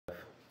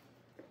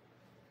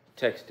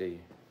text to you.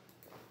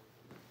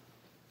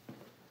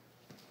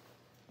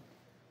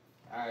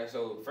 Alright,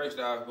 so first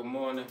off, good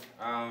morning.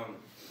 I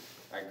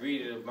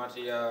greeted a bunch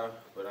of y'all,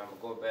 but I'm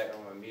gonna go back.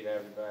 I'm gonna meet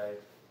everybody.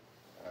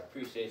 I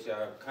appreciate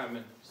y'all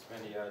coming,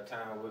 spending y'all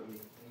time with me,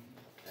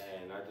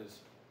 and I just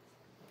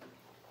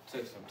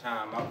took some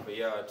time out for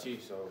y'all too.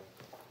 So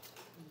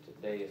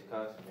today is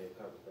costing me a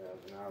couple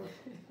 $1,000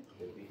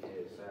 to be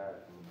here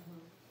aside from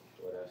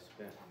what I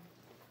spent.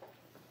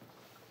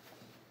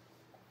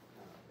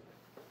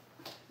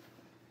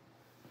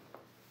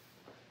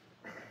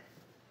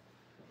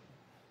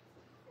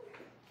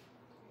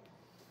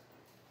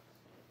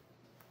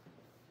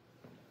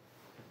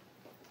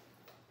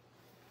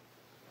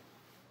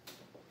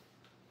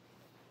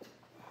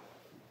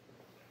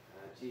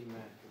 Gee,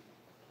 man,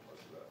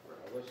 what's up, bro?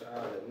 I wish I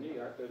had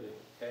knew. I could have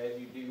had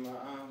you do my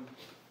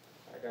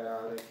I got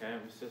all that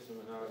camera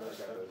system and all that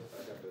stuff.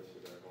 I got that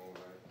shit at home,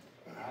 right?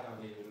 I don't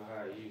even know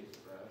how to use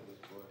it, bro. I just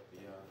bought it for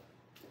y'all.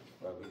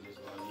 But we just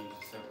gonna use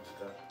the simple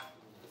stuff.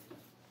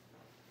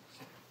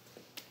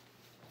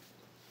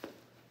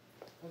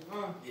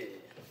 Yeah.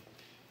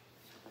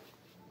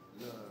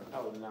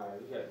 Oh no,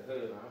 you got the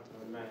hood on.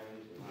 Oh man,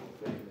 you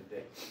just back in the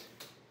day.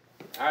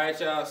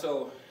 Alright, y'all,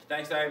 so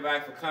thanks to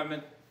everybody for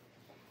coming.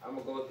 I'm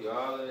gonna go through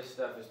all of this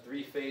stuff. It's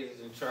 3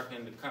 phases in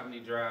trucking: the company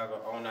driver,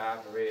 owner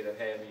operator,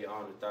 having your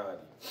own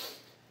authority.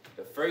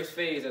 The first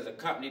phase as a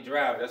company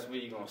driver, that's where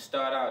you're gonna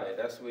start out at.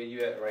 That's where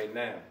you at right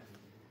now.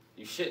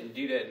 You shouldn't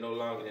do that no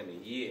longer than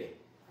a year,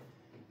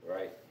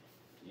 right?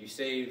 You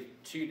save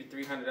 $200 to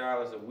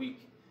 $300 a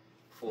week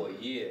for a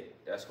year.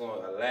 That's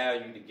gonna allow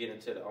you to get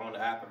into the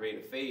owner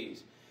operator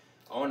phase.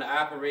 Owner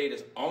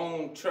operators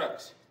own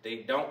trucks. They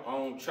don't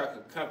own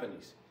trucking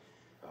companies.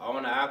 The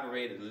owner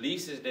operator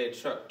leases their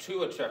truck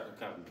to a trucking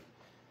company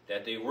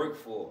that they work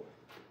for.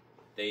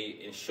 They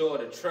insure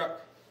the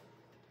truck.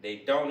 They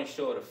don't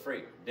insure the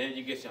freight. Then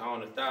you get your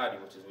own authority,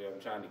 which is where I'm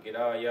trying to get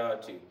all y'all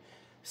to.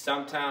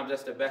 Sometimes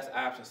that's the best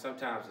option.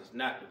 Sometimes it's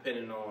not,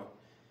 depending on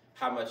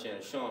how much your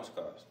insurance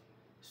costs.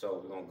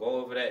 So we're going to go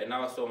over that, and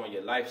also on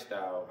your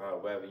lifestyle,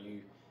 whether you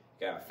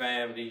got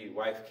family,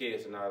 wife,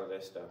 kids, and all of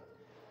that stuff.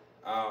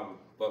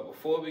 But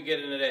before we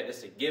get into that,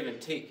 it's a give and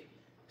take.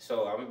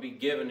 So I'm going to be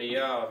giving to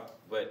y'all,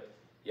 but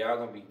y'all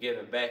going to be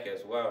giving back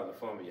as well in the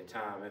form of your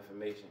time,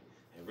 information,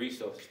 and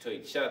resources to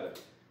each other.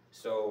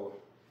 So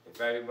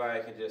if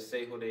everybody can just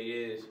say who they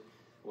is,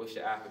 what's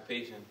your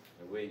occupation,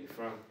 and where you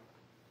from,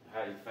 and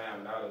how you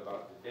found out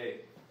about the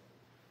day,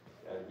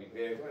 that'd be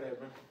good. Go ahead,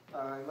 bro.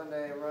 All right, my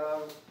name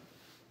Rob.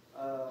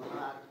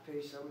 My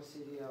occupation, I'm a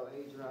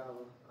CDLA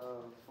driver,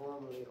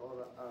 formerly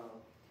owner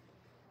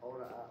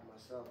op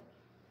myself.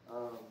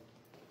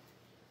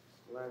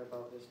 Learned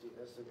about this through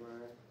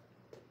Instagram.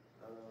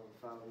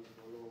 Followed me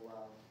for a little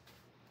while.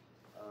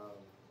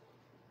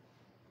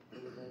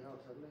 Anything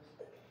else I missed?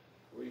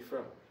 Where you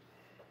from?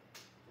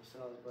 From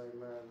Salisbury,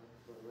 Maryland,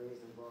 but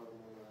raised in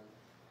Baltimore,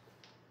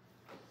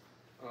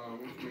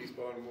 Maryland. I'm from East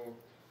Baltimore.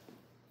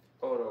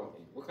 Hold on.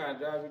 What kind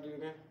of job you do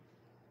again?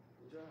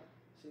 Drive,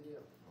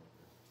 CDL.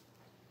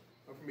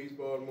 I'm from East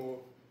Baltimore.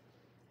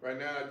 Right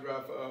now I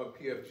drive for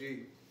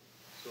PFG,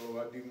 so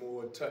I do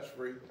more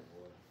touch-free.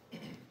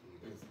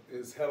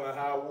 It's hell and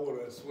high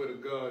water, I swear to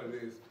God it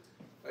is.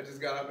 I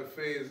just got out the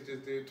phase,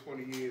 just did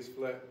 20 years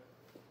flat.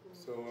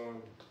 So,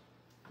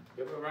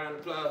 give him a round of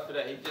applause for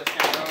that. He just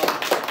came on.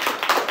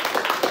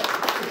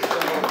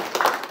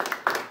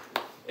 So,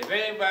 if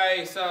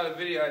anybody saw the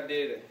video I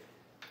did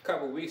a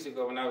couple weeks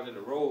ago when I was in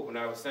the road, when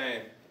I was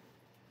saying,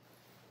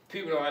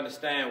 people don't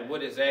understand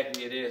what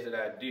exactly it is that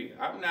I do.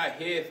 I'm not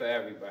here for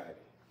everybody.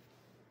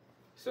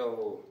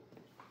 So,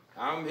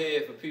 I'm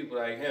here for people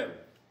like him.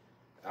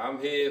 I'm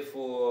here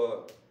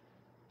for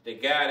the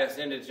guy that's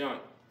in the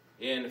joint,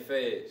 here in the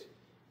feds.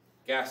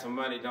 Got some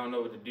money, don't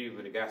know what to do,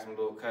 but he got some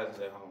little cousins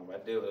at home. I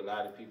deal with a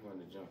lot of people in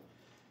the joint.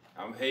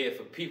 I'm here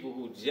for people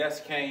who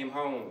just came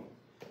home,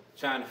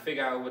 trying to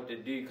figure out what to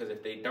do, because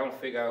if they don't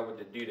figure out what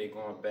to do, they're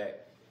going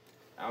back.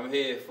 I'm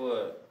here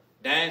for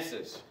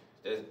dancers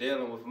that's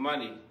dealing with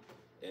money,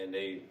 and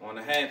they on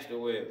a hamster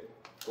wheel.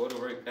 Go to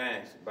work,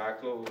 dance, buy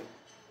clothes,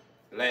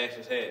 lash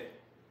his hair.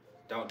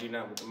 Don't do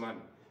nothing with the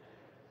money.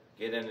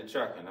 Get in the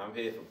truck. And I'm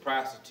here for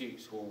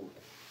prostitutes who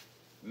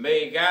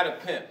got a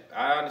pimp.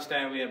 I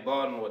understand we're in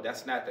Baltimore.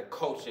 That's not the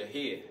culture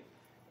here.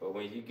 But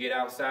when you get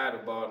outside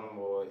of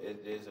Baltimore,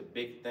 it is a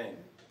big thing.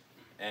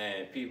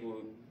 And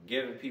people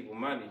giving people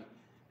money,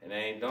 and they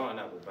ain't doing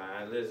nothing but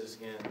buying lizard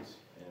skins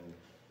and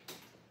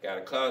got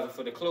a closet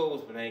for the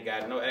clothes, but they ain't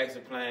got no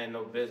exit plan,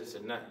 no business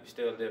or nothing. You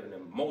still living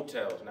in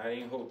motels, not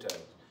even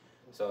hotels.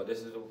 So this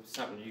is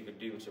something you could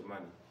do with your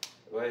money.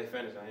 Go ahead,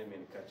 finish. I didn't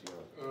mean to cut you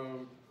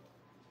off.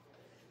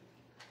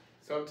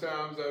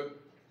 Sometimes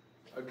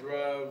I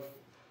drive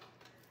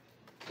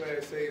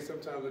Class A,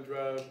 sometimes I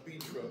drive B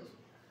trucks.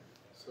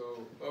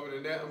 So other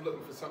than that, I'm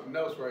looking for something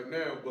else right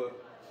now,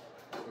 but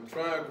I'm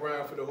trying to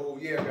grind for the whole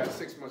year. I got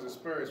 6 months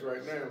experience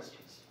right now.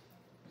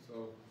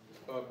 So it's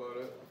about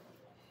that.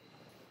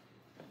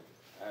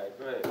 All right,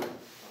 go ahead.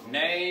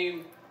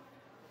 Name,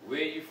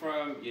 where you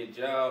from, your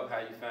job, how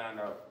you found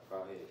out. Go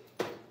ahead.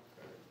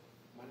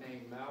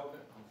 name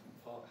Melvin. I'm from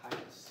Park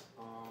Heights.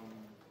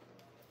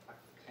 I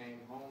came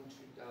home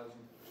 2012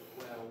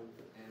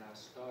 and I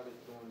started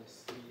doing the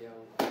CL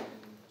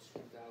in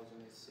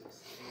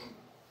 2016.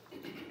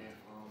 And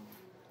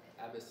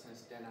ever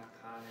since then I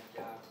kind of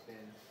got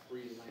been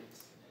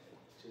freelance,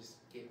 just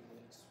getting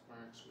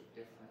experience with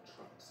different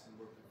trucks and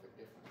working for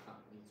different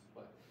companies.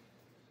 But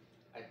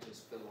I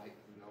just feel like,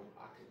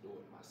 I could do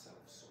it myself,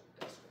 so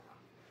that's why.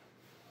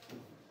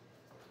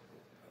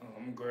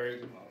 I'm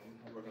Greg.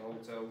 I work in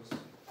hotels.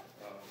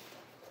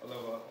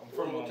 I'm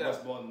from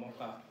West Baltimore.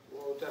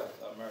 What hotel?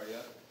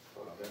 Marriott.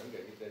 Okay, we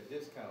gotta get that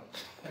discount.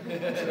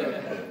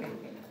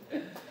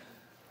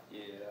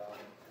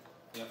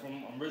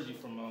 I'm originally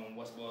from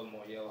West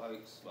Baltimore, Yale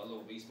Heights, about a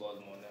little East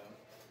Baltimore now.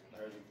 I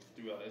heard you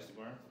threw out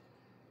Instagram.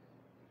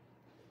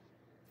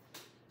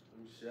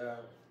 I'm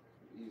Shy,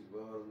 East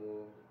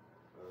Baltimore.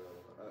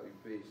 I'll be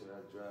patient. I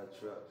drive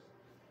trucks.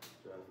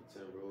 Drive for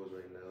 10 rows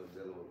right now,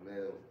 dealing with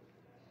mail.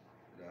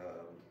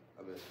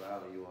 I've been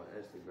following you on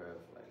Instagram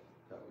for like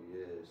a couple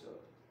years, so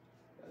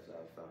that's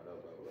how I found out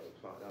about what I was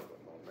found out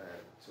about. My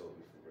man told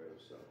me for real,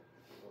 so.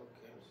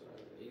 Okay, so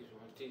each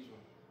one, teach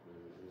one.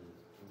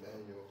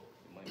 Emmanuel,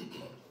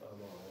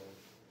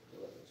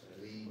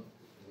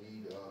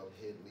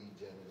 head lead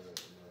janitor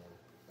in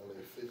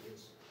LA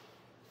Fitness,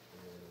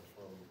 and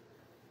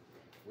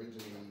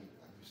originally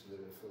I used to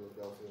live in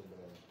Philadelphia,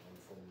 but I'm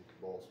from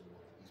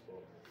Baltimore, East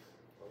Baltimore.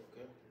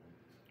 Okay.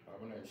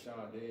 My name is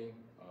Sean Dean.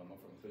 I'm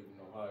from Cleveland,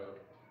 Ohio.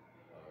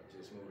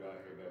 Just moved out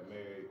here, got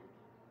married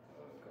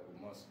a couple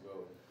months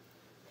ago.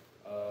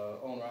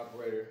 Owner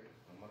operator.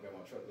 I got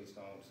my truck leased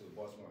on to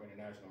Baltimore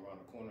International around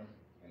the corner,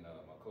 and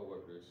my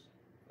coworkers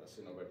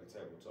sitting over at the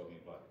table told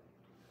me about it.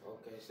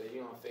 Okay, so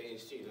you on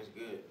phase 2, that's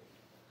good.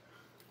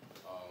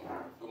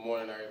 Good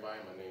morning,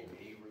 everybody. My name is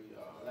Avery.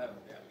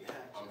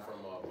 I'm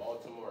from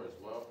Baltimore as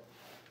well.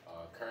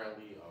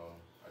 Currently,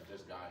 I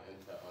just got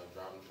into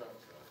driving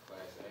trucks,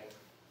 Class A.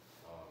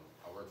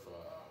 I work for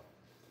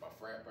my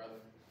frat brother.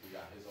 He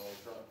got his own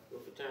truck.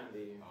 What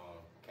fraternity?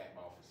 Cat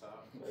Ball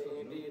Facade. Well,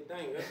 you do your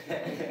thing, right?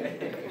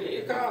 Yeah,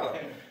 you call.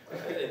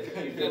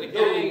 You do the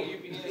gang, you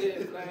be in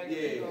here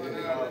flagging.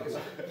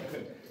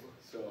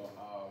 So,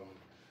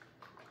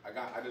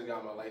 I just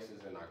got my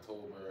license in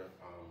October.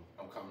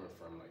 I'm coming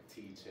from like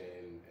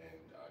teaching and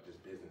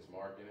just business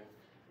marketing.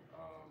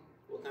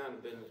 What kind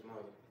of business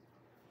marketing?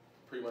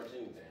 Pretty much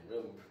anything,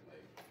 really.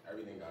 Like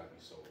everything got to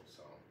be sold.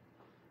 So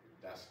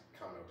that's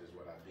kind of just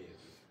what I did.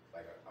 Just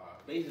like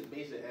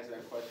basically answer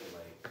that question,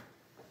 like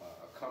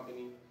a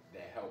company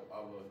that help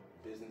other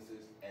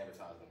businesses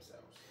advertise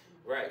themselves.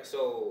 Right.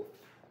 So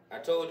I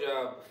told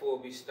y'all before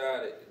we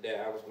started that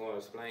I was going to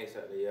explain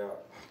something to y'all.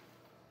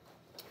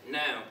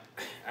 Now,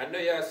 I know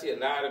y'all see a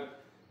lot of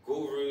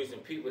gurus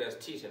and people that's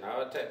teaching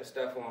all type of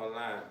stuff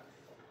online.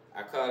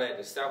 I call that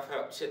the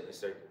self-help chitlin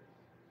circuit.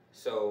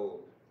 So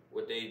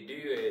what they do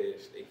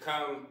is they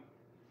come,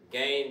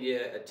 gain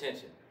your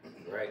attention,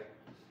 right?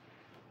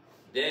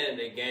 Then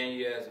they gain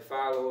you as a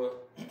follower.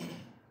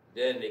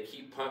 Then they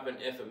keep pumping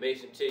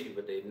information to you,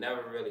 but they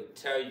never really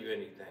tell you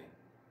anything.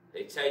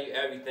 They tell you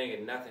everything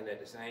and nothing at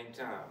the same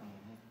time.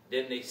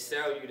 Then they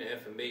sell you the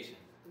information,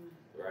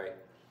 right?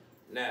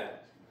 Now,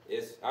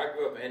 I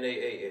grew up in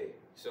NAAA,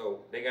 so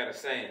they got a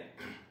saying,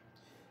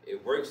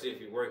 it works if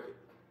you work it.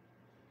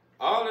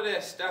 All of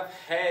that stuff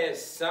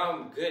has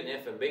some good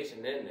information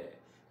in there,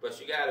 but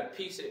you got to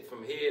piece it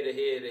from here to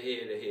here to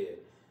here to here.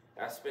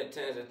 I spent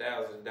tens of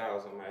thousands of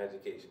dollars on my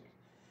education.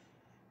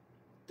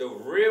 The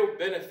real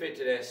benefit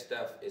to that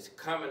stuff is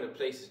coming to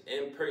places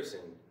in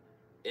person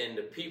and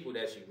the people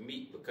that you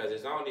meet, because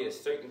it's only a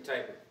certain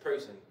type of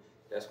person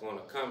that's going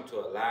to come to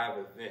a live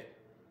event.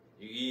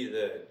 You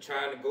either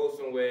trying to go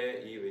somewhere,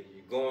 either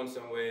you're going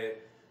somewhere,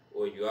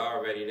 or you're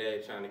already there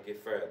trying to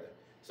get further.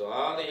 So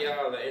all of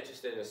y'all are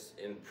interested in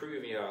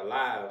improving your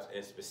lives,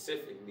 and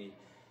specifically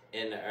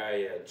in the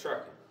area of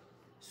trucking.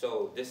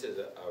 So this is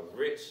a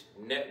rich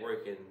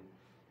networking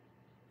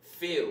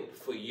field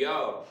for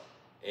y'all.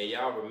 And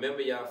y'all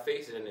remember y'all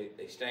faces and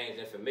exchange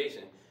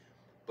information.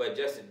 But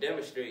just to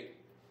demonstrate,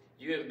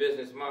 you in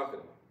business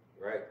marketing,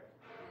 right?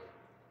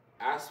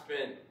 I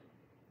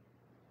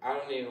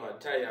don't even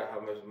want to tell y'all how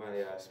much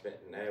money I spent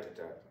in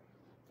advertising.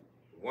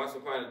 Once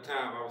upon a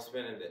time, I was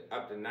spending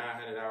up to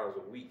 $900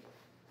 a week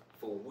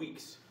for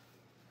weeks.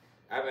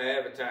 I've been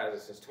advertising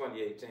since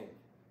 2018.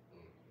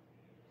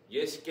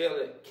 Your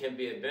skill can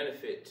be a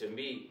benefit to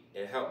me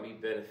and help me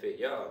benefit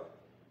y'all.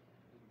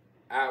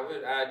 I'm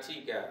an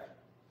IT guy.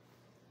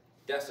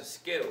 That's a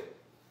skill.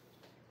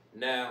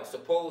 Now,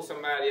 suppose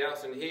somebody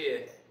else in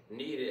here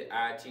needed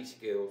IT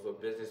skills or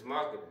business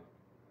marketing.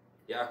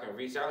 Y'all can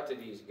reach out to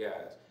these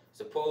guys.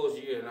 Suppose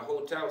you're in a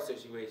hotel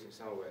situation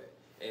somewhere,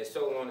 and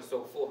so on and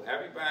so forth.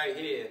 Everybody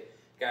here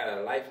got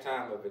a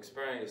lifetime of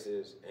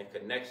experiences and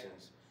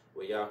connections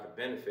where y'all can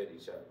benefit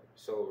each other.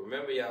 So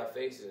remember y'all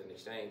faces and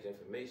exchange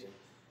information,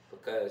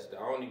 because the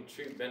only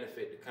true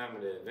benefit to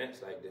coming to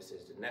events like this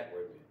is the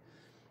networking.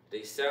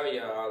 They sell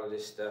y'all all of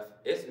this stuff.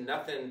 It's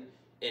nothing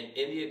in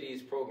any of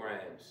these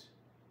programs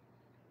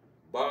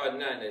bar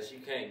none, that you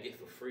can't get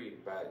for free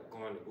by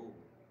going to Google.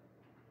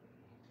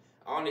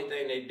 Only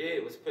thing they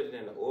did was put it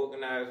in an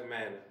organized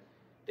manner.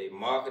 They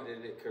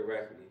marketed it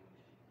correctly.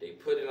 They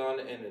put it on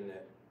the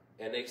internet,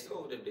 and they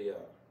sold it to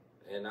y'all.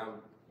 And I'm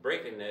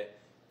breaking that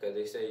because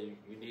they say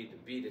you need to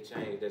be the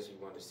change that you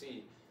want to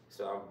see.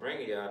 So I'm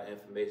bringing y'all the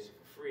information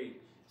for free,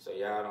 so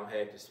y'all don't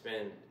have to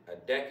spend a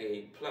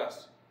decade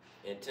plus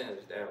in tens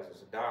of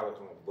thousands of dollars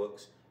on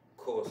books,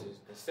 courses,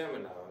 and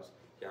seminars.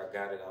 Y'all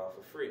got it all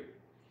for free.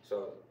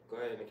 So go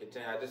ahead and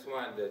continue. I just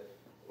wanted to,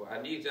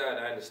 I need y'all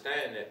to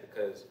understand that,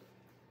 because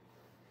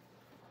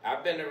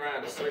I've been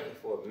around the circuit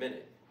for a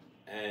minute,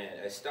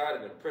 and it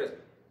started in prison.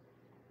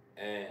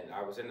 And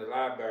I was in the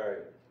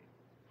library.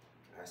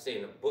 I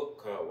seen a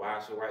book called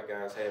Why Should White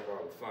Guys Have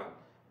All the Fun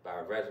by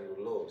Reginald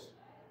Lewis.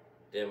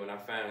 Then when I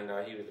found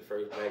out he was the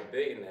first black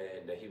billionaire,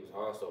 and that he was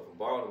also from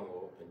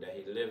Baltimore, and that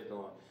he lived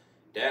on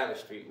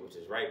Dallas Street, which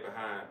is right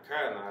behind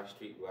Caroline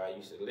Street where I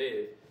used to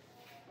live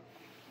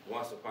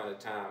once upon a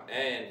time,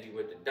 and he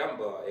went to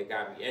Dunbar, it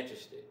got me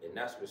interested. And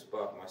that's what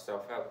sparked my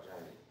self-help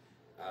journey,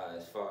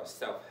 as far as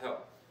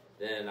self-help.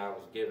 Then I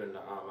was given,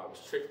 I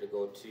was tricked to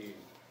go to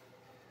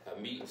a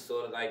meeting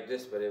sort of like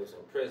this, but it was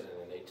in prison,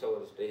 and they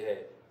told us they had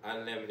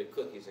unlimited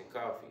cookies and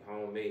coffee,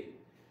 homemade.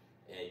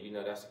 And you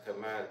know, that's a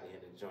commodity in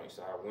the joint.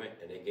 So I went,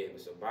 and they gave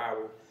us a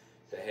Bible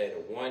that had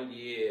a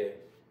 1-year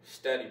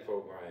study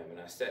program, and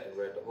I sat and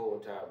read the whole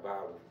entire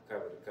Bible from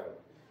cover to cover.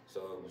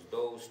 So it was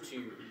those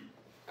two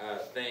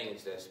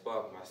things that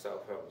sparked my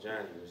self-help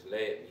journey, which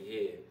led me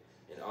here.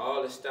 And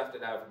all the stuff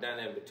that I've done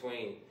in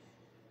between,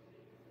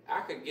 I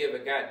could give a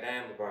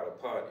goddamn about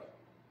a party.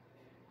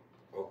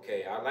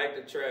 Okay, I like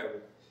to travel,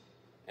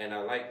 and I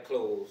like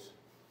clothes,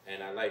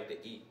 and I like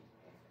to eat.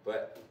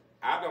 But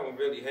I don't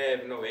really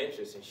have no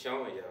interest in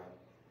showing y'all.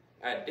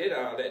 I did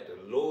all that to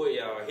lure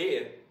y'all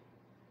here,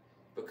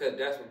 because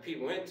that's what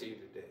people into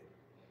today.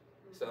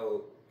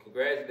 So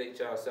congratulate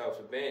yourselves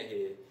for being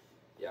here.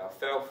 Y'all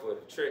fell for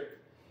the trick,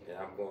 and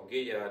I'm gonna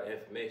give y'all the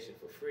information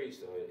for free,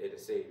 so it'll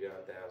save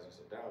y'all thousands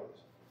of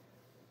dollars.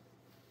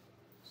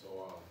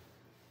 So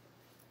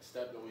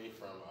stepped away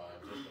from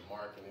just the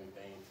marketing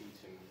thing,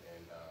 teaching,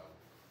 and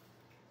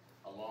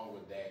along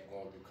with that,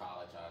 going through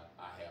college,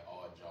 I had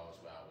odd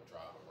jobs where I would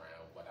drive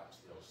around, but I'm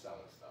still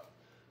selling stuff.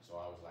 So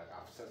I was like,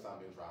 since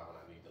I've been driving,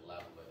 I need to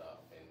level it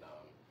up, and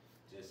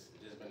just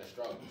been a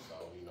struggle.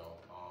 So you know,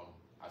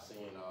 I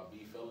seen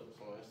B Phillips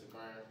on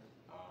Instagram.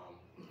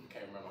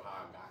 Can't remember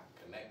how I got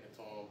connected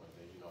to him, but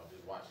then you know,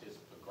 just watch his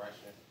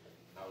progression.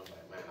 And I was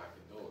like, man, I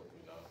can do it,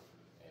 you know.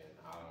 And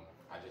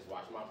I just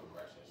watched my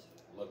progressions,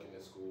 looking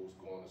at schools,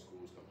 going to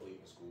schools,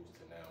 completing schools,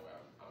 to now where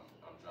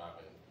I'm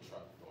driving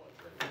truck, doing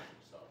delivery.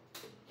 So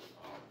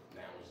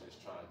now it's just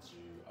trying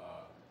to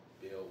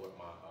build with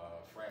my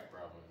frat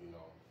brother, you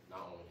know,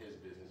 not only his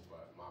business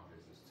but my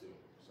business too.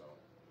 So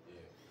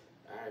yeah.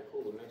 All right,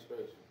 cool. Next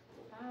person.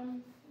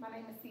 My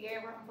name is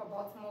Sierra. I'm from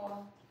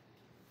Baltimore.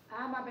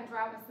 I've been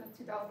driving since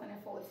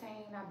 2014.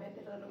 I've been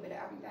did a little bit of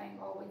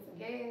everything, always to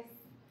gas.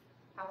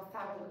 I was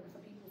tired of working for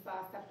people, so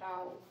I stepped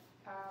out.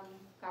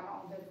 Got my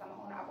own business. I'm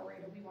an owner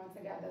operator. We run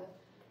together.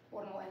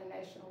 Baltimore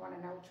International,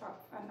 running our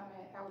truck. I'm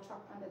at our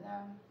truck under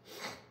them.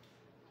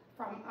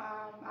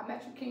 I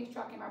met you King's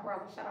Trucking, my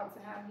brother. Shout out to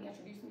him. He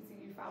introduced me to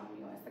you. Follow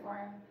me on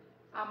Instagram.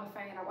 I'm a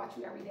fan. I watch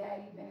you every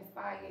day. You've been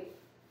inspired,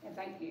 and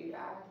thank you.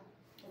 I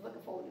was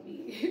looking forward to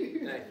meeting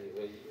you. Thank you.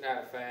 Well, you're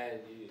not a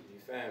fan, you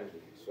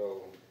family.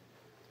 So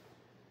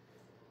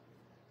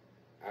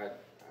I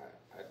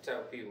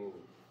tell people,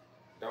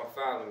 don't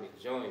follow me,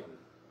 join me.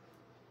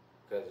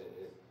 Because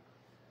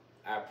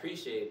I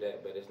appreciate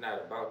that, but it's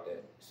not about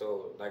that.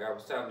 So like I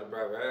was telling the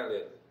brother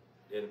earlier,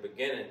 in the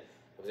beginning,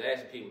 I was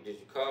asking people, did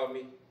you call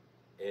me?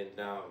 And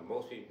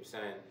most people were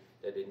saying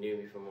that they knew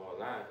me from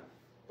online.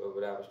 But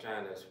what I was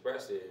trying to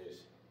express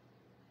is,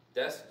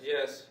 that's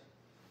just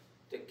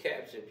to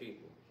capture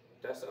people.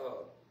 That's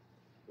all.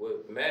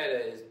 What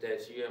matters is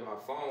that you're in my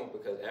phone,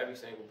 because every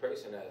single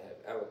person that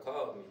have ever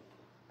called me,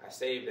 I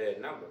saved their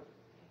number.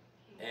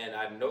 And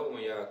I know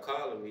when y'all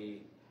calling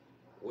me,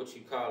 what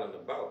you calling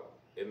about.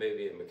 It may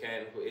be a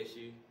mechanical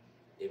issue.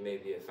 It may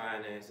be a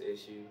finance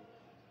issue.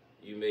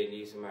 You may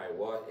need somebody to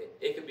watch it.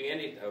 It could be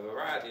a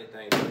variety of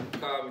things. You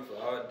call me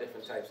for all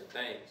different types of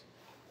things.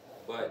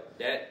 But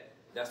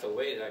that's a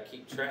way that I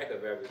keep track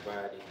of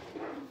everybody,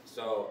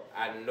 so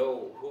I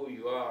know who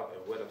you are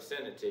and what I'm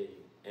sending to you.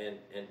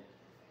 And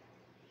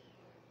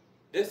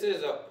this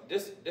is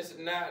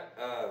not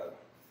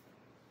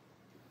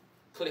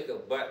click a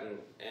button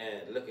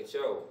and look at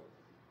yo.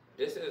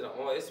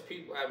 It's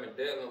people I've been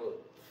dealing with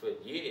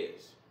for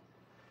years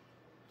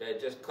that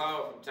just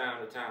call from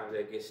time to time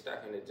that get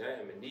stuck in the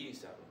jam and need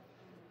something.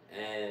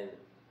 And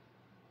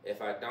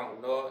if I don't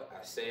know it,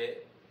 I say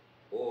it,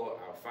 or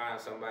I'll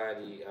find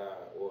somebody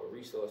or a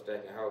resource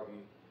that can help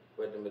you.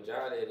 But the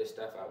majority of the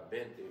stuff I've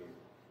been through,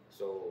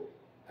 so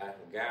I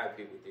can guide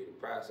people through the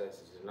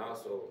processes. And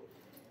also,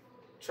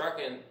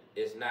 trucking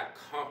is not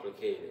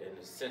complicated in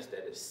the sense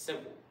that it's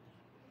simple,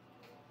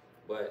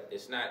 but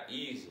it's not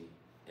easy.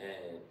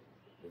 And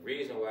The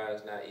reason why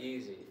it's not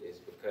easy is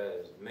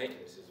because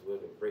maintenance is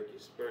what will break your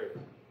spirit.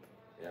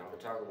 And I'm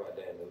gonna talk about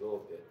that in a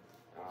little bit.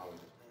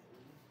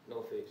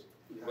 No face.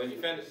 When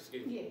you finish,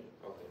 excuse me.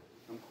 Yeah. Okay.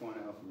 I'm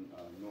Cornell from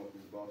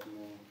Northeast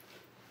Baltimore.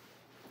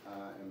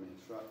 I am in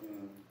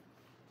trucking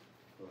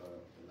for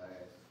the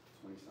last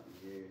 20-something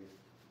years.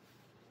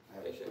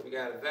 We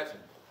got a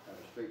veteran. I have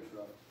a straight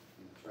truck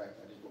and a tractor.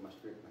 I just bought my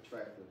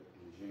tractor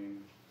in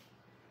June.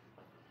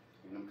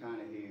 And I'm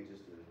kind of here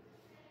just to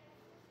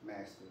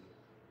master,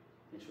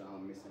 make sure I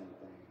don't miss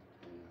anything,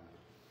 and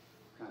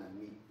kind of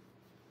meet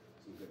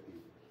some good people.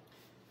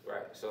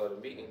 Right, so the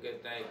meeting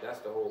good thing, that's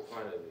the whole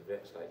point of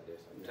events like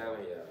this. I'm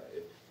telling y'all,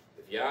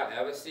 if y'all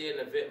ever see an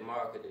event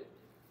marketed,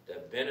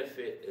 the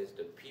benefit is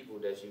the people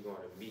that you're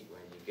going to meet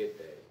when you get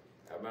there.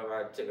 I remember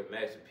I took a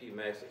Master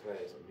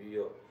class in New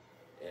York,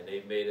 and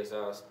they made us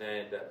all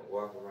stand up and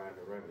walk around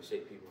the room and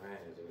shake people's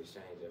hands and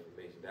exchange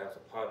information. That was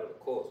a part of the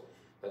course,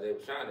 but they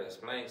were trying to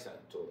explain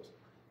something to us.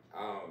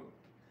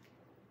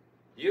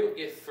 You'll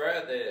get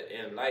further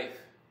in life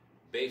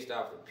based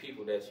off of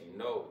people that you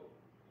know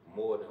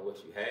more than what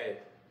you have.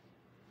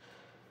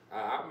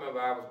 I remember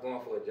I was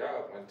going for a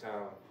job one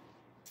time,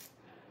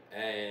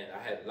 and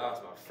I had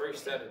lost my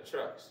first set of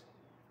trucks,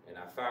 and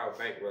I filed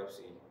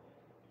bankruptcy,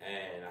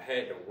 and I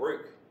had to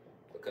work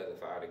because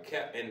if I would have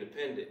kept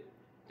independent,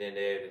 then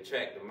they'd have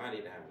tracked the money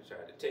down to try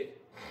to take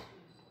it.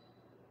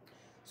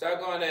 So I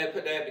go in there and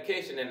put the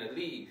application in and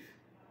leave.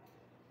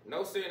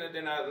 No sooner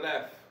than I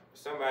left,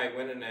 somebody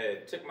went in there,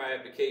 took my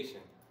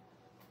application,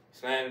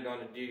 slammed it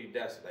on the dude's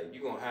desk, like,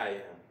 you gonna hire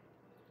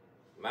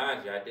him.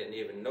 Mind you, I didn't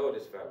even know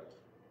this fella.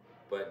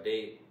 But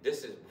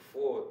this is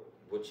before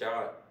what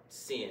y'all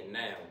seeing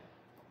now.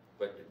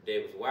 But they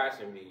was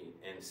watching me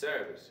in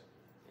service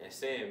and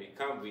seeing me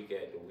come week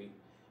after week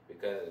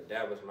because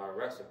that was my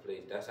resting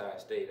place. That's how I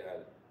stayed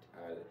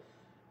out of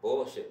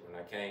bullshit when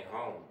I came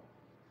home.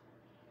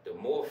 The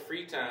more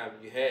free time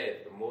you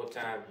have, the more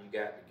time you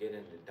got to get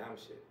into dumb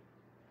shit.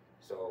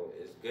 So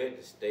it's good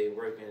to stay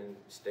working,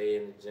 stay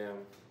in the gym,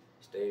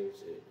 stay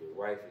with your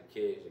wife, your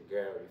kids,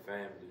 your girl, your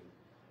family.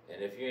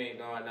 And if you ain't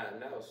doing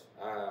nothing else,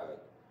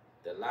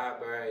 the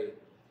library,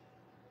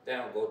 they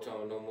don't go to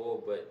them no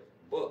more, but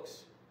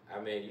books. I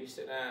mean, you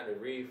sit down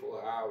and read for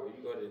an hour,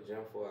 you go to the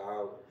gym for an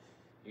hour,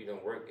 you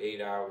done work 8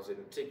 hours,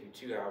 it'll take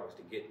you 2 hours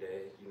to get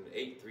there, you done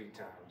ate 3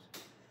 times.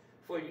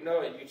 Before you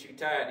know it, you too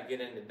tired to get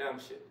into dumb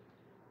shit.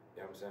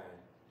 You know what I'm saying?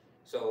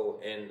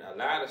 So, and a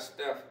lot of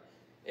stuff,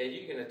 and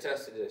you can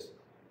attest to this,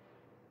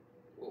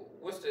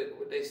 what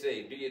they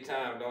say, do your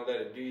time, don't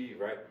let it do you,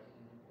 right?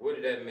 What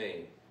did that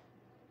mean?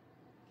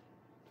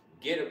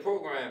 Get a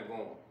program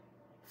going.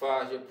 As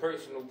far as your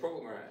personal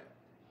program,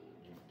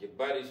 your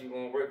buddies you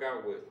want to work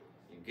out with,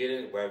 you get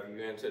in, whether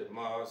you're into the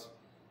mosque,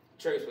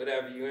 church,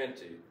 whatever you're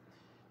into.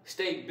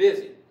 Stay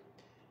busy.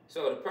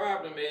 So the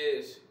problem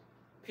is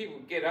people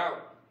get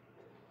out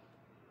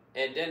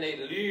and then they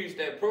lose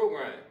that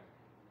program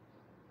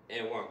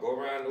and want to go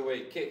around the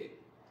way, kick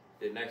it.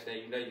 The next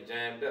thing you know, you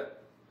jammed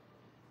up.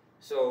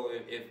 So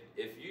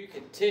if you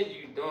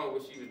continue doing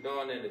what you were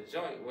doing in the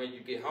joint when you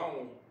get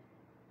home,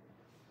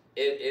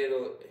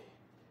 it'll...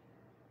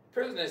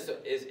 Prison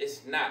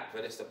it's not,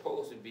 but it's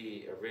supposed to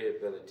be a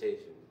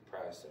rehabilitation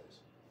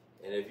process.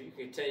 And if you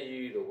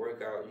continue to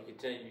work out, you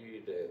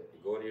continue to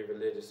go to your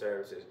religious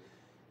services,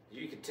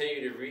 you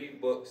continue to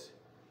read books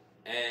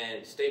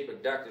and stay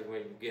productive when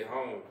you get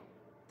home,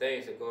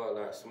 things will go a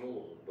lot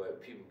smoother.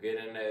 But people get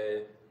in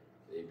there,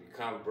 they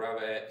become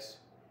brother X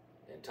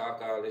and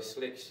talk all this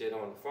slick shit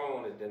on the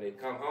phone, and then they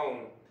come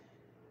home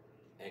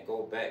and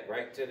go back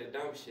right to the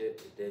dumb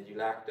shit, and then you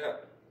locked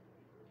up.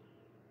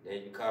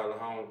 Then you call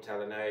home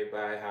telling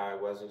everybody how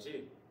it wasn't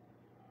you,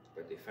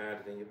 but they found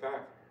it in your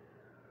pocket.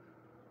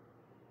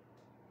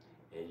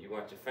 And you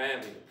want your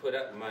family to put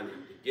up money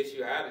to get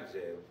you out of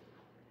jail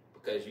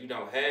because you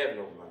don't have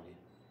no money,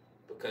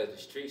 because the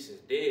streets is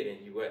dead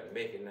and you wasn't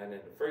making nothing in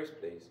the first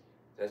place.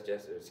 That's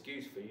just an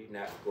excuse for you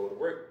not to go to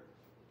work.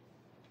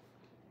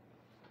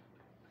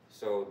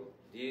 So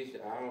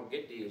I don't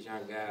get these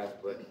young guys,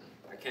 but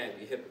I can't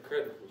be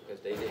hypocritical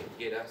because they didn't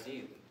get us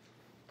either.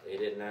 They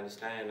didn't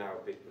understand our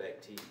big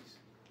black T's.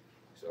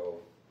 So,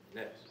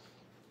 next.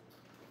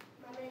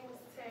 My name is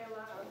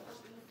Taylor. I'm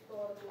from East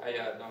Baltimore. How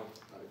y'all doing?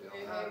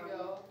 There you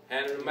go.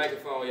 Handle the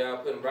microphone, y'all.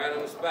 Put them right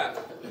on the spot.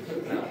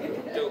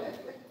 No, joke.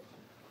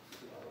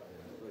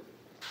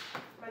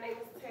 My name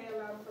is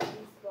Taylor. I'm from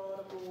East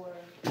Baltimore.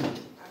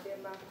 I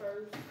did my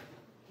first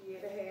year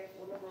and a half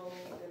on the road,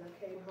 and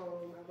I came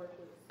home. I worked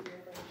with Sierra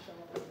and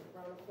Sean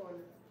around the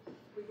corner.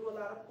 We do a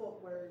lot of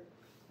port work.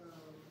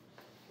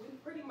 We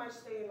pretty much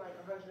stay in like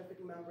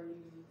 150 mile radius.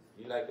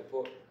 You like the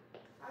pork?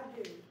 I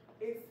do.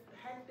 It's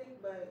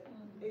hectic, but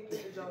it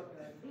gets the job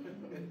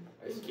done.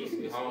 It keeps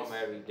you home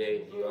every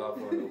day. You off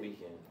on the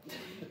weekend.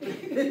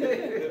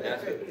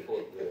 That's what the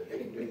pork does.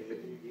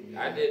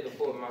 I did the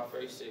pork my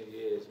first 6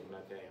 years when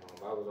I came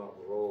home. I was on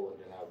parole,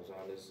 and then I was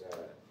on this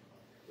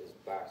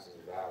boxes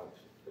violence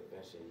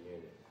prevention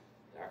unit.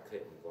 I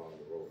couldn't go on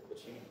the road, but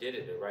you did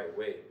it the right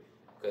way,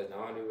 Because the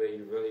only way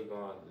you really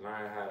gonna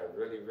learn how to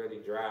really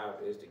drive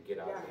is to get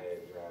out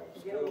there and drive.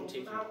 Get School on teach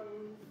you.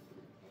 mountains.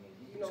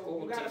 You know, School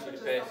you gotta teach you put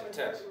to pass yourself the in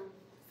test. certain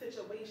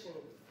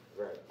situations,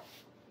 Right.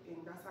 and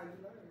that's how you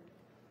learn.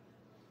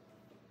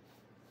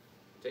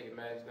 Take your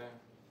mask down.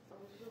 Oh,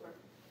 sure.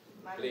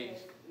 My Please. name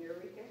is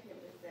Eureka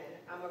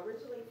Henderson. I'm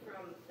originally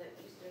from the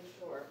Eastern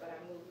Shore, but I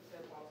moved to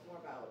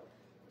Baltimore about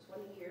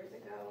 20 years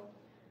ago.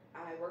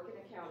 I work in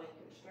accounting,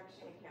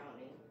 construction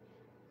accounting,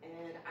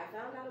 and I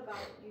found out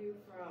about you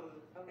from,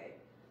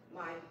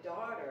 my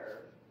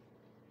daughter,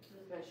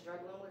 who's been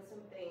struggling with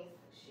some things.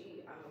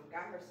 She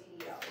got her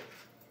CDL,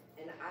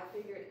 and I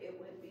figured it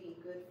would be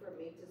good for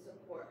me to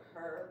support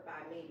her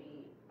by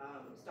maybe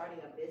starting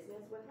a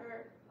business with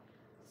her.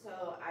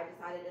 So I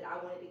decided that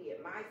I wanted to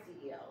get my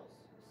CDLs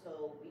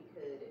so we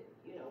could,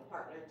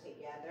 partner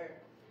together.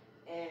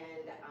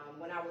 And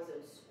when I was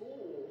in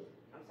school,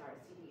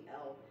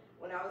 CDL,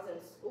 when I was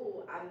in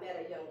school, I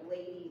met a young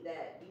lady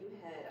that you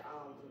had,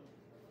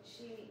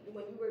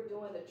 when you were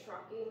doing the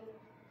trucking,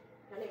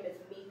 her name is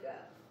Mika.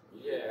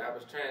 Yeah, I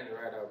was trying to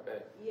write out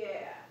back.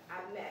 Yeah,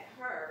 I met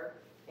her,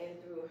 and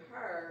through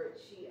her,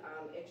 she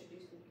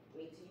introduced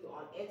me to you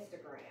on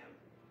Instagram.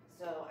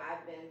 So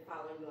I've been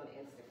following you on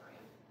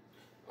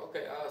Instagram.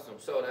 Okay, awesome.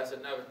 So that's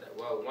another thing.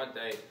 Well, one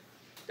thing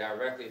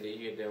directly to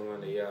you, then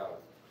one to y'all.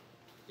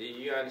 Do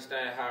you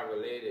understand how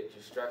related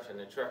construction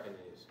and trucking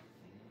is?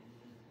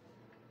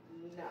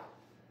 No.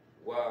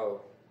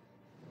 Well,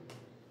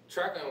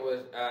 construction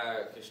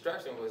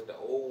was the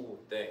old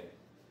thing.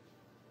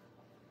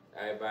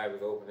 Everybody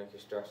was opening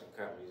construction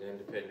companies,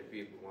 independent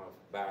people wanted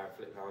to buy and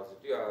flip houses,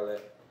 do all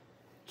that.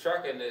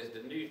 Trucking is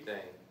the new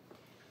thing,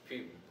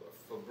 people,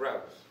 for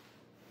brothers.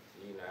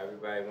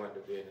 Everybody wanted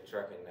to be in the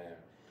trucking now.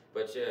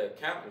 But your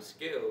accounting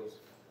skills,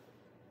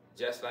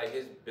 just like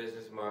his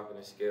business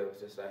marketing skills,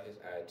 just like his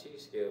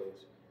IT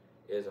skills,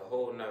 is a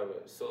whole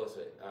nother source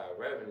of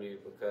revenue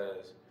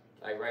because,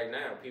 like right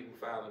now, people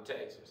filing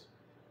taxes.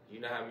 You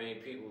know how many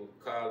people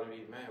calling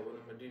me, man, what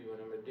am I gonna do, what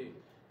am I gonna do?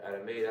 I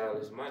done made all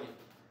this money,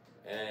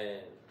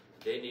 and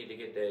they need to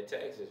get their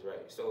taxes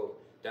right. So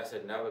that's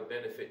another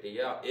benefit to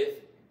y'all. If,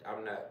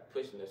 I'm not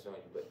pushing this on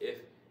you, but if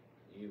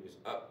you was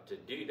up to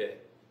do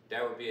that,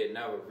 that would be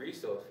another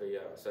resource for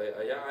y'all. So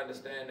are y'all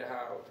understanding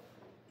how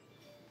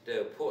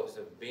the importance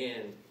of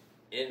being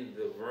in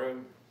the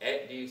room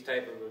at these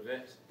type of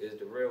events is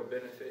the real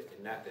benefit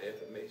and not the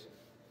information?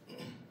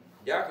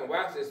 Y'all can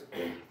watch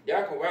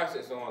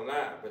this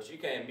online, but you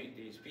can't meet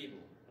these people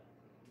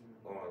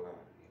online.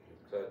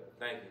 So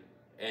thank you.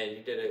 And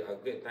you did a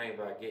good thing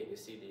by getting your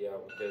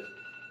CDL because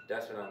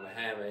that's what I'm gonna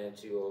hammer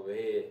into over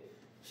here.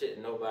 Shit,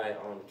 nobody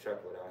on the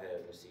truck without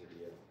having a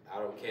CDL. I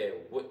don't care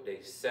what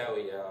they sell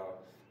y'all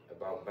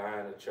about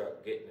buying a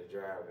truck, getting a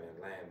driver,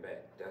 and laying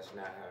back. That's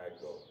not how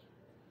it goes.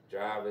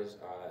 Drivers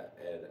are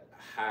at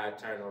a high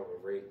turnover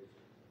rate.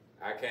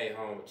 I came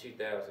home in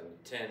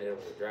 2010, there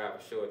was a driver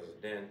shortage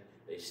then.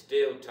 They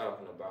still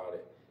talking about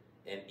it.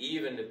 And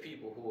even the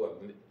people who are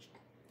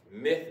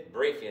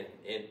myth-breaking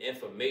in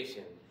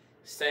information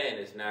saying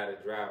it's not a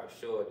driver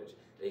shortage,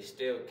 they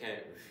still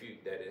can't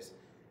refute that it's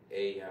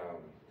a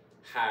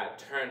high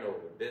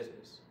turnover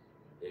business.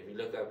 If you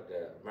look up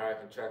the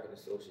American Trucking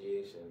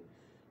Association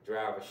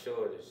driver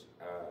shortage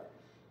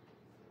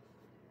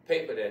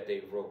paper that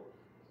they wrote,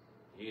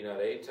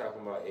 they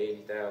talking about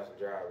 80,000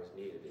 drivers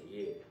needed a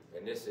year.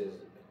 And this is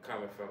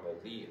coming from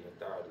a leading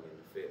authority in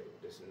the field.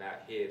 This is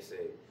not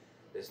hearsay.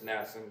 This is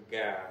not some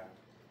guy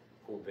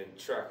who been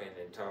trucking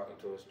and talking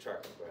to his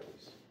trucking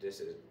buddies. This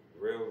is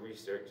real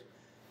research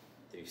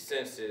through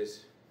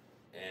census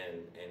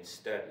and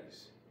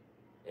studies.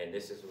 And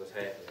this is what's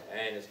happening.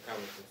 And it's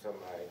coming from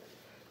somebody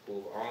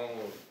who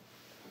owned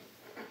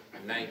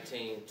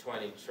 19,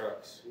 20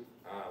 trucks.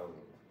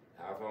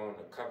 I've owned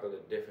a couple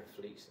of different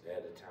fleets at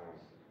a time.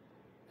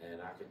 And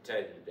I can tell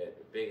you that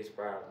the biggest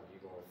problem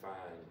you're going to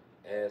find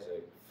as a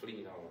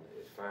fleet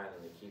owner is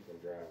finding and keeping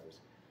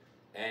drivers.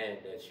 And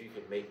that you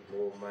can make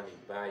more money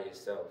by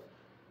yourself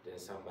than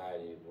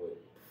somebody with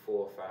 4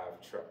 or 5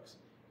 trucks.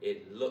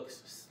 It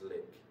looks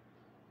slick.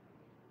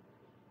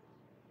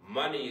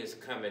 Money is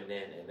coming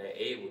in and they're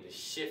able to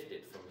shift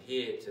it from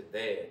here to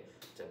there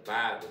to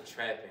buy the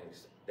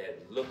trappings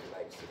that look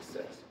like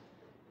success.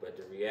 But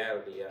the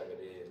reality of it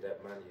is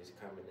that money is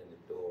coming in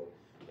the door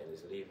and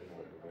is leaving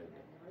out the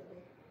window.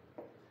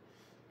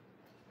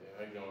 Yeah,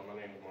 how you doing? My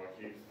name is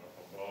Marquise. I'm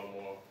from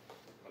Baltimore.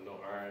 I know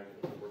Iron.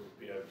 I work with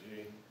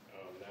PFG.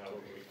 Now I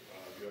work with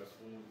U.S.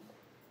 Foods.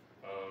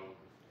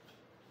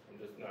 I'm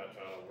just not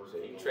trying to work. So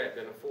you trapped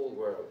in a food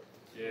world.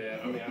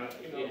 Yeah, I mean,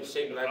 you're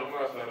shaped like a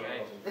motherfucker,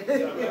 ain't you?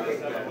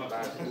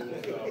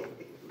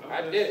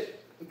 I did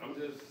it.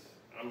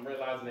 I'm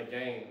realizing the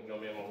game.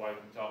 Me and my wife,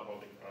 we talk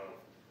about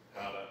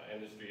how the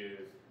industry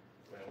is.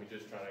 Man, we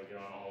just trying to get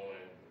our own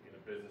and get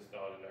a business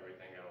started and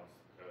everything else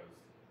because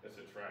it's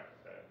a trap,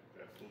 that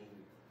food.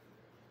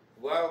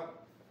 Well,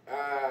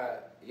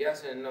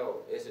 yes and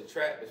no. It's a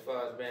trap as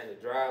far as being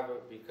a driver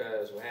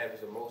because what happens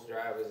to most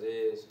drivers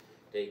is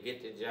they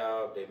get the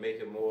job, they make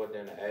it more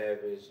than the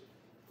average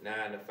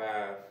 9 to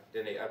 5,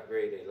 then they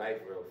upgrade their life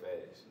real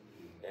fast.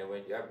 And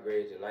when you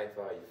upgrade your life,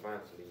 all your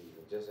funds leave.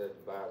 And just as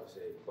the Bible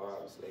says,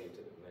 borrow slave to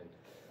the men.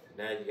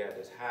 Now you got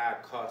this high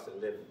cost of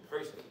living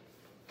person.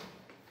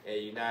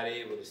 And you're not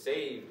able to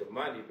save the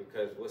money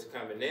because what's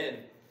coming in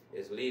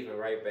is leaving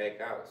right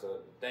back out. So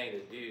the thing to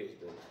do is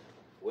to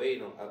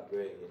wait on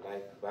upgrading your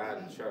life, buy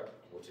the truck,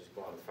 which is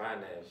going to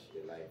finance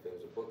your life. There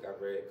was a book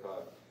I read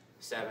called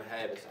 7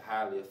 Habits of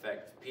Highly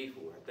Effective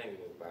People. I think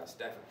it was by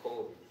Stephen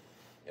Covey.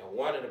 And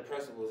one of the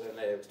principles in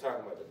there was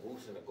talking about the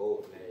goose and the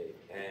golden egg.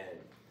 And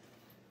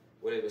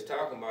what it was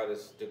talking about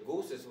is the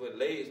goose is what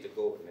lays the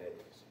golden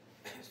eggs.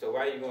 So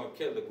why are you going to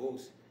kill the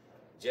goose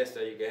just so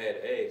you can have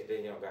the eggs,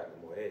 then you don't got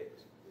no more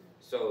eggs?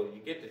 So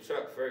you get the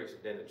truck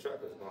first, then the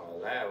truck is going to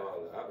allow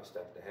all the other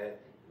stuff to happen.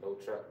 No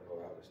truck, no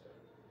other stuff.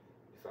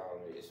 You follow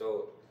me?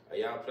 So are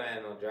y'all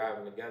planning on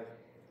driving together?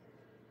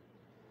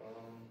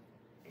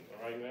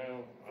 Right now,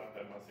 I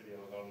have my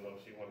CDL. I don't know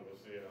if she wanted to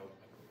see it.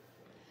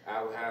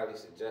 I would highly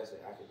suggest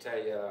it. I can tell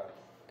y'all,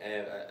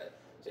 and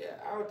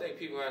I don't think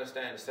people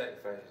understand the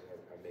sacrifices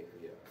I make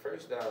for y'all.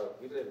 First off,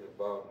 we live in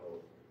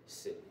Baltimore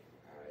City.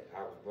 All right?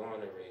 I was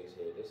born and raised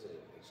here. This is an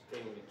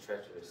extremely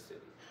treacherous city.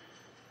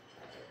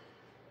 All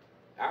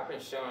right? I've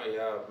been showing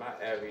y'all my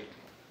every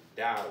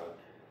dollar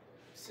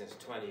since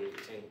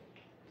 2018.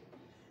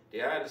 Do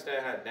y'all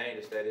understand how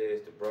dangerous that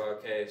is to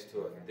broadcast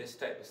to this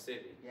type of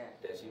city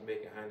that you're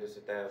making hundreds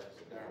of thousands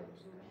of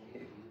dollars?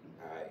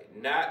 All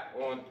right, not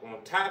on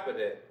top of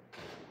that.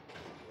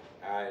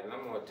 All right, and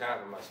I'm on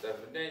top of my stuff.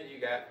 But then you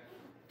got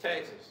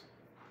taxes,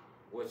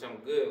 which I'm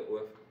good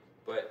with.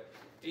 But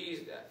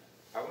these,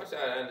 I want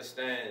y'all to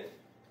understand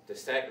the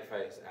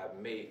sacrifice I've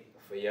made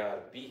for y'all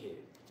to be here.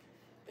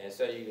 And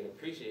so you can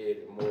appreciate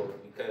it more,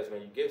 because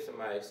when you give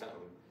somebody something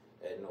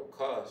at no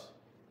cost,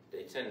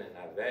 they tend to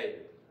not value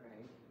it.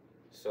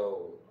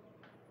 So,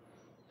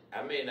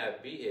 I may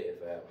not be here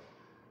forever.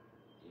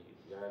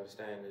 You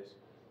understand this?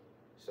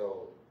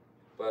 So,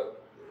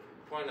 but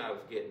the point I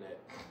was getting at,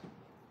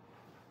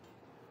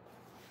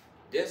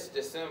 this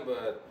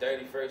December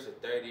 31st or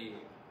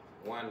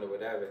 31 or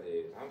whatever it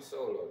is, I'm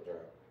solo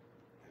driving.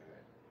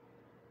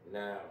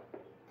 All right.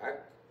 Now,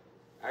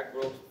 I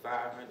grossed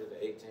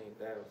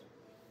 $518,000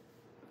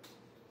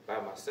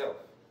 by myself.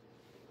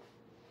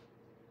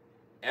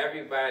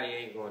 Everybody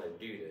ain't gonna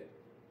do that.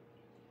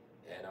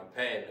 And I'm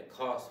paying the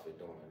cost for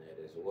doing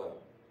that as well,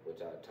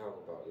 which I'll talk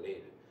about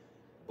later.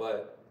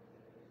 But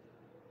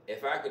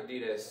if I could do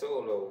that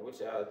solo, what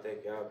y'all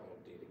think y'all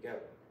gonna do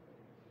together?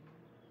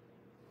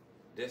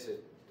 This is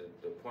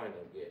the point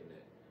I'm getting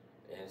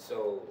at. And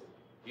so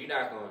you're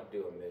not gonna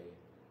do $1 million.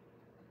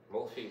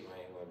 Most people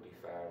ain't gonna do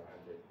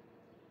 500.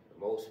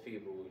 Most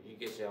people, you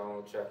get your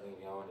own truck and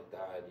your own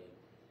authority,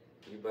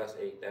 you bust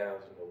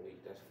 8,000 a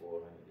week, that's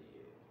 400 a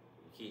year.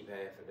 You keep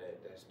half of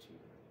that, that's 200.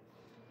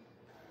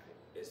 All right.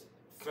 It's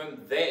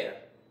from there,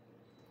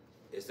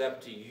 it's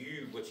up to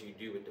you what you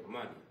do with the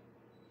money.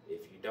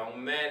 If you don't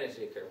manage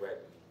it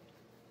correctly,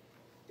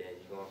 then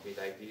you're going to be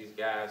like these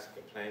guys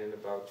complaining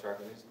about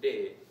trucking is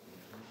dead.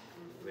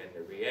 When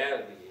the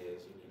reality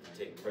is you need to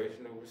take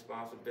personal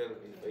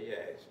responsibility for your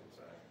actions.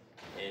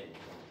 And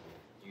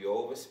you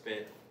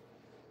overspent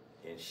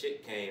and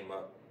shit came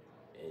up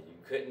and you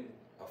couldn't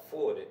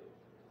afford it.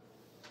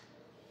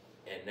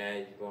 And now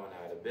you're going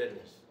out of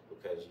business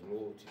because you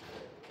moved too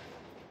far.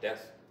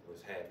 That's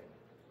what's happening.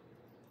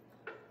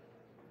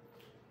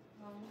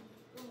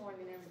 Good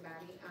morning,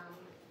 everybody.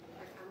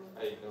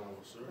 How you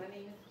doing, sir? My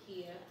name is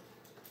Kia.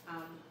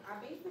 I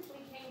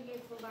basically came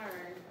here to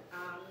learn.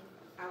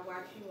 I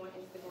watch you on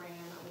Instagram.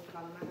 I was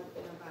calling my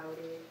husband about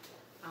it.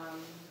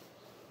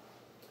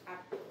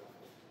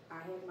 I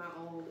have my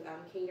own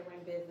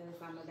catering business.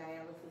 I'm a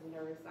dialysis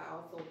nurse. I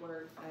also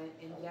worked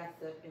in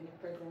Jessup in the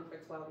prison for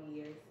 12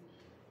 years.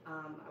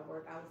 I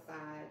work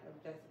outside of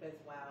Jessup as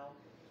well.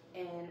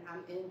 And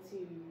I'm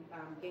into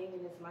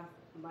gaining as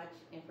much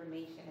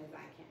information as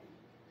I can.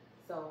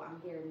 So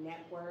I'm here to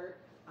network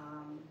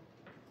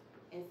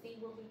and see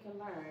what we can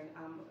learn.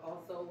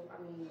 Also, I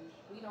mean,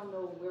 we don't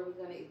know where we're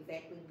going to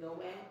exactly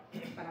go at,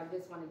 but I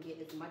just want to get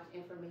as much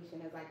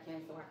information as I can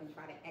so I can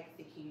try to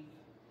execute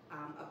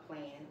a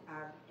plan.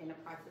 I'm in the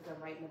process of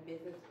writing a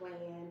business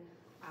plan.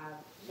 I've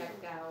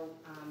checked out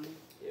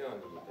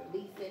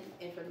leasing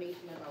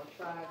information about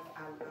trucks.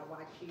 I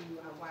watch you.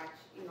 I watch,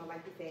 you know,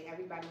 like you said,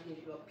 everybody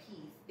gives you a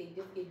piece. They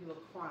just give you a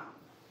crumb.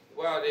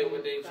 Well,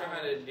 what they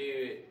trying to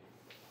do,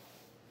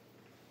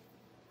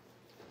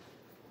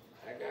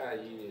 I gotta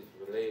use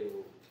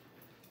relatable.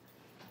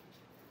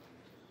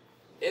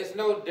 It's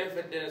no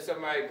different than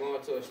somebody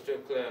going to a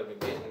strip club and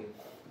getting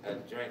a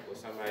drink with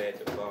somebody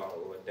at the bar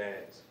or a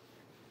dance.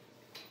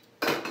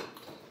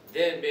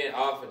 Then being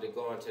offered to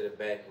go into the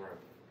back room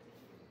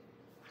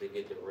to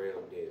get the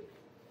real deal.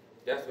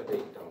 That's what they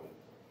doing.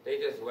 They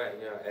just whet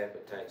your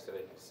appetite so they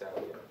can sell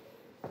you.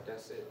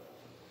 That's it.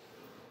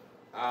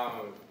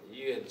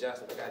 You and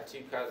Justin, I got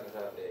 2 cousins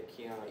out there,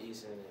 Keon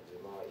Eason and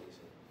Jamal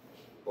Eason.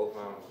 Both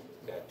of them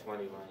got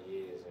 21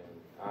 years.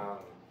 And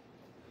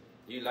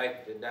you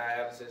like the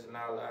dialysis and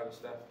all the other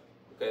stuff?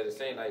 Because it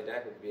seems like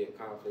that could be a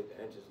conflict of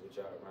interest with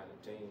y'all running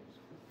teams.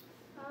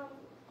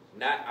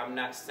 I'm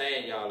not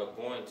saying y'all are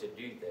going to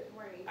do that.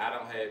 Right. I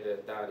don't have the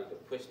authority to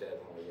push that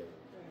on y'all.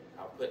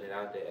 I'm putting it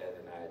out there as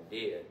an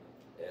idea,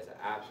 as an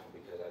option,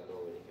 because I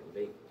know what it can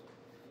make.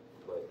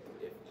 But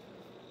if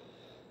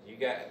you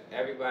got,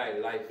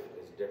 everybody's life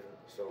is different,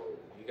 so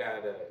you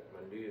gotta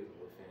maneuver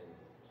within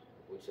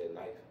what your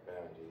life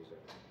boundaries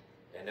are.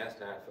 And that's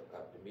not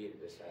up to me to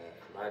decide.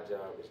 My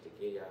job is to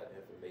give y'all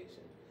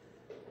information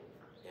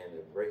and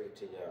to break it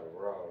to y'all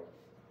raw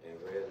and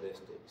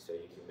realistic, so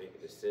you can make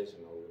a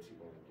decision on what you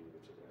want to do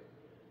with your life.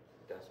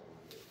 That's what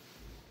I'm doing.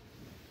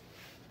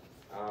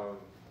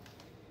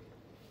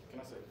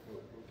 Can I say?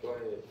 Go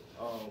ahead.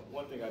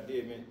 One thing I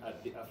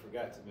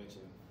forgot to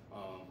mention.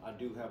 I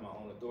do have my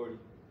own authority.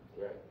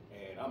 Right.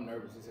 And I'm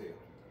nervous as hell.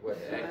 What,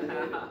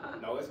 activated?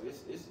 No, it's good.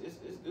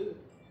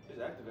 It's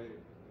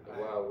activated.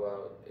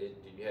 Well, do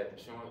you have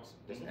insurance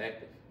that's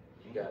active?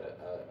 You got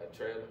a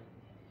trailer?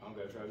 I don't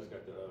got a trailer. I just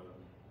got the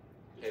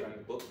have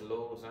you booked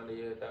loads under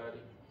your authority?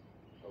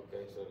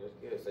 Okay, so that's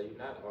good. So you're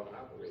not on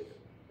operator.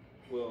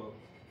 Well,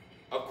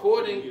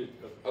 according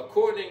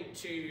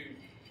to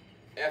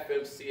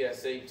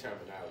FMCSA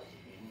terminology,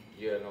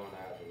 you're an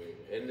owner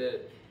operator. In the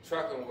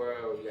trucking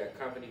world, you got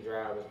company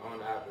drivers,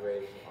 owner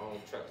operators, who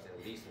own trucks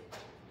and leasing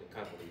the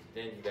companies.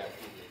 Then you got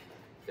people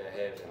that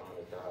have their own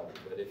authority.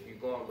 But if you're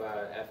going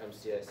by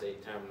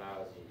FMCSA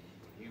terminology,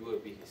 you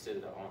would be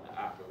considered an owner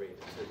operator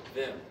to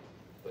them,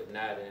 but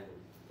not in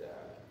the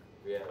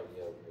reality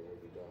of what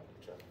we doing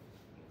in trucking.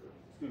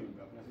 Excuse me,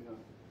 Governor.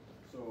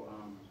 So,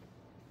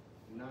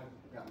 when I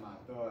got my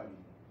authority,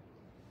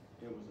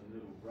 it was a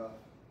little rough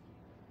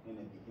in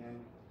the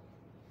beginning,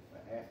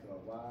 but after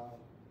a while,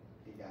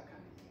 it got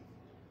kind of easy.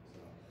 So,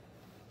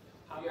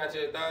 you got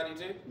your authority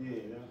too?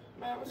 Yeah.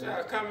 Man, what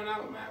y'all coming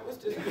out, man? What's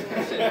this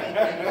bullshit?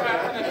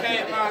 I done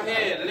came out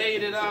here and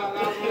laid it all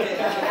out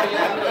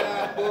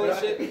on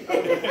bullshit.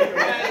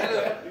 Man,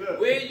 look,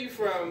 where you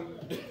from,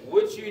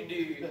 what you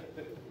do,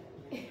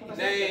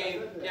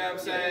 name, you know what I'm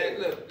saying?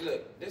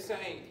 Look, this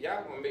ain't,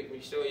 y'all gonna make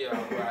me show y'all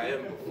who I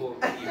am before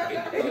we even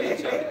get to know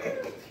each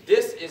other.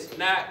 This is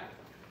not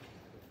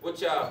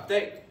what y'all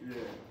think.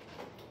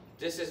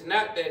 This is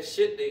not that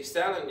shit they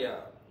selling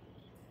y'all.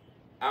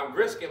 I'm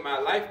risking my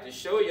life to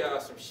show y'all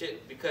some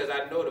shit because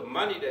I know the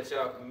money that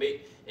y'all can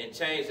make and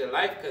change your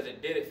life because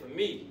it did it for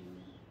me.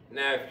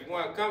 Now, if you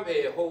want to come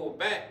here and hold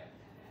back,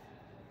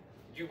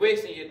 you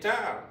wasting your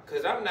time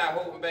because I'm not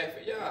holding back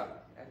for y'all.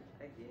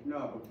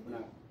 No, but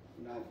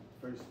when I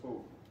first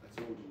spoke,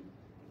 I told you,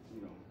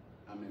 you know,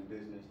 I'm in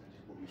business, I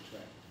just put me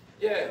track.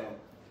 Yeah. So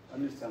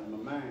I'm just telling my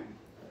mind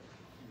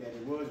that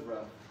it was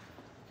rough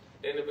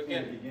in the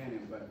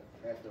beginning. But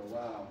after a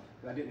while,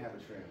 because I didn't have a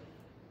trailer.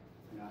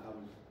 You know, I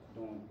was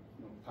doing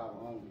power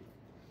only.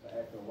 But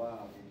after a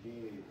while, it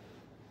did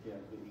get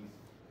a bit easy.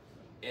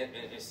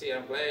 And see,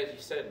 I'm glad you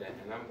said that,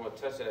 and I'm going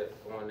to touch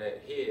on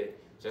that here.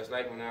 Just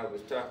like when I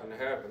was talking to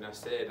her, and I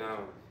said,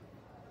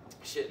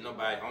 shit,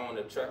 nobody own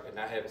a truck and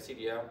I have a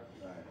CDL.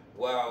 Right.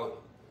 Well,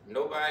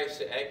 nobody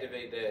should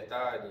activate their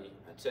authority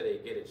until they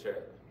get a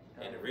trailer.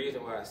 And the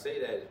reason why I say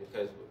that is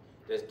because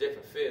there's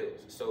different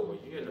fields. So when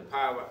you're in the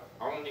power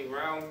only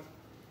realm,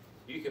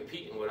 you're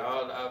competing with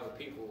all the other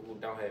people who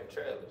don't have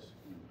trailers.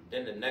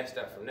 Then the next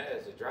step from that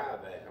is the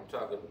drive at. I'm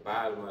talking the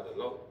bottom of the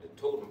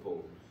totem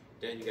pole.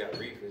 Then you got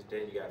reefers,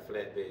 then you got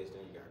flatbeds,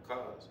 then you got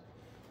cars.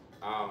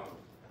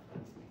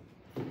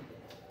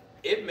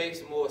 It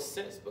makes more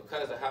sense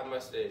because of how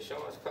much the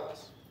insurance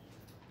costs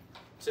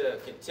to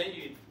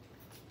continue.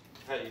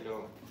 How you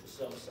doing?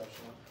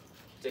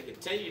 To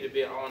continue to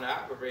be an owner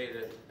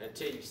operator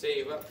until you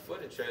save up for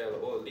the trailer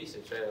or lease a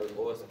trailer,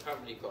 or it's a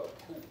company called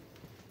Coop.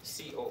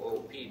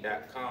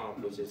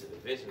 COOP.com, which is a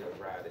division of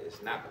Ryder.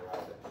 It's not a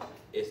Ryder.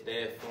 It's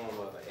their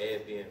form of an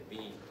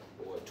Airbnb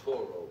or a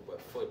Toro, but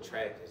for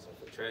tractors and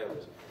for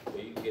trailers,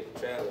 where you can get the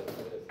trailer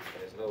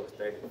for as low as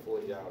 $30 to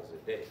 $40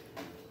 a day.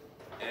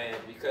 And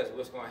because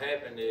what's going to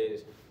happen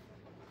is,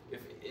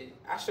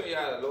 I show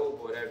y'all the load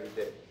board every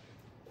day,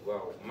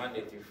 well,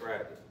 Monday through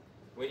Friday.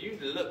 When you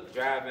look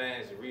dry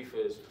vans,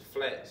 reefers,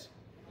 flats,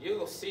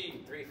 you'll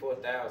see 3,000 to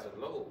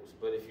 4,000 loads.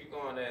 But if you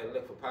go in there and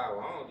look for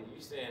power only,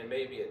 you're seeing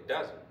maybe a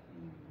dozen.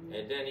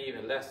 And then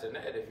even less than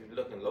that if you're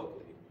looking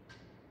locally.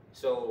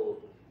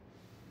 So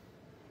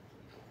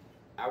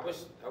I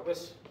wish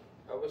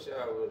y'all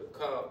would have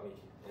called me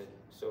and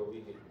so we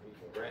can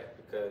rap,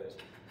 because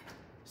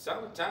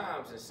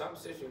sometimes in some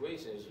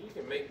situations you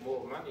can make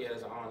more money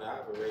as an owner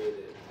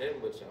operator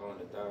than with your own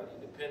authority,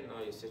 depending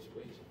on your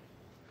situation.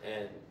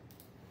 And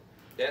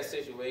that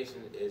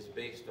situation is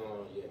based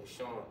on your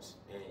insurance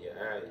and your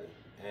area.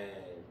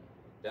 And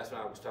that's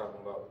what I was talking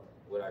about,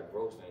 what I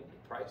gross and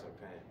the price I'm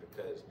paying.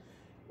 Because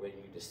when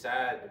you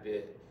decide to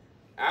be,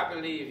 I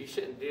believe you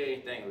shouldn't do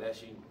anything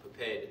unless you're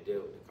prepared to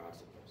deal with the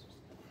consequences.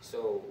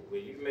 So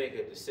when you make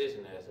a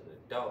decision as an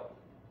adult,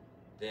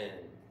 then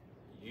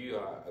you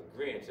are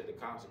agreeing to the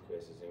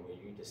consequences. And when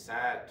you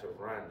decide to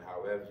run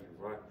however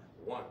you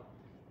want,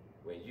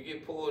 when you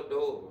get pulled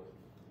over,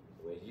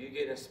 when you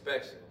get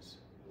inspections,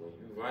 When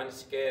you run the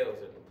scales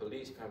and the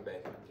police come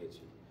back and get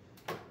you.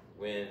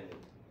 When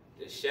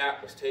the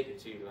shop was taking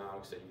too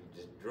long, so you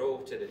just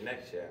drove to the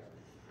next shop,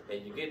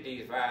 and you get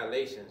these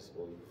violations,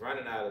 or you're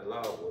running out of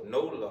law, or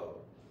no law.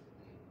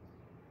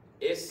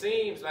 It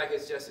seems like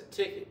it's just a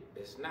ticket.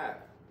 It's not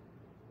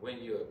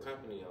when you're a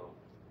company owner.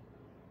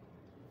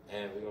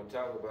 And we're going to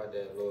talk about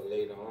that a little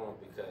later on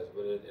because,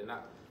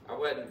 I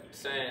wasn't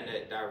saying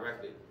that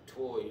directly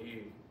toward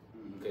you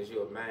because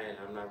you're a man.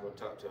 I'm not going to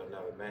talk to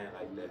another man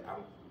like that.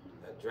 I'm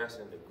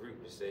addressing the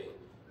group to say,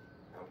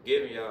 I'm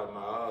giving y'all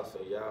my all so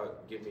y'all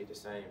give me the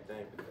same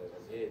thing because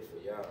I'm here for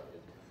y'all.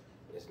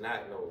 It's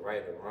not no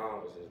right or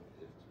wrong.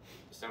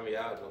 Some of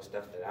y'all know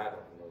stuff that I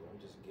don't know. I'm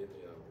just giving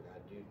y'all what I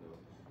do know,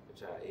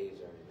 but y'all age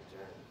on the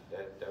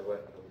journey. That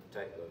wasn't no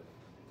type of,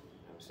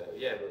 I'm sorry.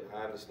 Yeah, but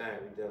I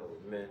understand we dealing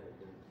with men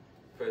in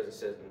prison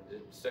system.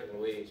 There's certain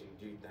ways you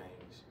do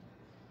things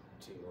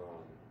to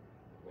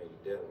when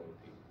you're dealing with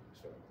people.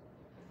 So,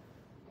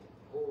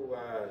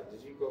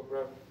 did you go,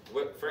 brother?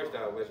 First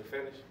off, was you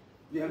finished?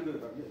 Yeah, I'm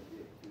good.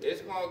 Yeah.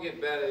 It's gonna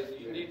get better.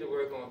 You need to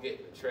work on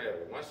getting the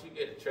trailer. Once you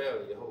get the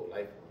trailer, your whole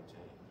life gonna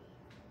change.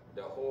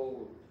 The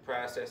whole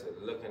process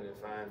of looking and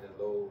finding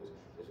loads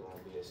is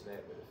gonna be a snap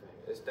of the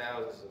finger. There's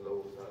thousands of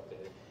loads out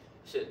there.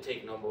 Shouldn't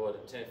take no more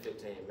than 10,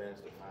 15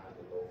 minutes to find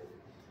the load.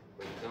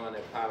 When you're doing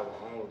that power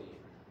only,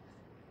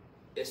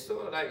 it's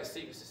sort of like a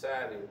secret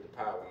society with the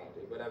power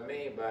only. What I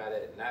mean by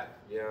that, not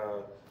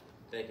y'all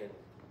thinking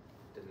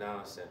the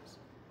nonsense.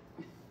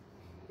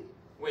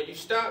 When you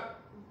stop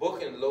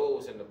booking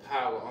loads in the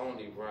power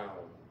only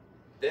realm,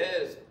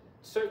 there's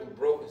certain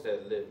brokers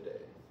that live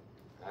there,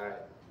 all right?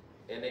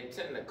 And they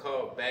tend to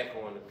call back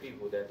on the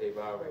people that they've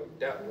already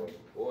dealt with,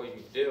 or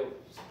you build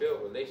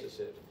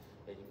relationships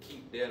and you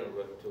keep dealing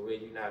with them to where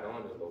you're not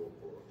on the load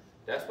board.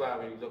 That's why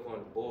when you look on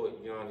the board,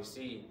 you only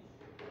see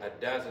a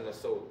dozen or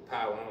so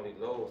power only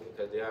loads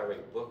because they're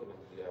already booking them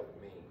through other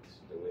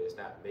means, the way it's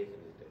not making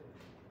it there.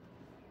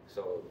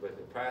 So, but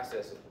the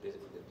process is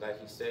like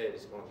he said,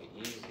 it's going to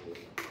get easier,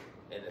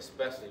 and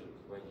especially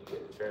when you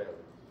get a trailer.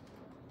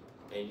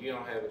 And you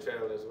don't have a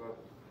trailer as well?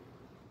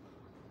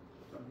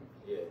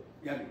 Yeah.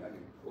 Yeah, I do.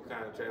 What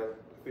kind of trailer?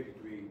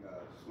 53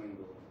 swing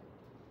door.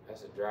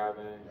 That's a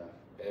drive-in?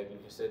 Yeah. Have you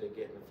considered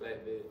getting a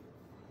flatbed?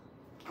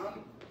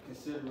 I'm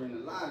considering a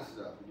lot of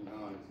stuff, to be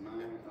honest,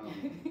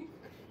 man.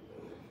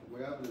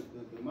 Wherever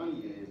the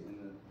money is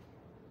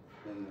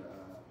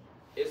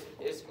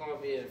It's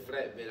gonna be in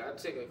flatbed. I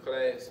took a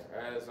class.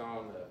 I was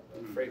on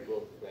a freight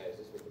broker class.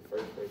 This was the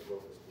first freight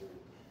broker school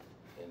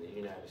in the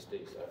United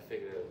States. So I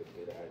figured it was a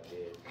good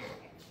idea.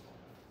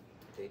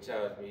 They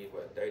charged me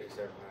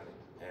 $3,700,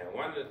 and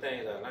one of the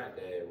things I learned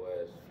there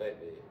was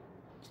flatbed.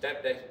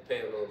 Step decks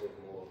pay a little bit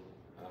more,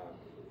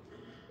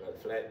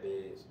 but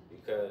flatbeds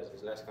because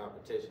it's less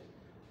competition.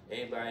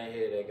 Anybody in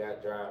here that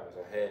got drivers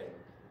or had them,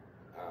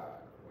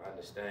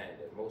 understand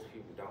that most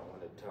people don't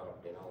want to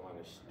talk. They don't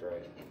want to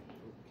stray.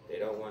 They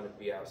don't want to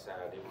be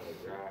outside. They want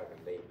to drive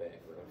and lay back.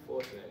 But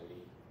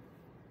unfortunately,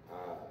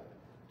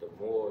 the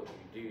more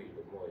you do,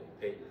 the more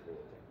they pay you for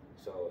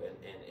it. So,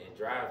 and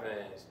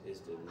drive-ins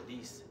is the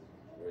least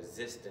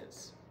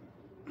resistance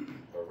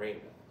arena.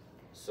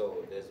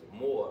 So there's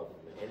more of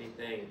them. And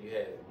anything you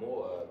have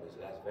more of is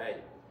less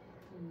valuable.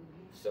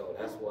 So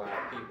that's why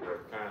people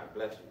are crying,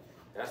 bless you.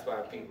 That's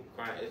why people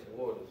crying, it's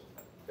waters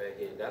back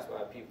here. That's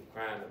why people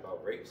crying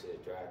about rates is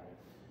dropping.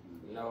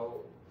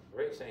 No,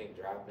 rates ain't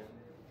dropping.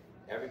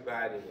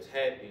 Everybody was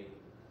happy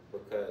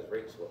because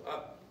rates were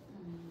up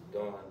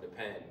during the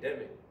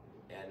pandemic,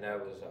 and that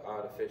was an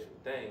artificial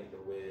thing to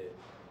where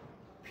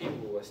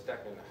people were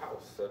stuck in the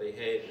house, so they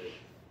had to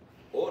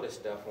order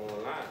stuff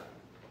online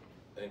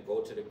and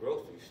go to the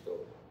grocery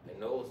store, and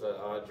those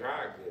are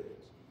dry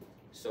goods.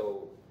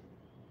 So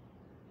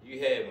you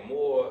had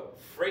more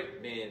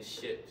freight being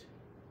shipped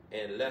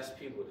and less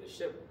people to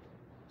ship them.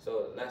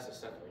 So the less of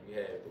something you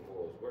have, the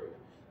more it's worth.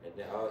 And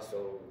then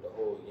also the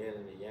whole yin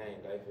and the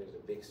yang, life is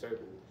a big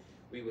circle.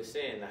 We were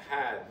saying the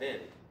high then,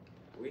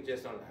 we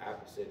just on the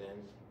opposite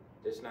end.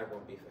 It's not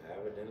gonna be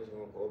forever, then it's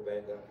gonna go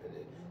back up.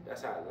 And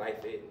that's how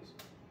life is.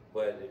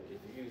 But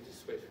if you use the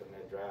switch from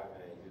that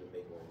drive-in, you'll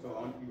make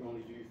more money. So you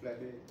only use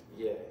flatbed?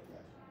 Yeah.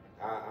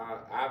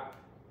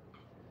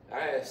 I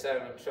had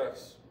 7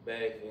 trucks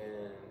back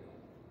in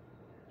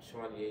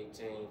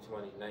 2018,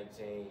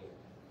 2019.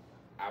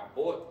 I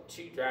bought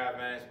 2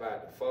 drive-ins by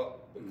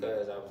default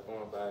because I was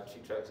going by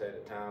 2 trucks at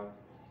a time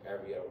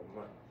every other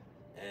month.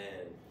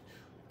 And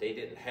they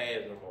didn't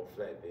have no more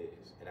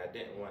flatbeds. And I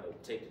didn't want to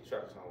take the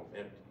trucks home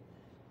empty.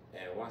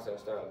 And once I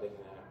started looking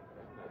at it,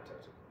 I'm not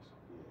touching this.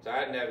 So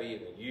I never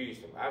even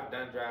used them. I've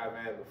done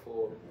drive-in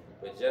before,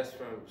 but just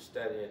from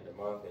studying the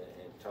market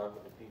and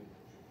talking to people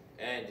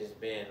and just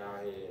being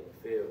out here in the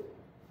field,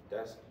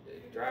 that's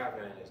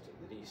drive-in is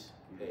the least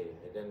paid.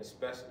 And then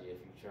especially if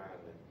you're trying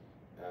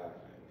to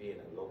be in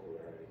a local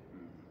area.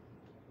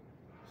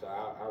 So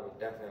I would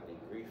definitely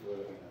agree for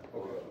it,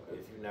 or if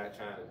you're not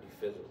trying to do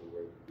physical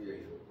work,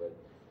 agree for it. But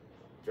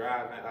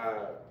driving,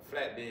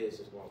 flatbeds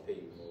is gonna pay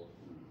you more.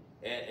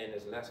 And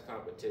there's less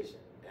competition.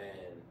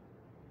 And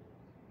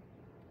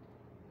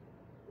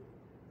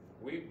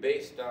we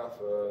based off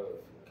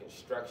of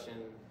construction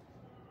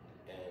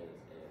and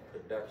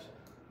production.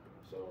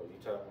 So you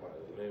talking about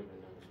aluminum,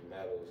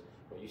 metals.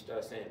 When you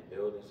start saying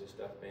buildings and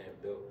stuff being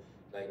built,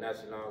 like not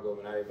too long ago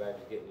when everybody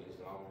was getting these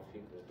loans,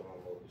 people was doing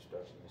more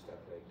construction and stuff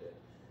like that.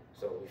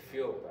 So we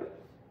feel about it.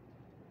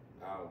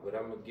 But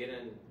I'm gonna get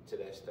into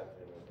that stuff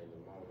in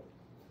a moment.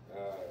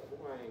 Who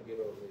I ain't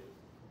get over here?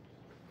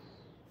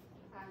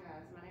 Hi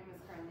guys, my name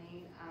is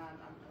Carlene.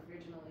 I'm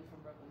originally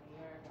from Brooklyn,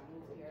 New York. I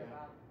moved here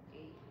about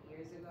 8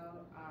 years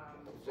ago. I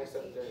was just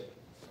up there.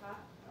 Huh?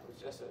 I was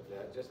just up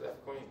there. I just left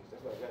Queens.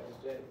 That's why I got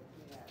this jacket.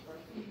 Yeah,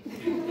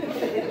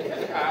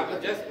 I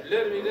was just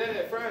literally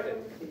there Friday.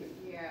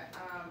 Yeah,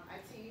 I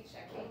teach.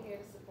 I came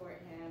here to support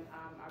him.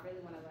 I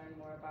really want to learn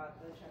more about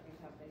the trucking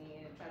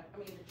company and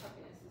the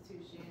trucking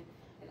institution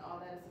and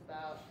all that it's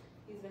about.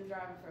 He's been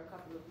driving for a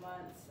couple of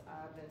months.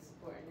 I've been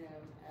supporting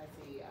him as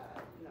he,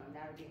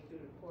 navigates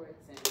through the ports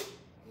and,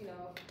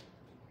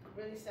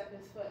 really step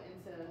his foot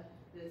into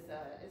this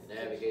institution.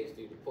 Navigates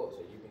through the port,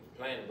 so you've been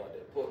complaining about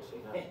that port, so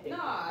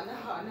No.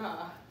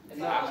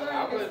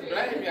 I wouldn't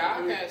blame you.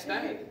 I can't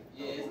stand it.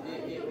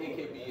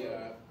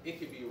 Yeah, it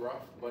could be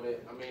rough, but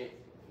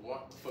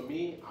for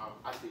me,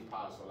 I sleep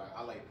positive.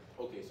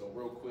 So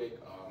real quick,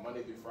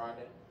 Monday through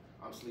Friday,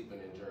 I'm sleeping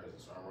in Jersey,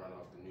 so I'm running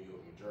off the New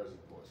York, New Jersey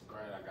ports.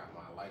 Granted, I got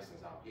my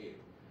license out here,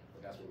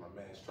 but that's where my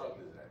man's truck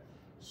is at.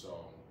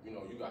 So, you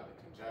got the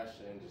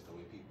congestion, just the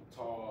way people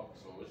talk,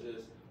 so it's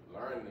just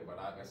learning it. But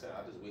like I said,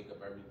 I just wake up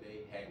every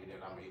day happy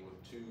that I'm able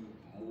to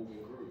move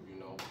and groove,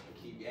 and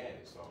keep at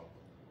it. So,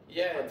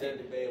 yeah, I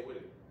take the bed with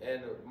it.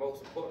 And the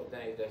most important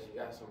thing is that you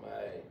got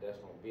somebody that's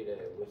gonna be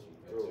there with you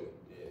through it.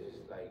 Yeah,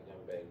 it's like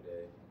them back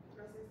there.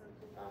 Can I say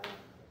something?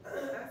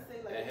 I say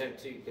like. And him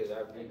too, because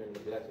I've been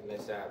neglecting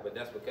that side, but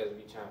that's because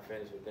we trying to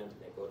finish with them and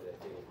then go to that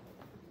field.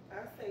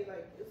 I say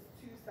like it's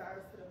two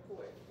sides to the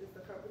court. It's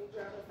the company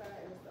driver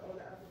side and it's the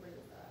owner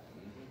operator side.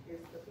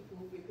 It's the people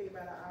who get paid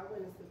by the hour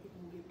and it's the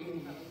people who get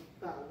paid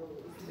by the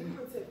load. It's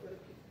lucrative for the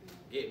people.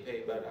 Get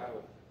paid by the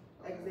hour.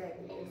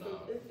 Exactly. And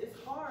so it's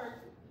hard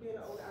being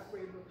an owner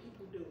operator, but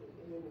people do it.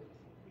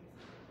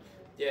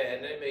 Yeah,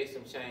 and they made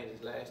some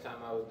changes. Last time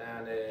I was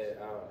down there,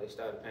 they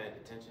started paying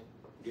attention.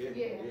 Yeah,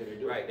 they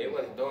do. Right, they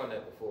wasn't doing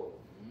that before.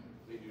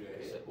 They do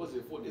that. What is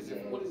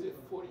it,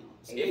 40?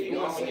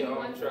 81 on your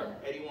own truck.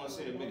 81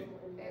 cents a minute.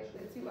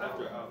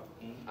 After hour.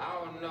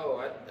 I don't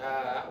know.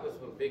 I was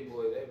with big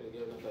boy. They were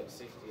giving us like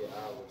 60 an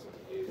hour or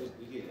something.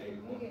 We get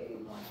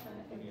 81.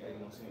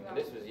 And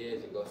this was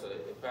years ago, so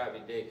it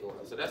probably did go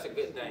up. So that's a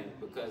good thing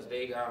because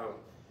they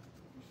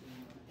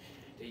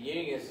the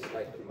unions is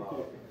like the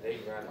mob. They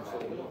run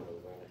the mob.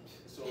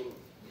 So,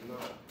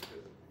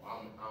 I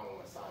don't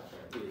want to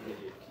sidetrack.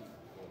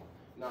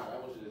 Nah, that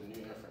was just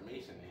new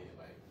information here.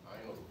 Like, I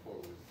didn't know the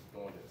report was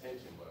doing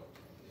detention, but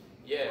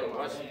yeah,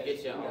 once you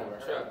get your own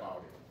truck,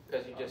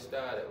 because you just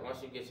started. Once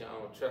you get your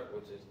own truck,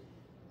 which is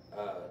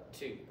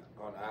 2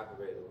 on the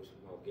operator, which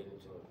we're gonna get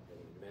into in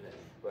a minute.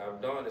 But I'm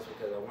doing this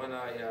because I want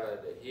all y'all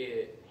to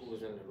hear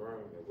who's in the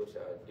room and what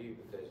y'all do,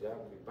 because y'all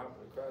gonna be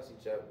bumping across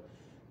each other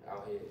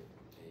out here,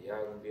 and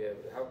y'all gonna be able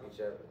to help each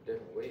other in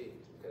different ways,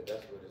 because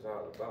that's what it's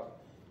all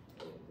about.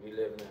 And we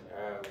live in an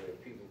era where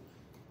people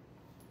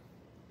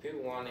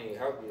won't even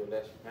help you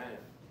unless you pay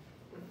them.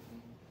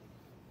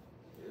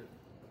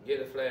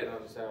 Get a flag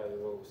on the side of the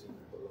road so you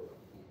can pull over.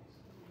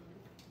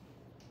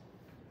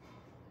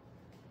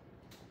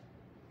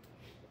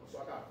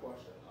 So I got a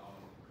question.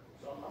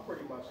 So I'm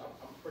pretty much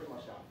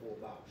got 4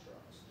 box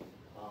trucks.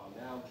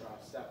 Now I'm trying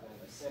to step in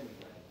the semi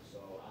lane. So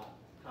I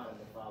kind of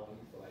been following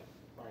you for like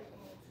probably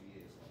going on 2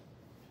 years now.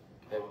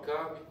 Have you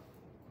called me?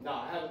 No,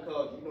 I haven't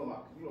called you. You know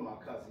my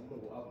cousin. You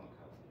know of my cousin.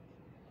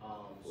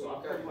 So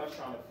I'm pretty much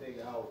trying to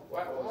figure out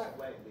why?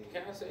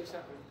 Can I say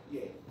something?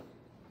 Yeah.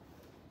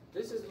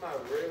 This is my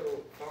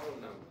real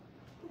phone number.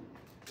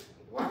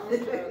 Why don't you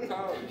try to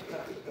call me?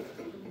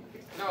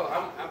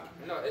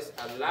 No, it's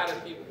a lot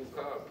of people who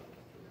call me.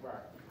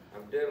 Right.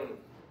 I'm dealing with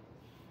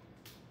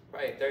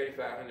probably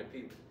 3,500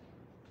 people.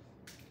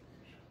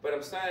 But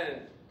I'm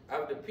saying,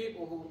 of the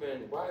people who've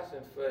been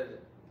watching for a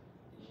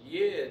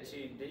year or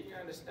 2, do you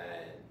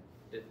understand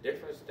the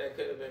difference that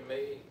could have been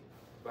made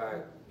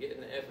by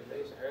getting the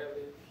information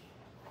earlier?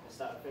 And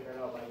start figuring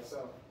it out by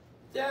yourself.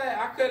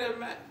 Yeah, I could have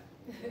met.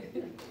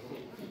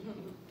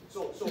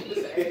 So just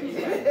to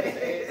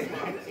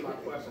add to my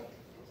question,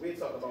 we'll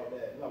talk about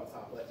that another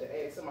time, but to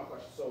add to my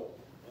question, so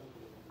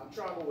I'm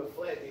trying to go with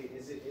flatbed.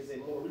 Is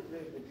it more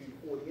lucrative to do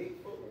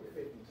 48 foot or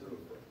 53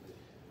 foot?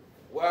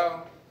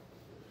 Well,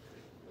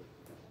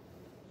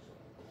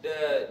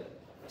 the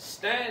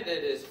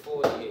standard is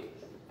 48.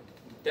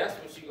 That's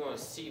what you're gonna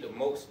see the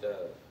most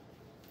of.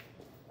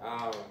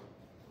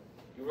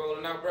 You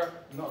rolling out, bro?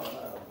 No, I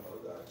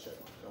gotta check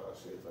my car,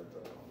 see if I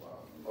got it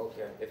online.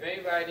 Okay. If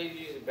anybody needs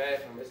to use the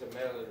bathroom, it's a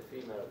male and a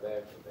female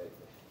bathroom back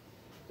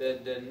there.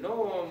 The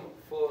norm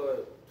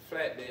for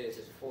flatbeds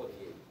is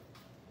 48.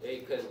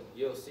 Because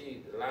you'll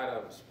see a lot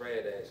of them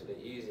spread actually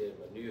easier to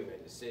maneuver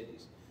in the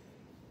cities.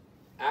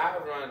 I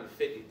run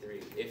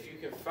 53. If you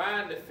can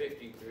find the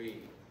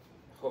 53,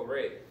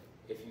 hooray.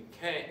 If you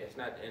can't, it's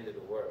not the end of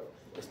the world.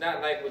 It's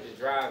not like with the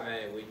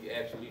drive-in where you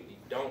absolutely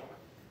don't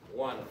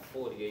want a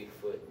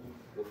 48-foot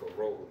with a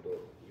roll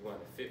door. You want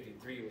a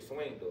 53 with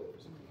swing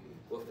doors.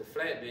 With the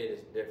flatbed,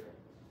 it's different.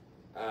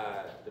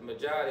 The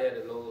majority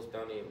of the loads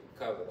don't even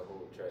cover the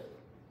whole trailer.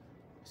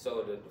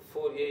 So the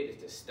 48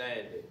 is the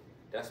standard.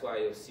 That's why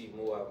you'll see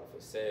more of them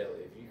for sale.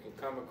 If you can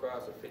come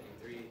across a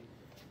 53,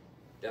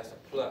 that's a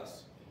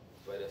plus.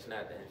 But it's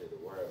not the end of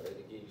the world.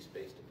 It'll give you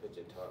space to put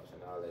your tops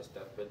and all that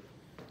stuff. But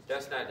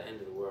that's not the end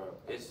of the world.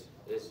 It's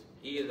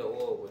either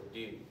or would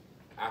do.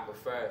 I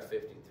prefer a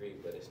 53,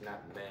 but it's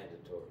not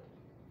mandatory.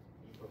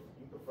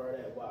 You prefer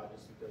that? Why?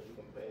 Just because you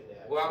compare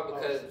that? Well,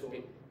 because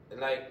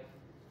like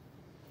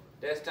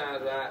there's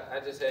times where I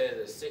just had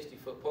a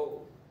 60-foot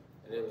pole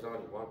and there was only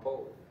one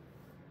pole.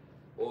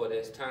 Or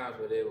there's times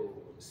where they will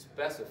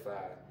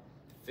specify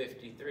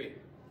 53.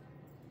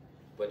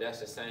 But that's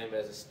the same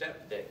as a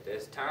step deck.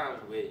 There's times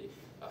where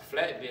a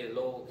flatbed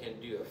load can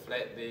do a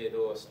flatbed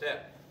or a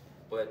step,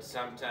 but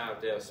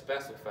sometimes they'll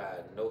specify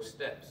no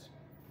steps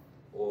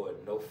or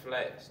no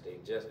flats. They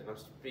just, and I'm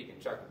speaking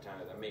trucking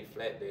terms, I mean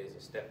flatbeds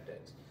and step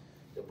decks.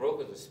 The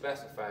brokers will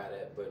specify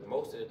that, but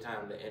most of the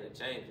time they're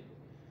interchangeable.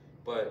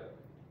 But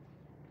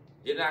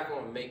you're not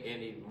going to make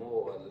any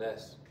more or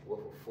less with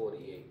a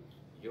 48.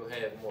 You'll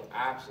have more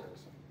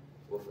options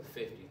with a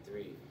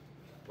 53,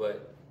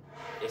 but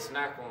it's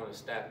not going to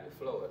stop your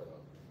flow at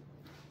all.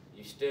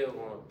 You still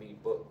going to be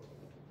booked.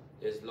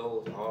 There's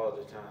loads all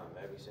the time,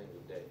 every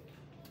single day.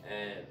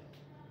 And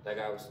like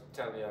I was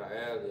telling y'all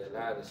earlier, a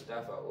lot of the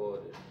stuff I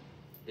ordered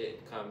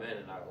didn't come in,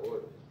 and I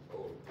ordered it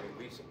over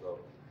 3 weeks ago.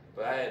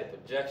 But I had a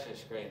projection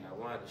screen. I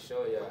wanted to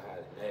show y'all how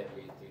to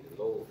navigate through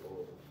the load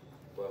order.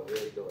 But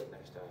we'll do it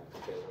next time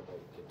because I'm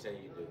going to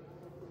continue to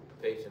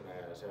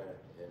patronize her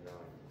and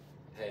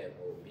have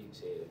more meets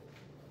here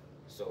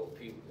so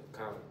people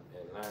can come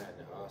and learn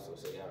and also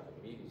so y'all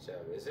can meet each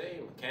other. Is there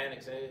any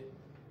mechanics in it?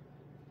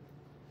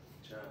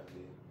 Trying to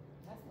be.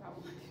 That's what I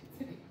want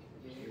to do.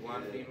 You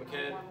want to be a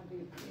mechanic?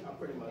 I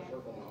pretty much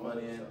work on my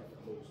money in.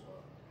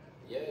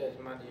 Yeah, it's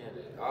money in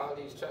it. All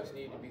these trucks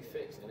need to be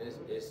fixed, and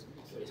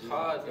it's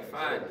hard to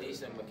find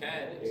decent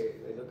mechanics.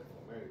 They looking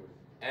for me.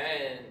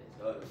 And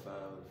it's hard to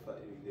find the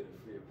fact you get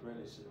a free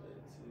apprenticeship.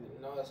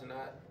 No, it's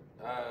not.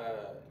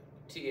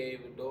 TA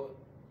would do it.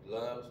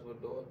 Loves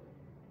would do it.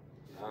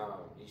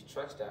 These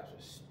truck stops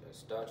will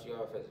start you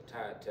off as a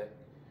tire tech,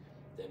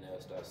 then they'll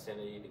start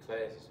sending you to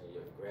classes and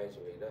you'll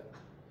graduate up.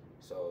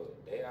 So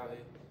they out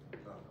here.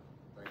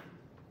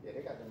 Yeah,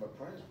 they got them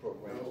apprentice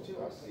programs too.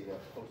 I see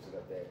posted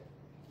up there.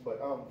 But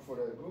for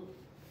the group,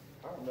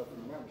 I don't know if you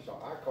remember, Sean.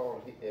 I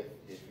called. If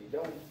you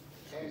don't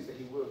answer,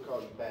 he will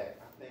call you back.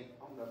 I think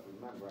I don't know if you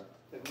remember. I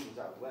think he was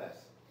out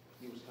west.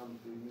 He was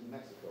coming through New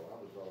Mexico. I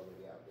was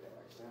already out there,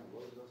 like San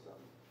Rose or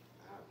something.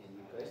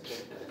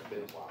 It's been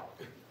a while.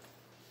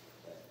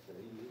 But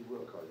he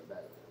will call you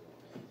back.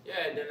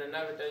 Yeah, and then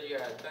another thing you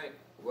gotta think,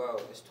 well,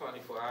 it's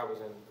 24 hours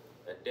in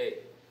a day.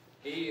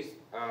 These,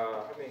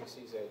 how many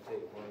seats I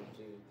take? 1,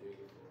 2, 3, 4,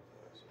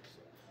 5, 6,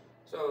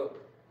 7. So,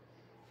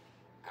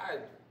 I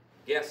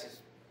guess it's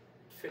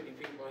 50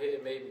 people here,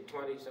 maybe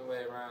 20,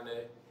 somewhere around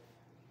there.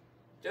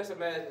 Just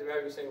imagine if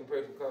every single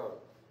person called.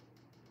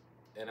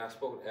 And I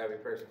spoke to every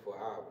person for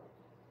an hour.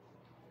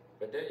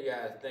 But then you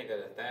gotta think of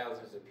the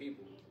thousands of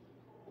people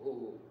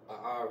who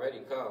are already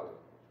calling.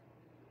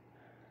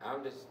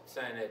 I'm just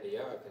saying that to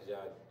y'all because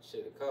y'all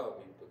should have called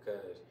me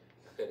because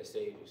I could have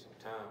saved you some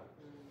time,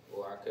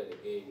 or I could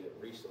have gave you a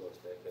resource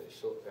that could have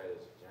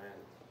shortcutted your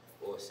journey,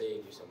 or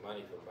saved you some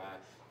money from buying.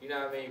 You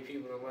know how many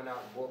people that went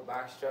out and bought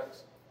box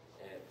trucks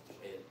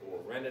or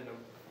rented them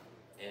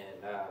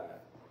and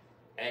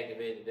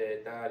activated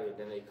their authority, and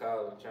then they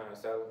called and trying to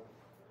sell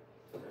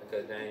them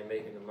because they ain't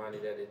making the money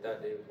that they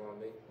thought they was gonna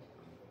make,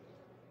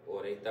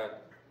 or they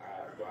thought,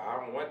 well,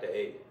 I don't want the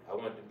A, I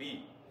want the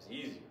B. It's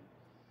easy.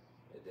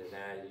 And then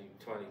now you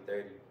 $20,000,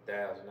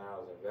 $30,000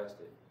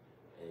 invested,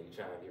 and you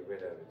trying to get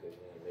rid of it because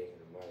you ain't making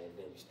the money, and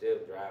then you still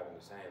driving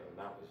the same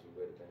amount as you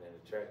would have been in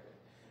the tractor,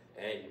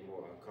 and you're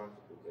more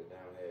uncomfortable because they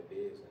don't have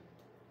bids in it.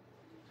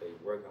 So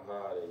you're working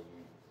harder,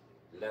 you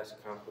less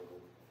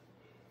comfortable,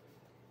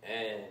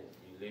 and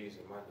you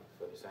losing money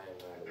for the same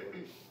amount of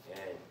work,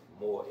 and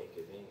more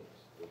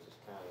inconvenience, which is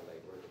kind of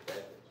like working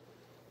backwards.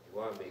 You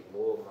want to make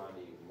more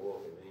money, more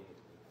convenient,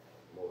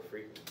 more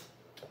frequent.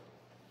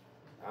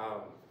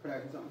 Can I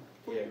ask you something?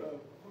 Yeah.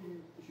 What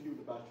you do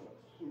with the box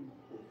trucks?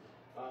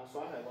 So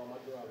I have all my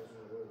drivers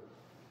on the road.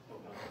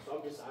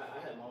 So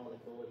I have my own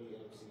authority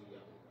and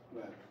CEO.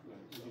 Right.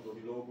 You go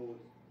do load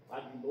boards?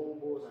 I do load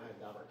boards, I have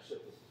direct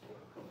shipments as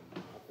well.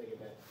 I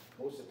figured that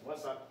once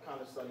I kind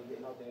of started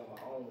getting out there on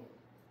my own,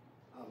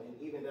 and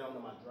even down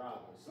to my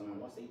drivers,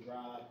 once they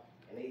drive,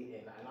 and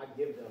I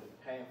give them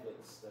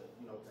pamphlets to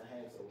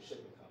hand to those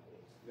shipping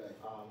companies. Right.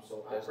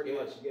 So I pretty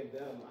much give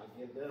them,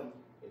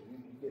 if you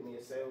give me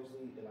a sales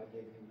lead, then I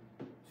give you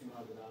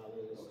 $200,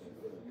 it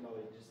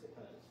just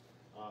depends.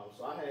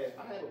 So I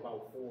have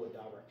about 4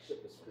 direct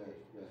shippers for me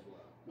as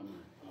well.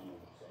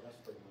 So that's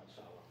pretty much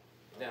how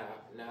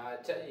Now I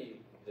tell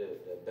you,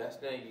 the best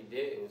thing you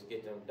did was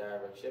get them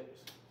direct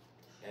shippers.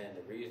 And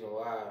the reason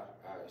why,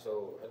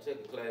 so I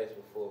took a class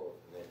before,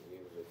 and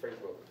it was a freight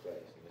broker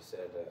class, and it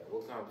said,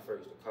 what comes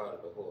first, the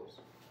cart or the horse?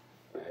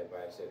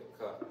 Everybody said the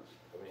cart,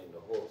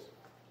 the horse,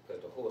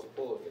 because the horse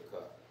pulls the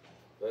cart.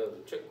 But it was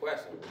a trick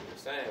question. What he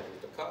was saying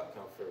was the cart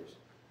come first.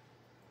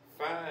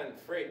 Find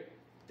freight,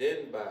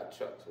 then buy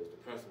trucks was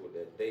the principle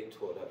that they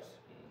taught us.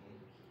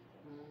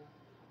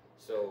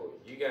 So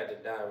you got the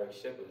direct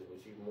shippers,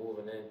 which you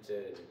moving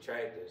into the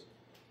tractors,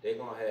 they're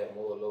gonna have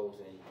more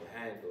loads than you can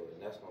handle, and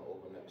that's gonna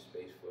open up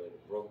space for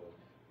the broker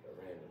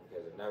arena.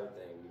 Because another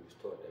thing we was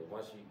taught that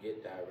once you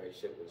get direct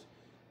shippers,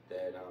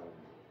 that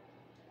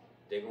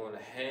they're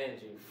gonna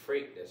hand you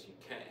freight that you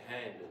can't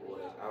handle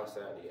or that's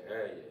outside of your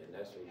area, and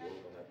that's where you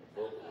open up the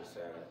brokerage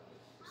side,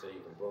 so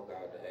you can broker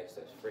out the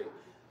excess freight.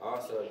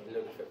 Also, if you're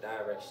looking for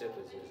direct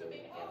shippers, there's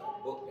a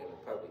book and a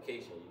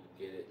publication. You can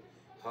get it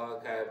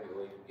hard copy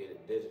or you can get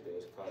it digital.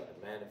 It's called The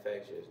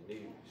Manufacturer's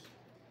News.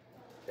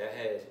 That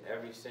has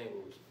every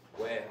single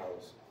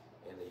warehouse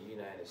in the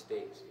United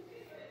States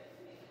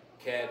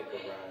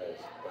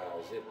categorized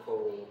by zip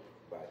code,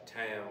 by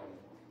town,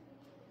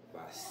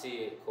 by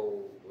SID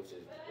code, which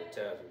is what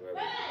tells you whether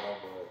it's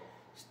lumber,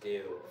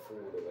 steel,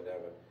 food, or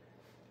whatever,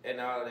 and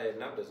all that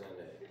numbers in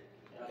there.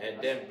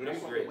 And then blue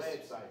That's on grits. the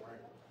website,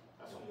 right?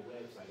 That's on the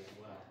website as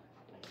well.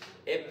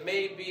 It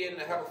may be in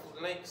the helpful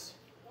links,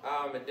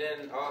 and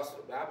then also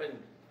I've been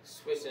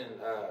switching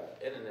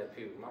internet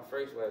people. My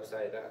first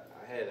website,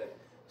 I had a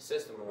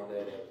system on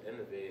there that was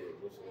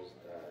innovative, which was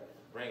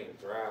bringing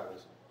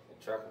drivers and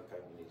trucking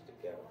companies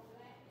together.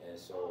 And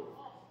so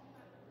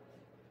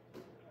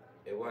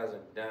it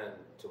wasn't done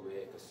to where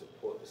it could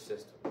support the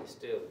system. It's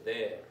still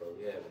there, but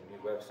we have a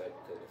new website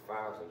because the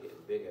files are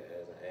getting bigger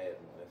as I add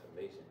more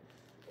information,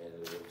 and it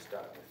will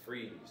start to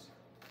freeze.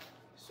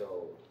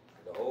 So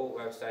the old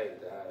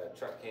website,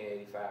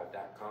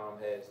 truckcan85.com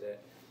has that.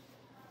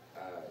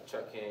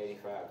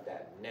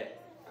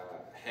 Truckcan85.net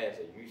has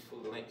a useful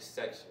links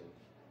section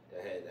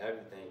that has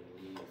everything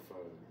you need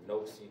from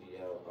no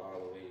CDL all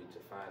the way to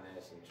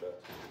financing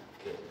trucks,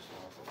 getting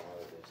insurance and all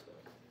of that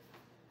stuff.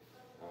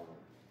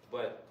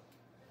 But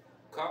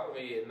call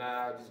me and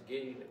I'll just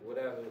give you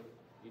whatever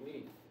you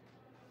need.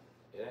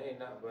 It ain't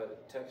nothing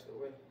but a text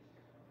away,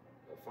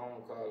 a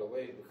phone call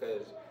away,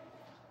 because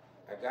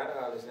I got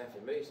all this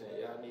information and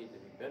y'all need to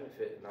be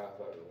benefiting off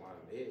of it while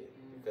I'm here.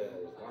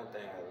 Because one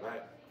thing I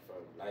like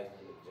from life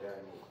and the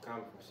journey,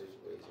 coming from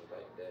situations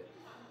like that,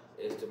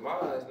 is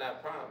tomorrow is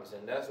not promised,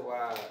 and that's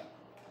why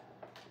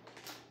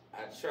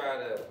I try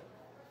to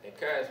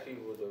encourage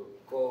people to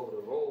go over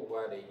the road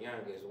while they're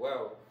young as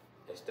well,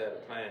 instead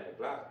of playing the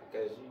block,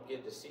 because you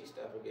get to see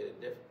stuff and get a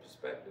different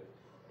perspective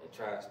and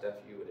try stuff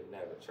you would have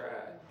never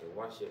tried. And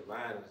once your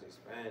mind is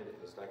expanded,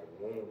 it's like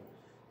a wound.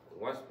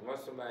 Once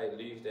somebody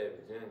leaves that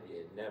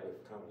virginity, it never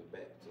comes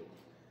back to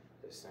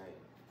the same.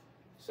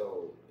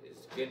 So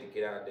it's good to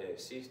get out there and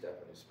see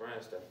stuff and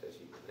experience stuff that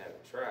you never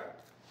tried,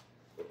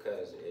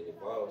 because it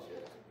evolves you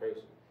as a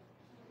person.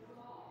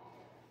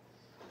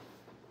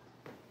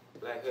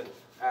 Black Hood,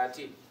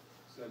 IT.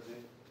 What's up,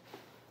 Jay?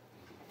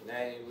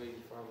 Name, where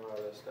you from, all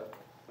that stuff.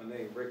 My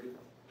name Ricky.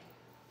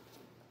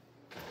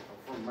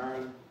 I'm from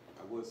Maryland.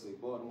 I would say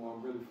Baltimore.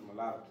 I'm really from a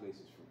lot of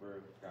places for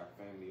birth. Got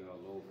family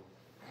all over.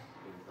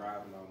 Been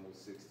driving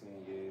almost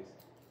 16 years.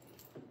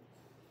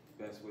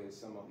 Best way to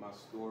sum up my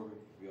story,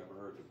 if you ever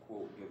heard the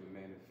quote, give a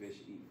man a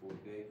fish, eat for a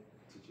day.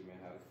 Teach a man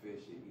how to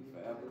fish, he'll eat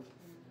forever.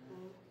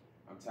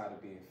 I'm tired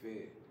of being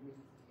fed.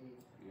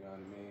 You know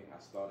what I mean? I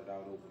started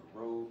out over the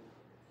road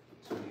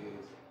for 2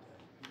 years.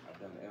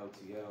 I've done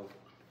LTL.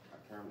 I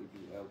currently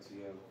do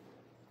LTL.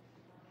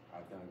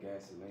 I've done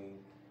gasoline.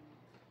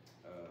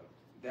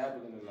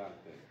 Dabbled in a lot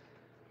of things.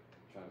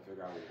 Trying to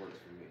figure out what works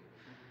for me.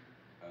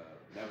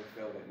 Never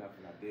felt that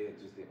nothing I did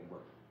just didn't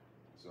work.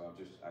 So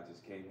I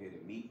just came here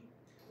to meet,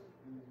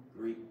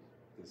 greet,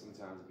 because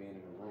sometimes being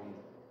in a room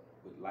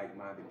with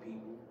like-minded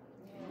people,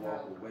 you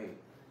walk away.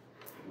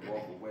 You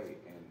walk away,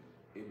 and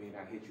it may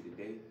not hit you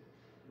today,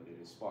 but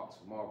it'll spark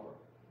tomorrow.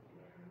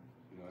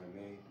 You know what I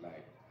mean?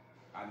 Like,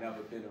 I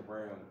never been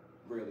around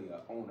really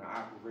an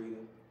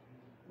owner-operator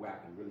where I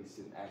can really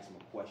sit and ask them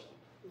a question.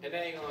 And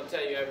they ain't gonna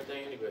tell you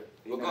everything anyway.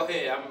 Well, go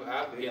ahead.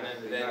 I'll get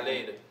into that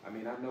later. I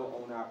mean, I know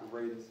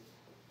owner-operators,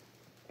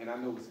 and I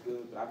know it's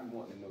good, but I be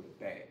wanting to know the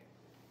bad.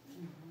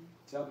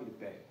 Tell me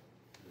the bad,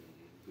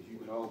 because you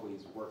can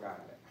always work out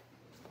of that.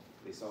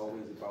 It's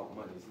always about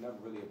money. It's never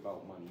really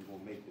about money. You're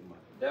gonna make the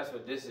money. That's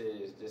what this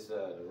is. This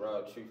the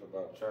raw truth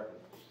about trucking.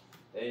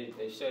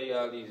 They show you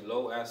all these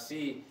low. I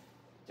see.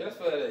 Just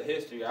for the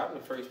history, I'm the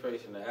first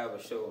person to ever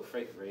show a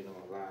freight rate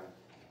online,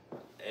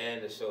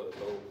 and to show the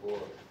low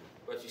board.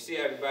 But you see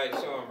everybody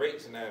showing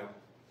rates now.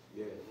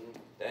 Yeah.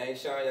 They ain't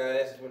showing y'all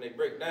asses when they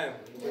break down.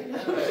 I'm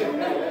gonna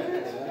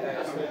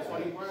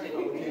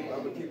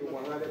keep it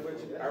 100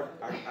 with you.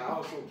 I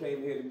also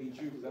came here to meet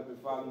you because I've been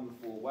following you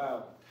for a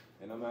while,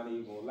 and I'm not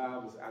even gonna lie.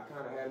 I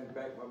kind of had in the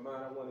back of my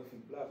mind, I wonder if you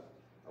bluff.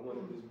 I want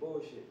to do this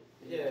bullshit.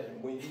 Yeah.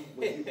 When you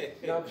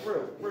no,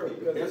 for real,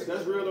 because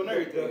That's real on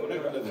everything.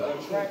 The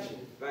attraction,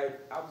 like,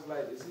 I was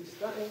like, is he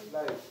stunting?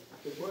 Like,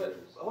 what?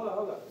 Hold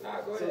on.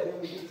 Nah, go so ahead. then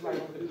when he was like,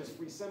 I'm gonna do this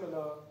free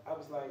seminar, I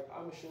was like,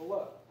 I'm gonna show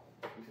up.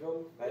 You feel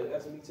me? Like,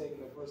 that's me taking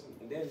the person,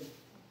 and then.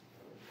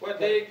 What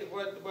dig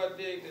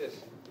this?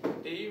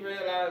 Do you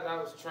realize I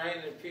was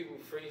training people,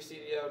 free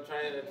CDL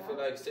training for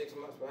like 6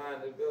 months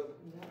behind this building?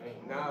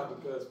 Nah,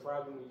 because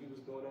probably when you was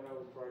doing that, I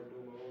was probably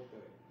doing my own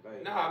thing.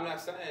 Like, No, I'm not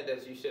saying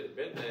that you should have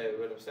been there.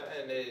 What I'm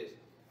saying is,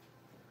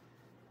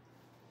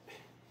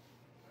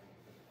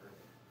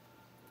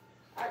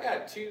 I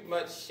got too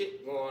much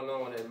shit going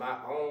on in my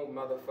own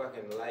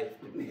motherfucking life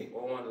to be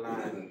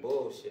online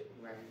bullshit.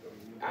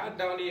 I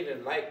don't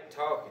even like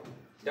talking.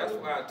 That's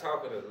why I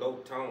talk in a low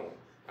tone.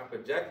 I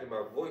projected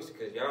my voice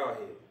because y'all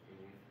here.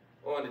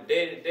 On the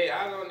day-to-day,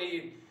 I don't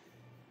need,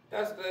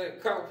 that's the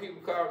couple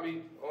people called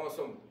me on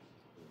some,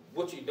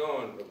 what you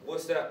doing,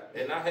 what's up?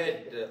 And I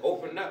had to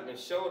open up and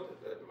show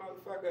the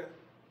motherfucker,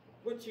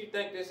 what you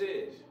think this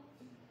is?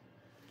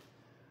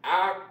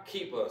 I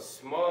keep a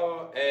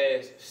small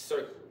ass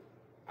circle.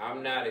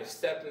 I'm not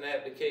accepting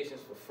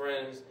applications for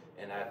friends,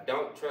 and I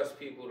don't trust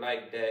people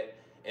like that.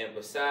 And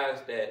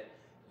besides that,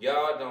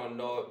 y'all don't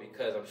know it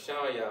because I'm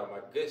showing y'all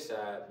my good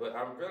side, but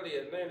I'm really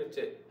a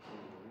lunatic.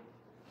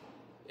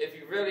 If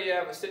you really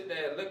ever sit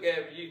there and look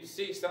at me, you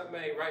see something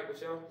ain't right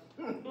with y'all.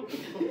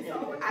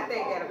 I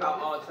think that about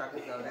all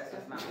truckers though, that's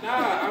just not.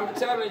 Nah, I'm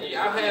telling you,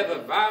 I have a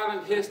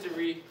violent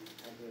history.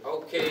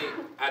 Okay,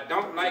 I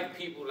don't like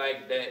people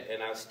like that,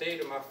 and I stay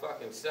to my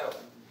fucking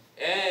self.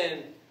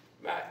 And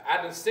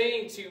I done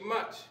seen too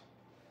much.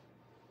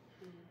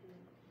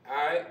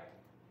 Alright?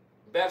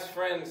 Best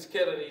friends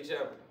killing each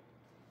other.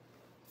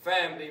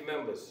 Family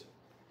members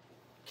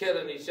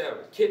killing each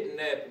other.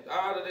 Kidnapping.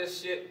 All of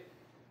this shit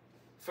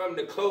from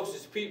the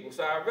closest people.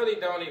 So I really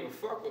don't even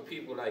fuck with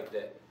people like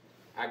that.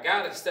 I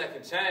got a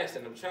second chance,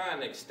 and I'm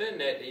trying to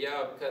extend that to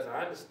y'all because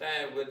I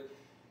understand what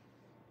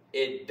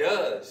it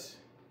does,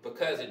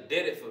 because it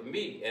did it for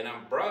me, and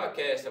I'm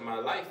broadcasting my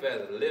life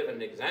as a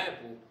living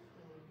example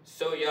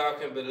so y'all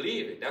can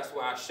believe it. That's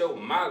why I show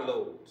my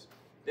loads.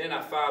 Then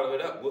I follow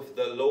it up with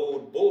the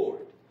load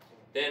board.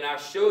 Then I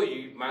show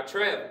you my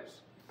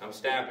travels. I'm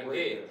stopping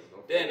here.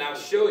 Then I'll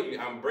show you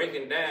I'm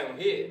breaking down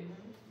here.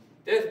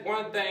 There's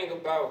one thing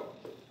about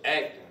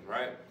acting,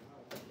 right?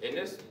 And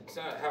this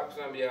helps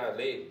some of y'all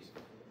ladies.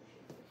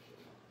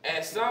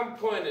 At some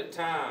point in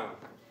time,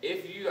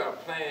 if you are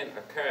playing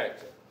a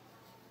character,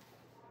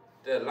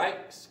 the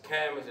lights,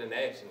 cameras, and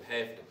action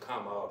have to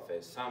come off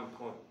at some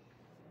point.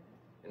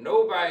 And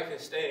nobody can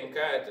stay in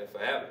character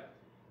forever.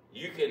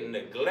 You can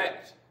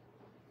neglect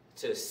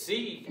to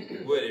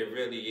see what it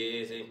really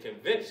is and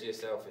convince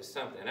yourself it's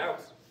something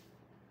else.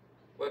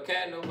 But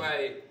can't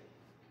nobody,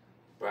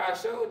 bro, I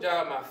showed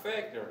y'all my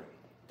factoring.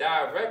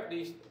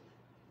 Directly,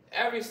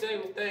 every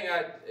single thing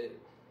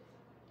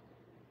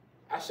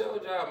I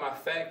showed y'all my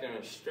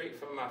factoring straight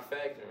from my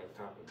factoring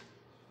company.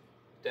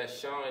 That's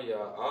showing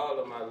y'all all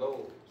of my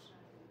loads.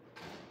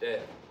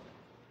 That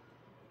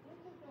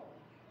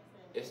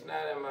it's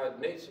not in my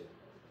nature.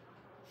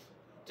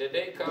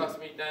 Today cost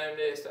me damn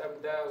near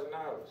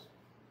 $7,000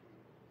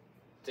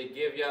 to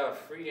give y'all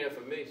free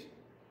information.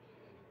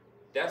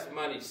 That's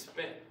money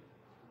spent.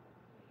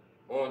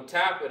 On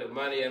top of the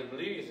money I'm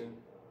losing,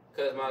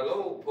 because my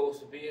load supposed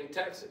to be in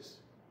Texas.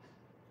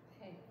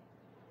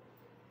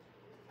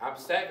 I'm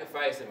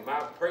sacrificing my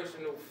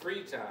personal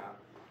free time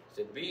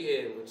to be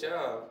here with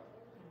y'all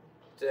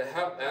to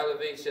help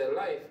elevate your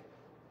life,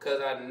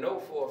 because I know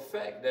for a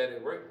fact that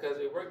it worked, because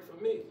it worked for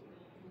me.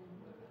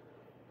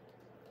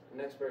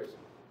 Next person.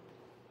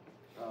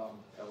 What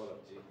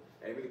up, G?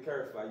 Hey, really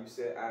clarify, you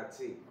said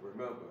IT.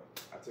 Remember,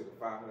 I took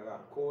a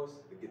 $500 course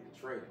to get the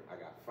training. I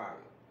got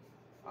fired.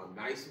 I'm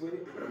nice with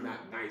it, but I'm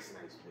not nice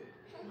with it.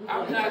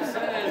 I'm not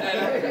saying that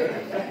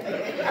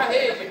I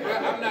hear you, bro.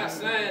 I'm not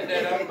saying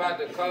that I'm about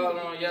to call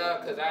on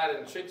y'all because I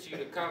done tricked you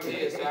to come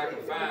here so I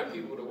can find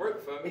people to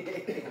work for me.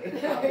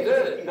 I'm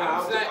good.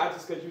 Nah, I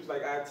just because you was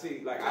like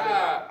IT, like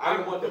I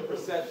didn't want the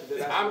perception that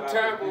that's I'm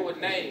terrible with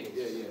names.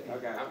 Yeah, I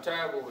got you. I'm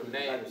terrible with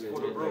names.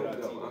 For the room,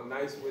 though, I'm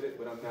nice with it,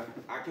 but I'm not.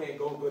 I can't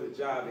go get a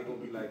job. They gonna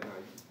be like, nah.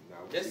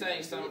 This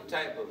ain't some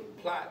type of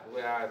plot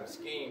where I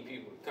scheme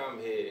people to come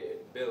here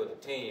and build a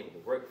team to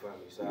work for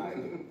me so I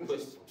can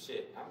push some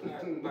shit. I'm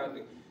not about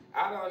to.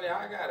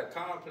 I got a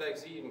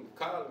complex even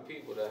calling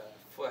people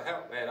for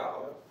help at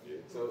all. Yeah.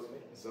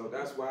 So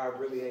that's why I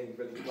really ain't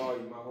really call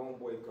you. My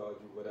homeboy called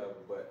you, whatever.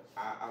 But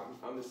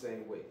I'm the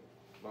same way.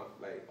 I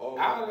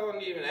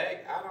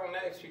don't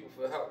ask people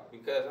for help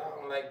because I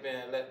don't like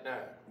being let down.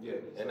 Yeah.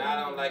 And I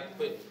don't like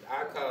to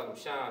I call them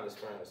Sean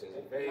experiences.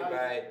 If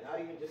anybody. Not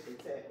even just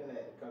tapping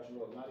at the country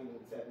road, not even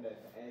tapping at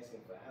for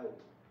asking for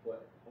help,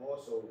 but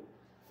also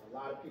a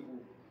lot of people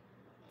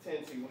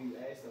tend to, when you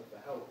ask them for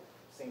help,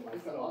 seem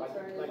like, you know, like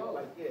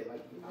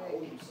I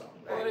owe you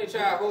something. Right? Well, they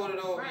try to hold it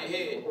over your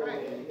head.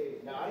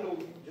 Right. Now I know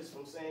you just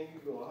from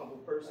saying you're a humble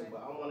person,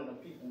 but I'm one of them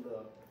people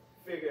to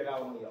figure it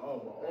out on your own,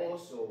 but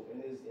also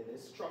in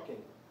this trucking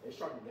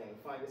game,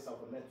 find yourself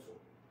a mentor.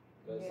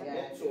 A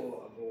Yes.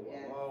 mentor will go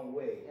Yes. a long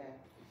way, Yes.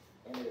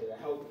 and it'll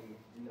help you.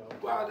 You know.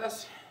 Well,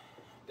 that's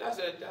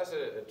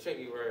a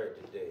tricky word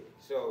today.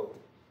 So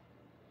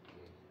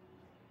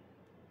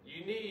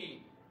you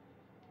need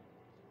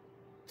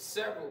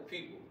several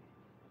people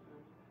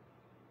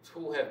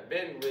who have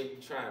been where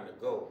you're trying to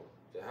go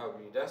to help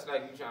you. That's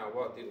like you trying to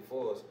walk through the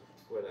forest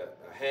with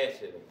a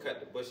hatchet and cut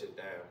the bushes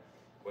down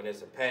when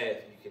it's a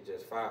path you can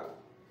just follow.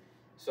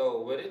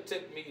 So what it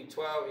took me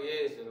 12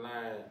 years to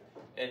learn,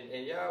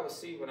 and y'all will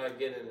see when I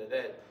get into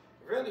that,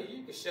 really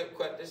you can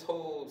shortcut this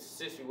whole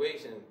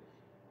situation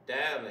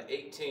down to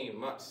 18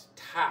 months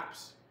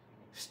tops,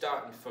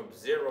 starting from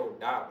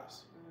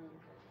 $0.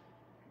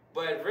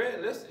 But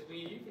realistically,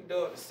 you can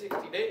do it in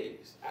 60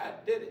 days. I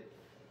did it.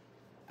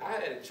 I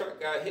had a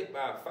truck got hit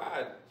by a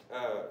fire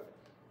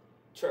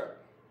truck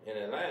in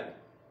Atlanta.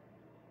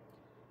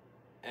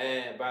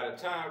 And by the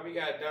time we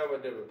got done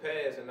with the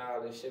repairs and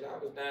all this shit, I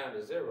was down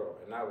to $0.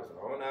 And I was an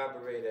owner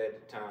operator at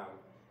the time,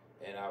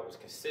 and I was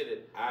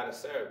considered out of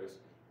service.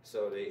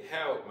 So they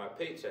held my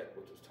paycheck,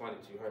 which was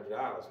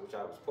 $2,200, which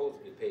I was supposed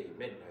to be paid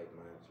midnight,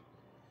 mind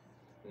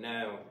you.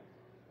 Now,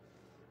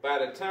 by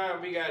the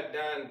time we got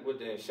done with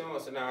the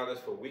insurance and all this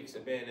for weeks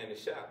of being in the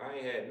shop, I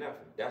ain't had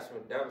nothing.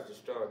 That was the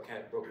straw that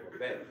kind of broke my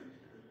back.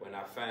 When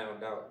I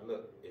found out,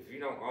 look, if you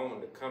don't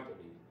own the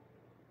company,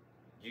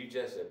 you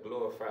just a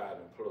glorified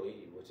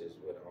employee, which is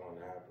what an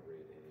owner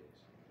operator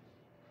is.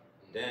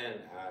 Then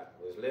I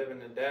was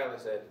living in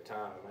Dallas at the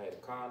time. I had a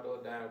condo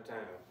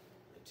downtown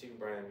and 2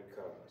 brand new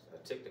cars. I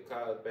took the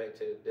cars back to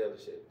the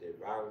dealership, did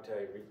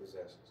voluntary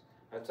repossessions.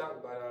 I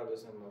talked about all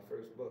this in my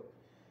first book.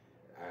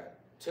 I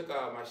took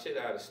all my shit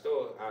out of the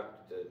store,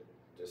 out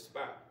the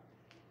spot,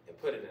 and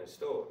put it in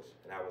stores.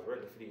 And I was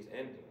working for these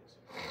Indians.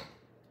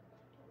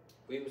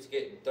 We was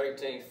getting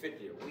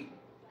 $13.50 a week.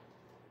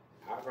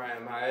 I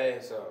ran my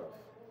ass off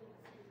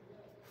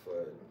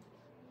for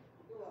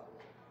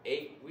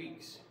 8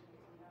 weeks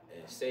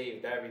and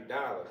saved every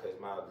dollar because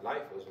my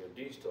life was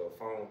reduced to a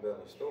phone bill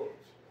and storage.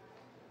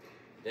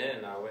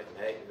 Then I went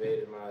and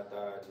activated my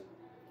authority.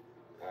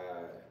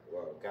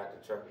 Got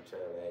the truck and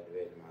trailer,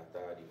 activated my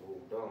authority,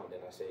 moved on.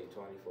 Then I saved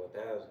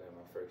 $24,000 in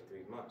my first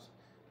 3 months.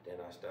 Then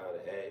I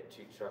started adding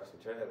 2 trucks and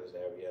trailers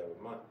every other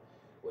month,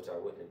 which I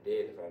wouldn't have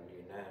did if I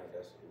knew now.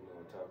 We're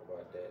gonna talk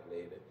about that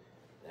later.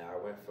 Now I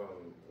went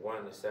from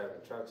 1 to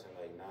 7 trucks in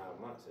like 9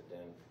 months, and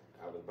then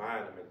I was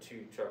buying them in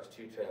 2 trucks,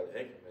 2 trailer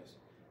increments.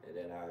 And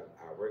then I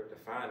worked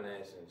the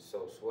financing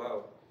so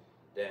swell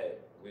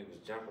that we was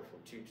jumping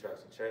from 2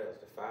 trucks and trailers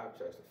to 5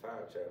 trucks to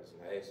 5 trailers.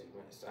 And I actually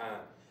went and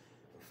signed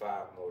for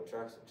 5 more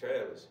trucks and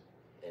trailers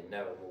and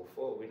never moved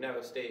forward. We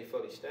never stayed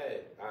fully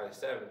staffed. Out of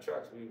 7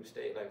 trucks, we would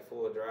stay like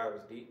 4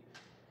 drivers deep.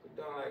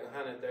 We're doing like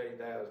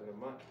 $130,000 a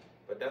month,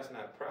 but that's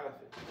not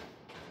profit.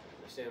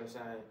 You see what I'm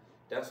saying?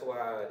 That's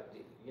why,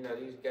 you know,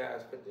 these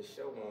guys put this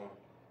show on,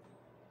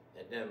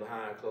 and then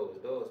behind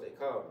closed doors, they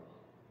call me.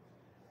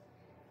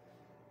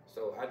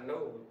 So I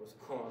know what's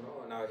going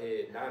on out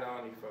here, not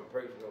only from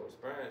personal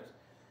experience,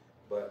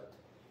 but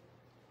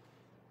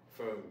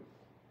from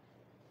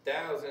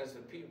thousands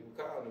of people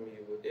calling me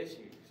with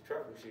issues,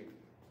 troubleshooting.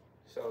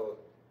 So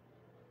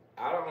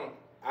I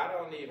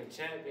don't even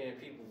champion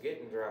people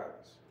getting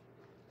drivers,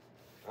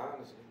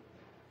 honestly.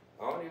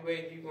 The only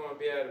way you're going to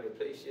be able to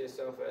replace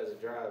yourself as a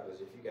driver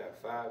is if you got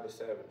 5 to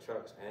 7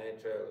 trucks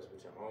and trailers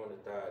with your own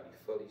authority,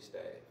 fully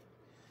staffed.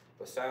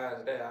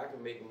 Besides that, I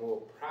can make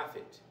more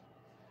profit,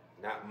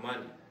 not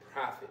money,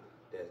 profit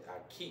that I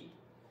keep.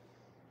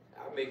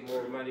 I make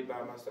more money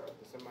by myself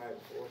than somebody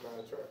with 4 or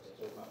 5 trucks.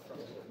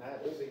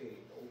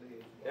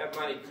 That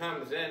money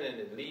comes in and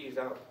it leaves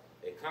out.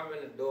 They come in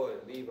the door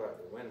and leave out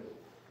the window.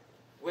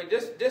 Well,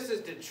 this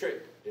is the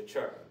trick, the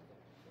truck.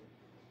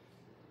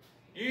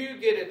 You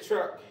get a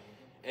truck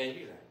and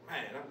you like,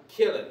 man, I'm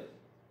killing it.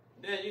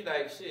 Then you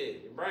like,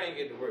 shit, your brain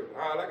get to work.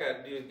 All I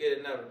got to do is get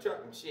another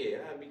truck and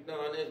shit. I be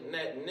doing this and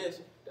that and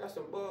this. That's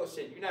some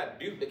bullshit. You're not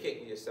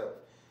duplicating yourself.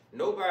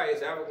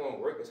 Nobody's ever going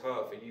to work as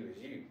hard for you as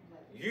you.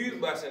 You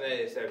busting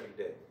ass every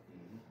day.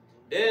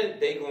 Then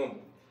they going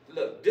to,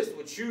 look, this is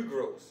what you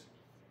gross.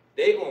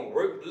 They going to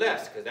work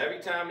less because every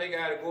time they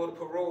got to go to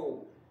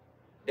parole,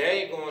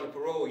 they ain't going to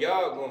parole,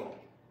 y'all going.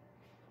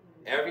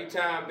 Every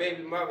time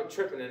baby mother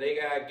tripping and they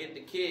got to get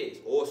the kids,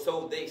 or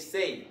so they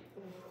say.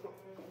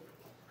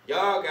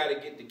 Y'all got to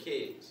get the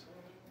kids.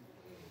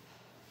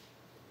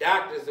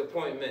 Doctor's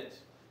appointments.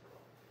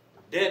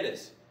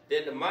 Dentists.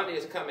 Then the money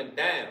is coming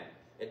down.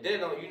 And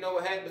then, you know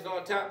what happens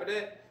on top of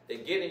that? They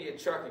get in your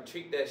truck and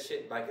treat that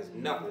shit like it's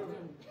nothing.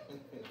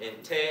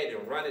 And tear it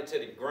and run it to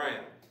the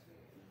ground.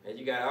 And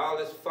you got all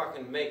this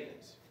fucking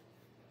maintenance.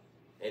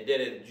 And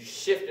then you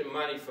shifting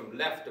money from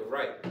left to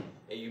right.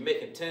 And you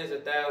making tens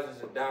of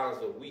thousands of dollars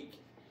a week.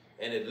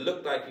 And it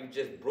looked like you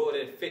just brought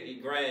in 50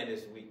 grand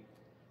this week.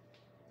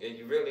 And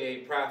you really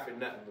ain't profiting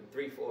nothing but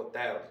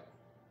 3,000-4,000.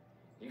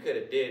 You could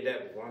have did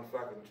that with 1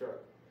 fucking truck.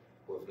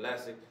 With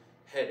less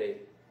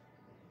headache.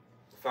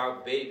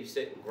 Without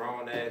babysitting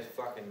grown ass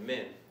fucking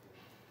men.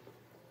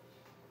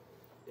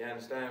 You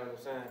understand what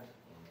I'm saying?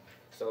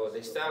 So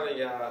they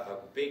selling y'all a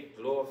big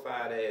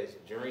glorified ass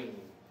dream,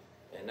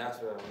 and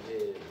that's what I'm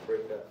here to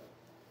break up.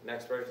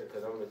 Next person,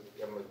 because I'm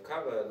gonna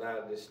cover a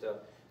lot of this stuff,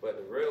 but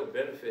the real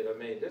benefit, I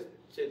mean, this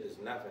shit is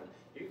nothing.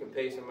 You can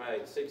pay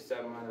somebody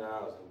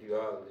 $600-700 and do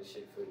all of this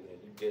shit for you, and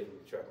you get in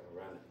the truck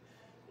and run it.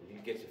 And you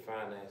get your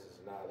finances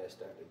and all that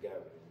stuff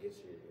together, and get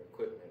your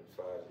equipment as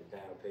far as your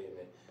down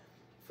payment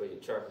for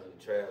your truck and your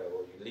trailer,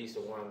 or you lease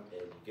one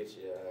and you get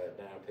your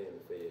down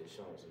payment for your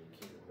insurance, and you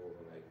keep it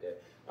moving like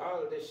that.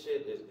 All of this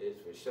shit is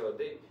for sure.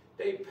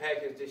 They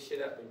package this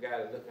shit up and got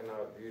it looking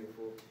all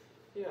beautiful.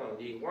 You don't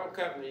need one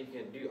company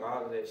can do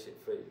all of that shit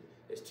for you.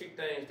 There's two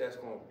things that's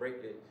gonna break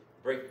you,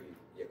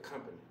 your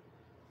company: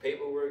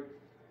 paperwork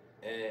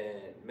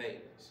and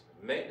maintenance.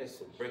 Maintenance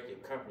will break your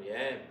company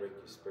and break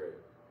your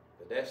spirit,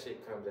 but that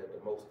shit comes at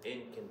the most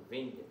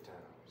inconvenient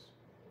times.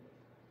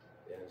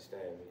 You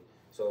understand me?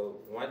 So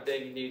one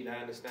thing you need to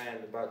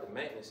understand about the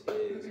maintenance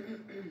is,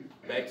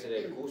 back to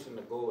that goose and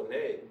the golden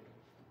egg.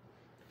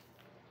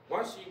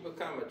 Once you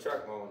become a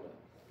truck owner,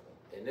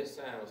 and this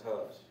sounds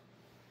harsh,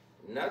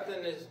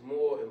 nothing is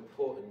more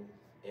important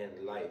in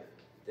life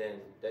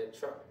than that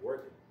truck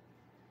working.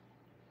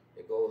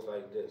 It goes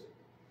like this: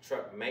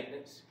 truck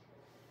maintenance,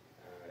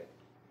 all right,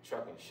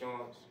 truck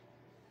insurance,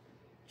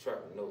 truck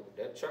note.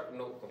 That truck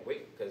note can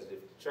wait, because if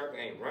the truck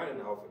ain't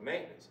running off of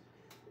maintenance,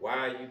 why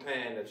are you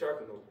paying the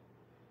truck note?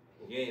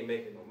 You ain't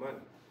making no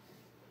money.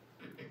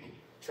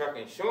 Truck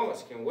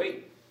insurance can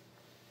wait,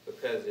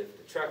 because if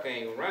the truck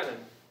ain't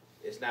running,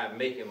 it's not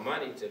making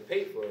money to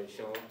pay for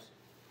insurance.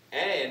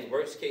 And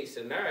worst case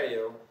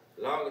scenario,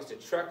 long as the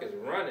truck is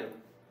running,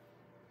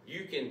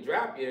 you can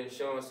drop your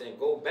insurance and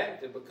go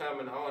back to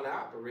becoming an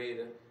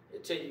owner-operator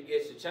until you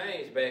get your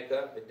change back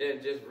up, and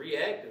then just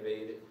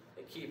reactivate it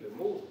and keep it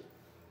moving.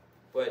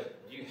 But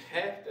you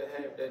have to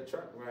have that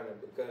truck running,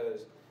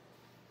 because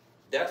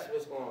that's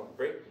what's going to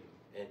break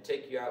you and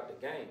take you out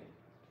the game.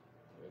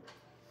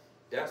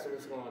 That's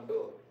what's going to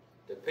do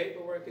it. The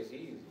paperwork is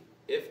easy.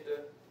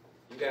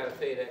 You got to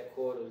pay that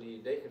quarterly.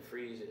 They can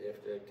freeze it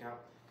if the account.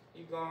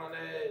 You go on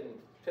there and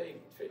pay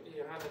 $50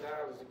 or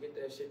 $100 to get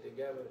that shit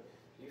together.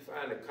 You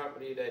find a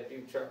company that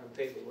do trucking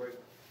paperwork,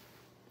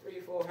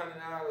 $300-400,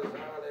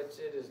 all that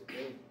shit is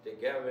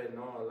together and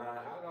online.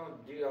 I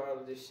don't do all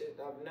of this shit.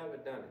 I've never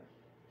done it.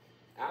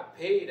 I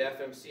paid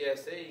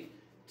FMCSA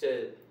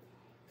to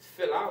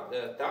fill out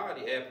the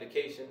authority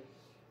application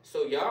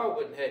so y'all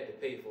wouldn't have to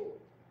pay for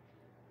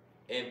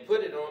it, and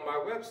put it on my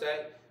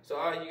website. So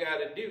all you got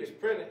to do is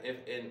print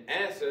it and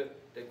answer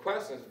the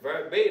questions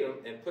verbatim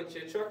and put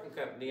your trucking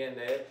company in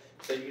there,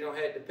 so you don't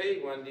have to pay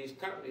one of these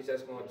companies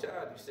that's going to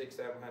charge you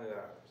 $600-700.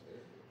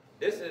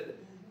 This is,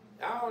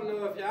 I don't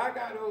know if y'all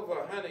got over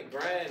 $100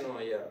 grand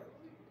on y'all,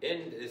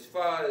 in as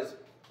far as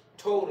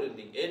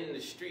totally in the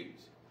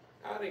streets.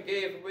 I done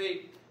gave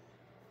away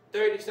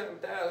 $30-something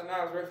thousand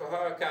worth of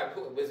hard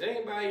copy. Was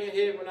anybody in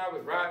here when I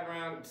was riding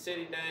around the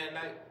city day and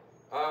night,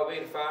 all the way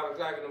to 5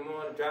 o'clock in the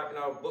morning, dropping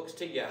off books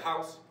to your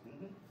house?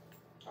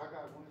 I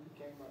got one. You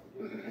came out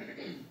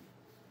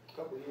a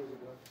couple of years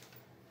ago.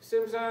 See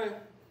what I'm saying?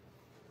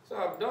 So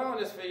I'm doing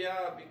this for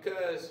y'all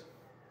because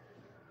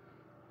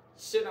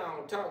shit I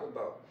don't talk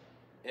about.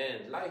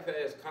 And life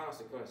has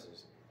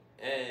consequences.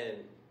 And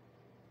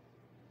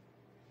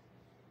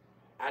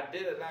I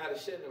did a lot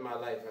of shit in my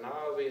life, and I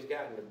always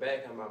got in the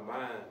back of my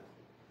mind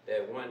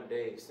that one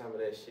day some of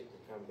that shit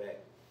can come back.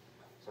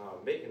 So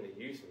I'm making the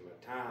use of my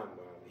time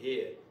while I'm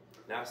here.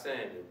 Not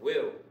saying it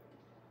will,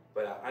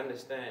 but I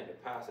understand the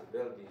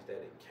possibilities that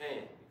it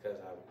can, because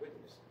I've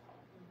witnessed it.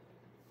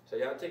 So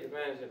y'all take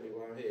advantage of me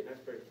while I'm here.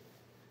 That's great.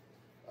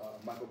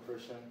 Michael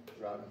Christian,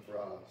 driving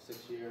for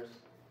 6 years,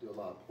 do a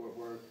lot of port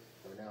work.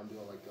 Right now I'm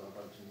doing like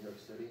running to New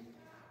York City.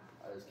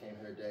 I just came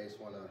here today,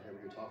 just want to hear what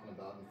you're talking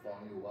about and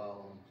following you a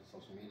while on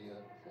social media.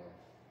 So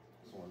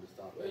just wanted to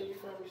stop. Where you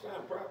from? You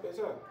sound proper as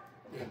hell.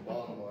 I'm from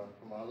Baltimore.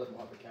 I live in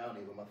Harper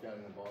County, but my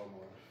family's in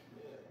Baltimore.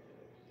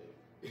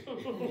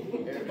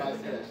 Everybody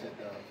see that shit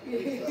though.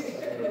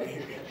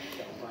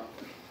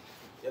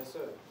 Yes,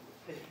 sir.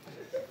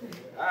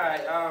 All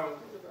right,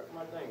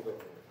 my thing go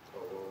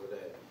over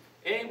there.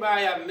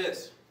 Anybody I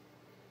miss?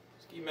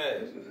 Ski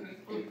mask.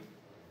 All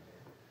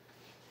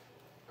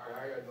right,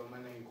 how y'all doing? My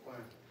name is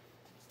Quinn.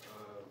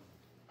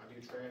 I do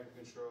traffic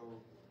control,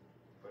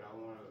 but I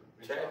want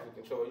to... Traffic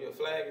control, you a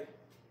flagger?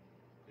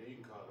 Yeah, you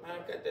can call it. Man,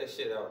 cut that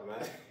shit out,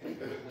 man.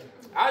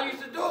 I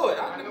used to do it.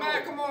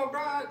 Man, come on,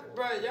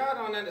 bro, y'all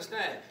don't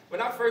understand.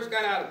 When I first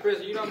got out of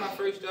prison, you know what my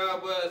first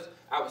job was?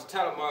 I was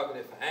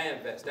telemarketing for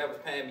Amvest. That was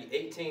paying me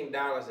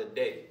 $18 a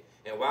day.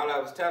 And while I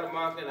was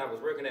telemarketing, I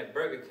was working at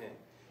Burger King.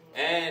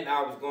 And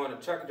I was going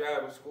to truck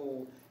driving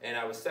school, and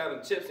I was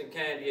selling chips and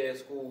candy at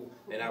school,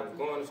 and I was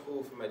going to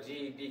school for my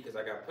GED because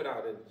I got put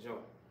out in the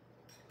joint.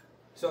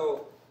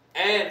 So,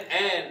 and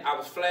I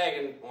was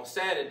flagging on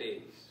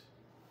Saturdays.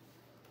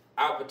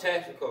 Out for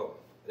tax recall.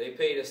 They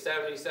paid us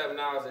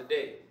 $77 a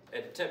day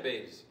at the temp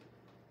agency.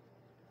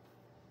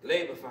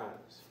 Labor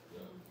fines.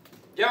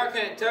 Y'all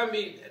can't tell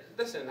me,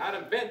 listen, I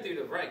done been through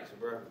the ranks,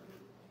 bro.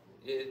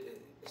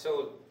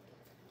 So,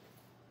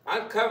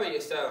 Uncover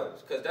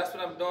yourselves, because that's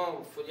what I'm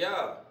doing for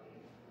y'all.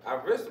 I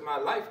risked my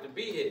life to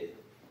be here.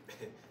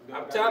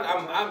 I'm telling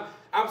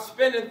I'm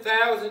spending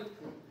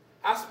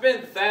I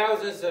spend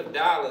thousands of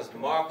dollars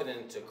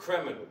marketing to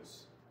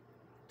criminals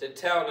to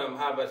tell them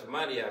how much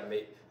money I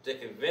make to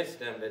convince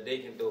them that they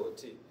can do it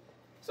too.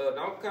 So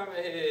don't come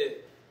in here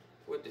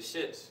with the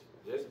shits.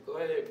 Just go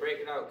ahead and break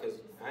it out, because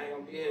I ain't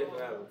gonna be here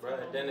forever, bro.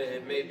 Then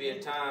it may be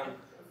a time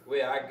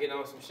where I get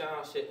on some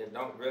Sean shit and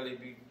don't really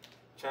be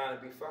trying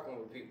to be fucking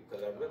with people,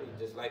 because I really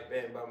just like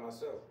being by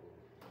myself.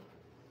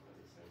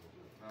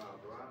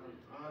 Bro,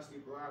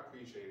 honestly, bro, I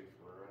appreciate it,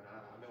 for real.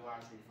 I've been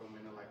watching you for a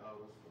minute like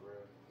others, for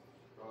real.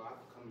 Bro, I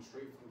come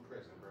straight from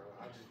prison, bro.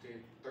 I just did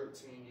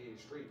 13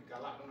 years straight.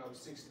 Got locked when I was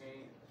 16.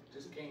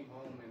 Just came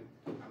home, and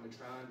I've been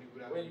trying to do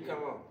what I When you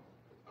come home?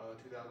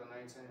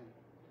 2019.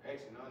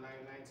 Actually, no,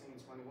 19,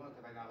 21,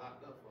 because I got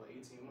locked up for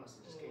 18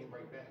 months and just came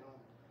right back home.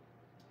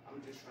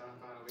 I'm just trying to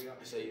find a way out.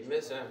 So you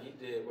missed him. He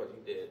did what? He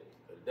did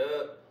a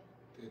dub.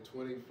 Did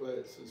 20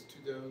 flats since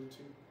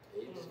 2002.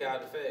 He just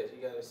got the feds.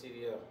 He got a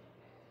CDL.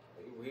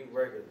 We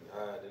working,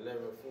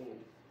 delivering food.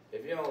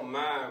 If you don't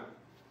mind,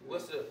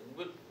 well,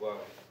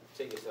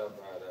 take yourself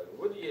out of it.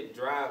 What do the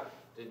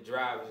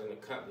drivers in the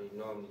company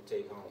normally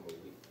take home a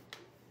week?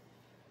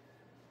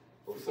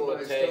 Before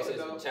taxes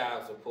and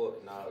child support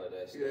and all of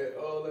that stuff. Yeah,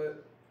 all that,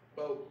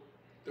 about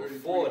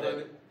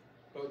 3,300.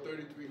 About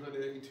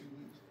 3,382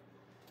 weeks.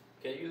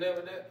 Can you live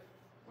with that?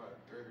 What,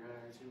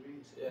 3,382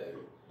 weeks? Yeah.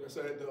 That's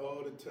after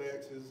all the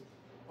taxes,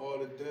 all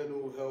the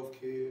dental, health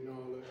care, and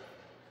all that.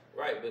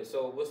 Right, but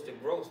so what's the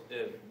gross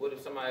then? What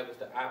if somebody was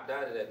to opt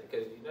out of that?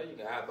 Because you know you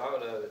can opt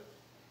out of it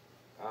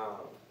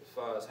as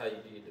far as how you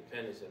do your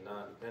dependents and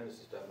non-dependents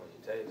and stuff on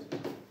your taxes.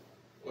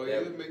 Oh,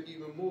 yeah, it'll make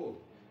even more.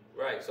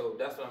 Right, so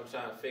that's what I'm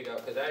trying to figure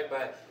out.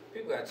 Because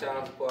people got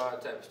child support, all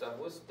that type of stuff.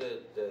 What's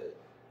the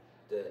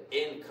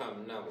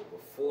income number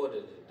before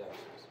the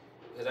deductions?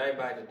 Because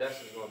everybody's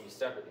deductions is going to be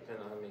separate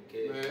depending on how many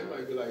kids. Man, it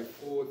might be like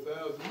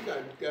 4,000. You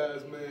got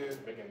guys, man.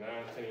 Making 9,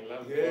 10,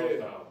 11,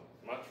 yeah. 12,000.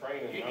 My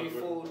training. You do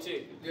food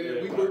too.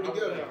 Yeah, we work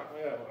together.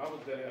 I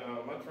was there.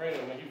 My trainer,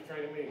 when he was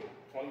training me,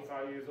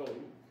 25 years old,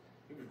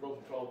 he was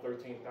grossing 12,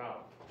 13,000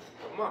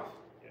 a month.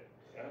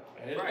 Yeah.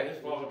 And his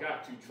father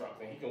got 2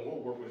 trucks, and he can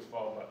work with his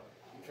father, but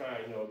he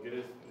trying, get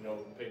his,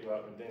 pick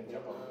up and then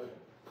jump on it.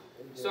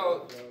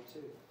 So,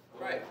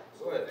 right.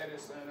 Go ahead.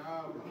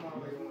 I'm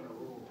already on the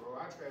road, bro.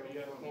 I travel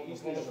from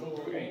Eastern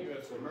Shore to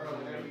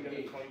Maryland every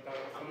day.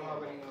 I'm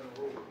already on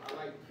the road. I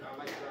like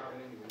driving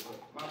anyway,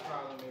 but my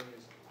problem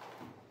is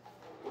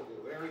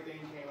with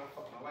everything came, I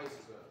fucked my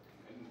license up,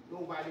 and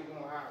nobody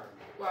gonna hire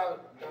me.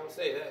 Well, don't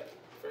say that.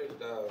 First, you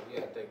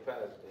gotta think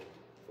positive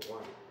for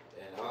one,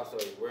 and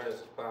also your words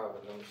is powerful.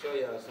 I'm gonna show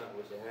y'all something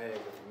with your hands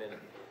in a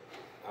minute.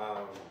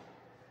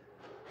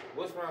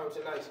 What's wrong with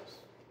your license?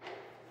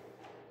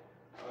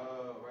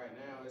 Right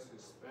now it's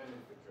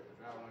suspended for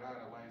driving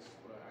without a license,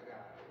 but I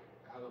got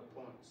other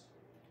points.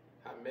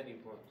 How many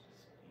points?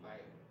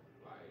 Like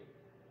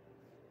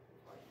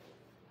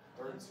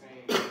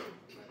 13,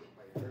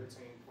 like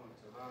 13 points.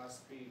 A lot of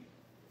speed.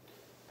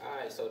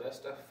 Alright, so that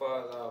stuff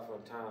falls off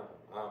on time.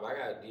 I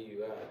got a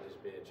DUI,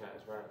 just being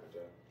transparent with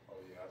y'all.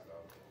 Oh yeah, I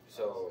know.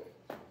 So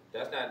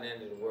that's not the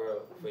end of the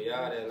world. For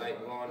y'all that like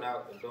going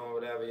out and doing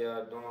whatever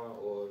y'all doing,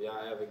 or if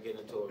y'all ever get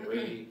into a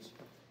rage,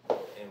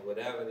 and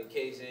whatever the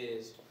case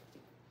is,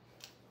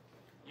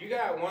 you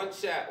got one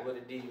shot with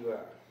a DUI.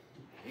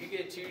 You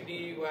get 2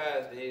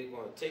 DUIs, they're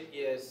gonna take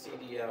your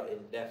CDL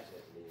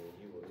indefinitely, and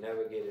you will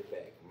never get it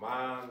back.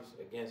 Moms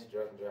against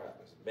drunk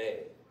drivers,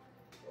 bad.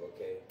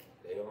 Okay,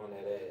 they on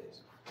that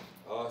ass.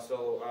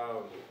 Also,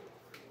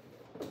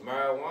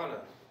 marijuana,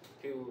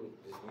 people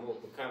is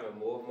becoming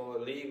more and more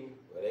legal,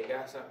 but they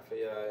got something for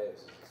your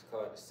ass. It's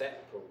called the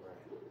SAP program.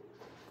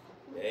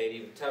 They ain't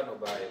even tell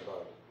nobody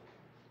about it.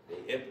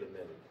 They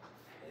implement it.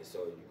 And so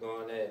you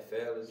go in there and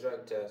fail the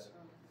drug test,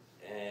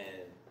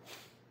 and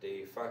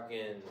they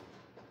fucking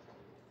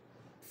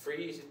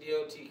freeze the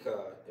DOT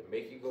card and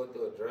make you go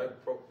through a drug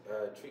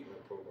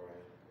treatment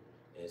program,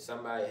 and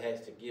somebody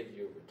has to give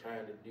you a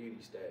return to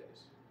duty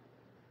status.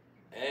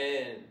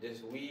 And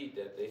this weed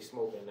that they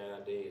smoking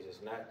nowadays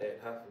is not that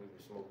huff we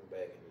were smoking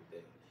back in the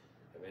day.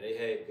 I mean, they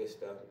had good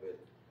stuff, but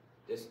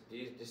this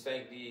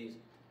ain't these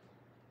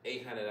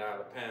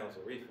 $800 pounds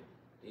of reefer.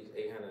 These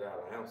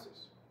 $800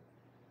 ounces.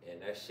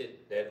 And that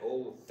shit, that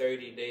old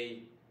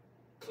 30-day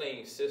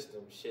clean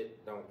system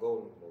shit don't go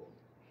no more.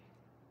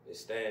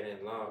 It's staying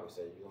in longer,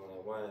 so you're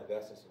gonna want to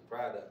invest in some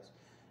products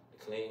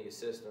to clean your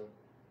system.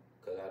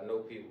 Cause I know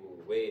people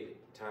who waited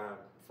time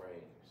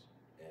frames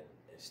and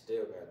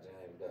still got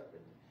jammed up.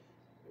 And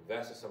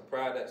invest in some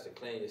products to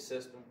clean your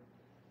system,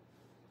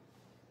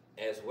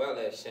 as well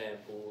as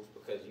shampoos,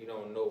 because you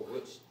don't know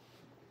which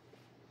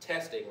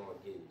test they're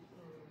gonna give you.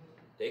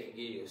 They can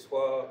give you a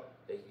swab,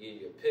 they can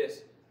give you a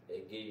piss, they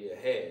can give you a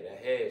hair. That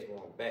hair is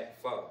going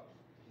back far.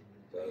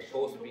 So it's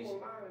supposed to be.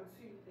 People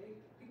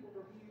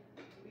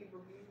leave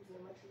reviews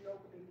and let you know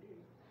what they do.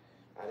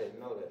 I didn't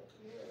know that.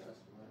 Yeah, that's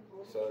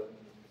right. So,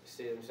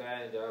 see what I'm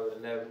saying? Y'all would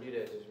have never knew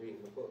that just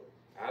reading the book.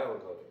 I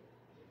don't know that.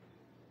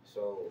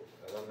 So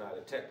I'm not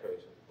a tech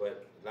person,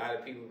 but a lot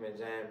of people been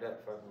jammed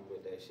up fucking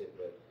with that shit.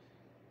 But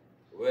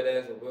where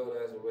there's a will,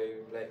 there's a way.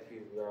 We black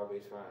people, we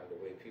always find the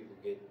way. People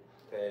get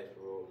past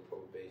parole,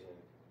 probation.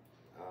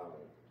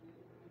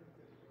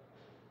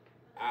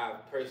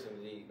 I've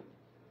personally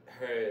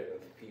heard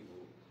of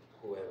people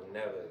who have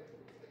never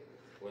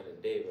went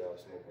a day without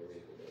smoking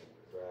weed. They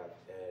drive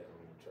ad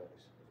on the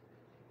trucks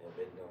and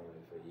been doing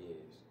it for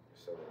years.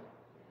 So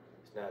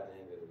it's not the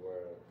end of the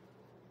world.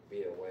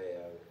 Be aware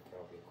of it.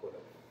 Don't be caught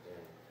up in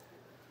it.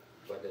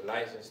 But the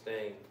license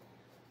thing,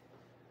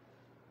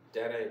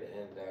 that ain't the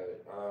end of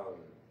it.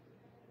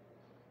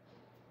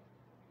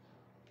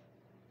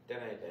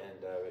 That ain't the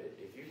end of it.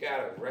 If you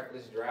got a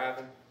reckless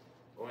driving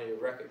on your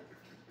record,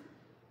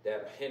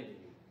 that'll hinder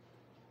you.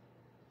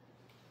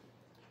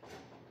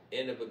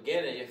 In the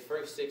beginning, your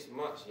first 6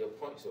 months, your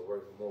points are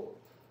worth more.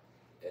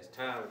 As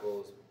time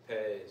goes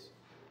past,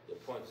 your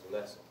points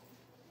lessen.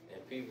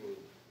 And people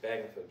are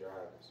begging for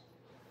drivers.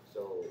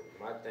 So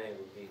my thing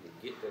would be to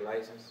get the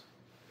license.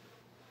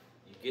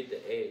 You get the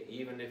A,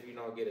 even if you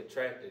don't get a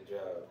tractor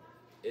job,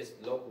 it's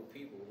local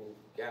people who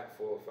got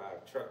 4 or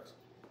 5 trucks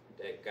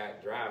that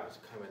got drivers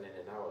coming in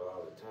and out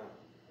all the time.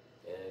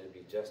 And it'll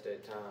be just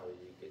that time where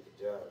you get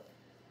the job.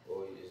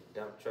 Or you just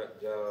dump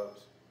truck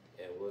jobs,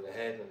 and what'll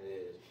happen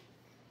is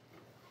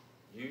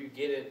you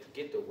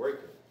get to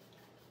working.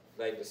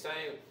 Like the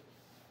same,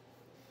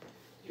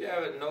 you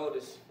ever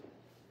notice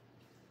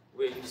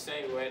where you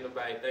single, ain't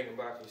nobody thinking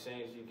about you,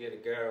 soon as you get a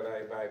girl,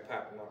 everybody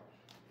popping up.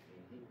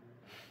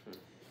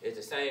 It's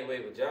the same way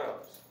with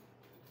jobs.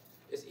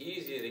 It's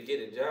easier to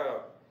get a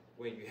job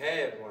when you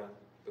have one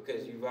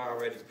because you've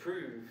already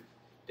proved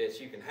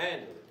that you can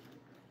handle it.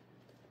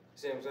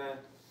 See what I'm saying?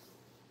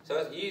 So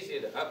it's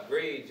easier to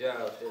upgrade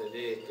jobs than it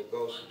is to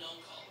go.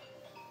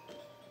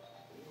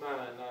 You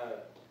mind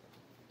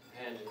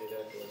handing me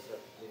that for a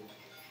second, please?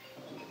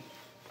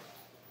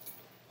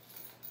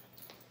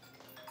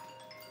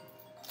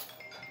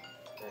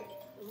 Thank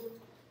you.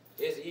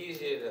 It's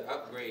easier to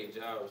upgrade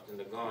jobs than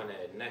to go on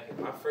there naked.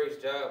 My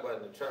first job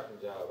wasn't a trucking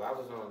job. I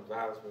was on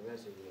violence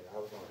prevention unit. I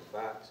was on the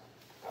box.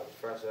 I was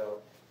fresh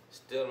out,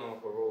 still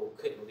on parole,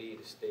 couldn't leave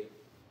the state.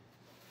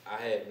 I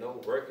had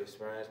no work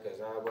experience because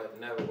I wasn't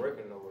never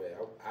working nowhere.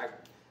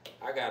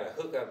 I got a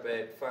hookup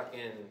at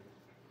fucking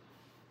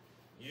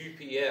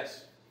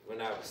UPS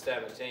when I was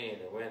 17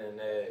 and went in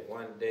there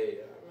one day.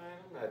 Oh, man,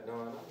 I'm not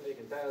doing, I'm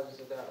making thousands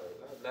of dollars.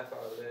 I left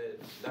all of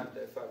that, left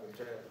that fucking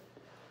trailer.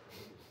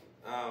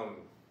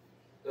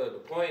 So the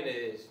point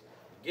is,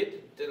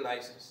 get the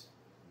license,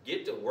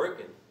 get to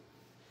working,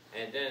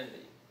 and then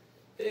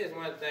here's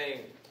one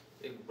thing,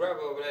 the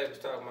brother over there was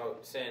talking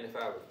about saying if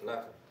I was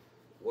bluffing.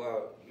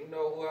 Well, you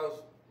know who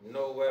else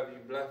know whether you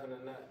bluffing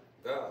or not?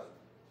 God.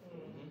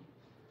 Mm-hmm.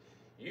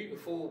 You can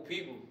fool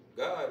people,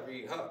 God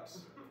read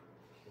hearts.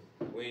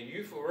 When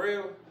you for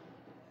real,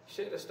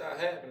 shit'll start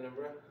happening,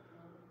 bro.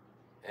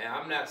 And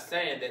I'm not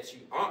saying that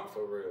you aren't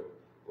for real.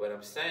 What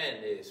I'm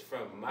saying is,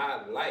 from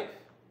my life,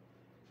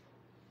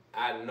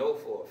 I know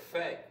for a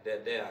fact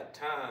that there are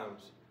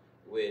times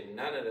where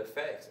none of the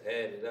facts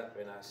added up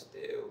and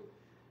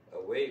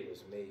a way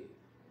was made.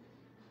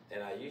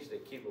 And I used to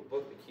keep a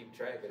book to keep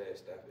track of that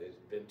stuff. It's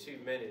been too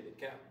many to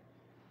count.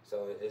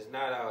 So it's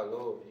not all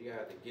over. You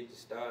have to get you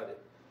started.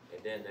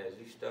 And then as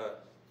you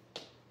start,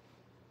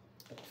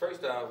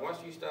 first off, once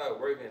you start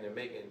working and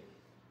making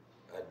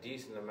a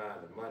decent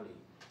amount of money,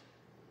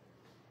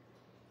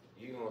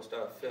 you're going to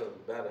start feeling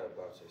better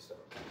about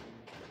yourself.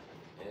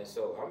 And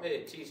so I'm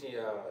here teaching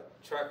y'all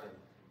trucking,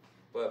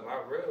 but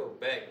my real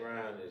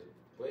background is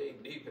way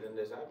deeper than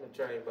this. I've been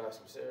trained by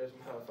some serious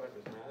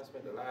motherfuckers, man. I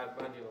spent a lot of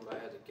money on my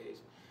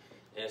education.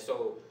 And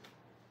so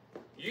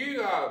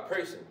you are a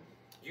person,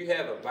 you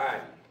have a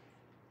body,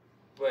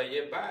 but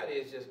your body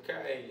is just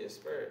carrying your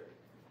spirit.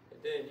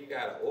 And then you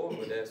got an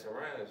aura that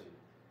surrounds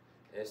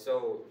you. And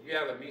so you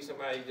ever meet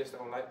somebody you just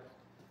don't like,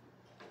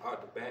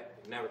 out the back,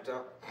 never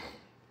talk.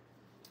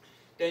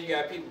 Then you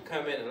got people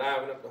come in and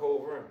liven up the whole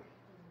room.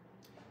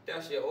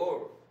 That's your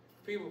aura.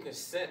 People can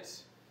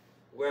sense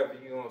whether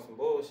you're on some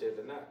bullshit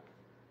or not.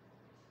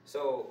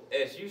 So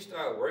as you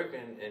start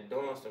working and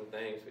doing some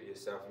things for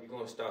yourself, you're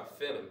going to start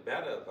feeling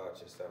better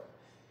about yourself.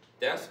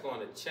 That's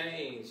going to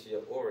change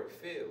your auric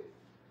field.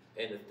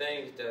 And the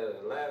things that are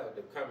allowed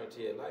to come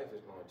into your life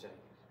is going to change.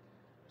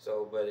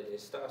 So, but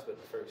it starts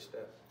with the first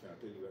step. Can I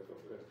piggyback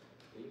off of that?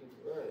 You can,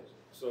 go ahead.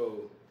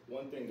 So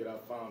one thing that I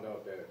found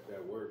out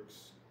that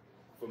works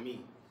for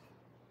me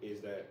is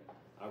that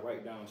I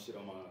write down shit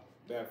on my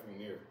bathroom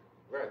mirror.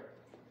 Right.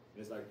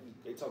 And it's like,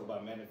 they talk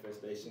about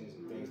manifestations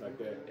and things like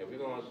that. Yeah, I'm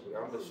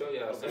going to show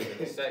y'all something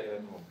in a second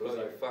that's going to blow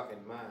your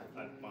fucking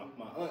mind.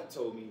 My aunt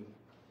told me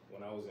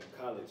when I was in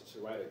college to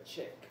write a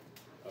check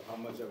of how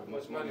much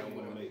money I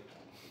want to make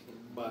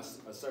by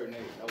a certain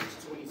age. I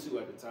was 22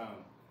 at the time.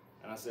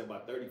 And I said by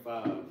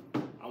 35,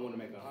 I want to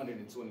make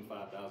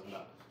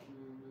 $125,000.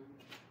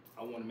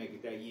 I want to make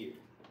it that year.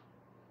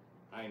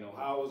 I didn't know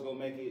how I was going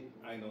to make it.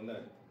 I didn't know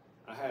nothing.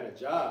 I had a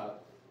job,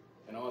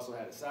 and I also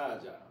had a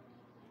side job,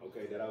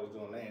 okay, that I was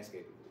doing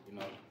landscaping with, you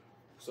know.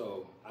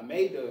 So I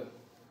made the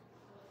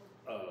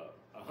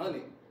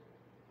 100,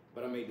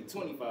 but I made the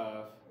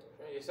 25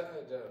 from your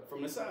side job.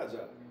 From the side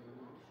job.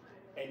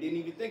 And didn't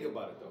even think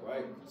about it though,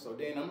 right? So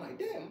then I'm like,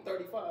 damn, I'm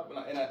 35,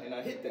 and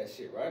I hit that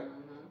shit, right?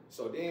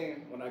 So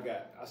then when I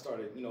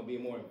started, you know,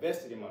 being more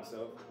invested in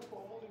myself.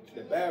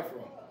 The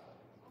bathroom,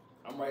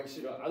 I'm writing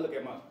shit up. I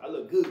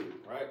look good,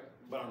 right?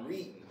 But I'm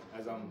reading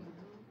as I'm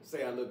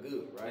say I look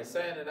good, right? And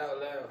saying it out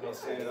loud. And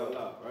saying it out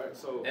loud, right?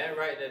 So and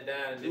writing it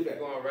down. And if you're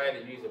gonna write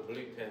it, use a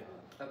blue pen.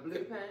 A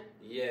blue pen?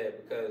 Yeah,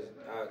 because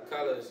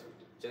colors,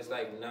 just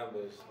like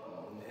numbers,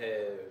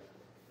 have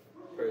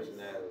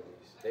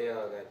personalities. They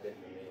all got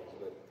different meanings.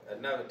 But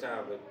another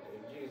time, but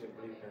use a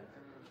blue pen.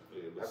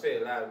 I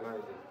paid a lot of money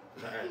to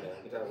learn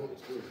that.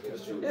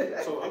 That's true.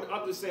 So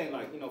I'm just saying,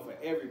 like, you know, for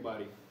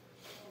everybody,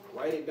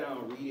 write it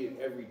down, read it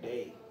every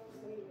day.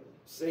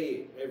 Say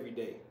it every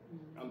day.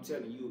 I'm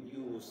telling you,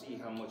 you will see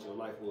how much your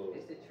life will.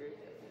 Is it true?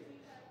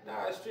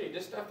 Nah, it's true.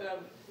 This stuff that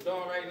I'm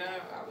doing right now,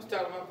 I was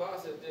telling my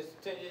boss this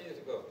 10 years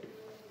ago.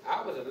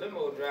 I was a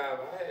limo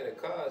driver. I had a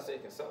car say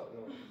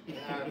consultant on it.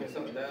 I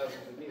consult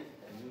thousands of people.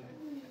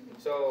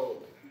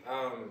 So,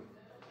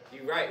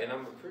 you write, and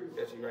I'm gonna prove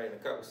that you write in a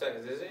couple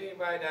seconds. Is there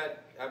anybody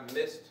that I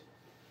missed?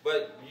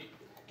 But you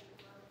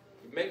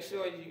make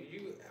sure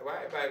well,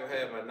 everybody will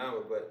have my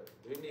number, but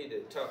we need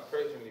to talk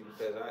personally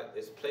because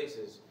it's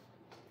places.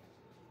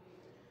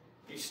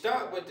 You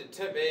start with the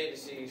temp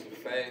agencies,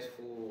 fast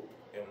food,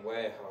 and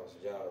warehouse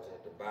jobs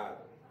at the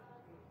bottom.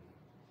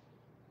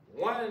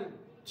 One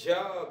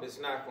job is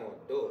not going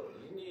to do it.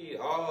 You need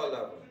all of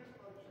them.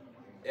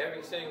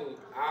 Every single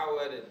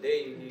hour of the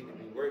day you need to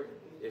be working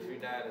if you're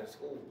not in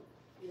school.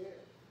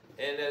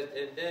 And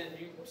then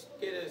you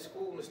get in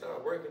school and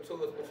start working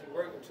towards what you're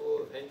working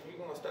towards, and you're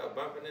going to start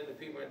bumping into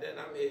people, and then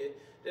I'm here.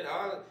 Then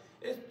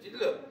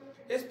look,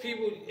 there's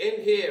people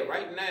in here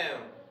right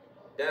now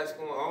that's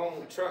going to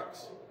own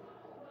trucks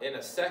in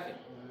a second,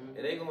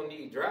 and they're going to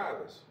need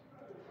drivers.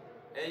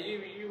 And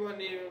you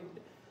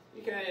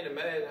can't even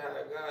imagine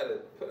how God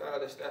to put all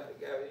this stuff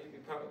together. You be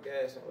pumping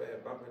gas somewhere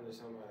and bumping into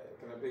somebody.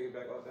 Can I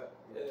piggyback off that?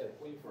 Yeah.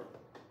 Where you from?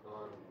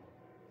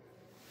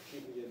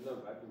 Shoot me your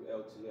number. I do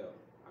LTL.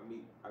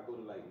 I go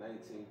to like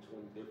 19,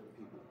 20 different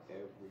people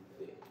every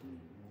day. You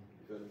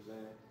feel what I'm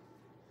saying?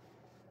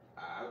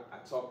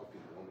 I talk to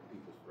people. I'm a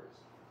people's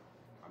person.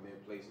 I'm in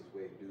places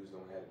where dudes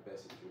don't have the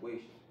best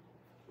situation,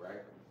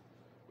 right?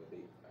 But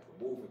like a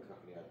moving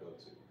company I go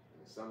to.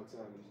 In the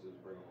summertime, these dudes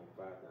bring home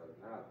 $5,000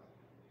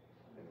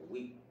 in a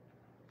week,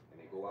 and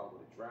they go out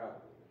with a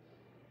driver.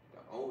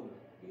 The owner,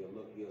 he'll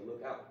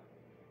look out.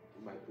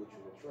 He might put you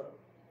in a truck.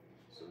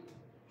 So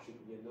shoot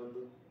me your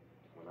number.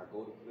 When I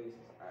go to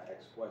places, I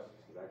ask questions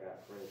because I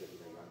got friends that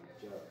bring out the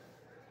job.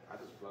 I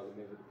just plug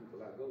them in with the people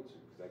I go to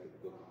because I get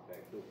to go to the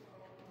back door.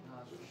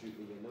 So shoot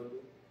me your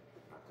number.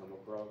 I come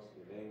across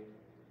your name,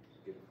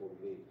 get before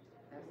we leave.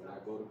 When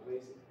I go to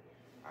places,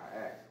 I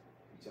ask.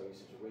 You tell me the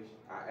situation,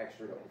 I ask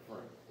straight up in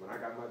front. When I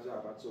got my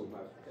job, I told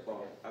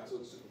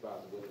the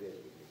supervisor what it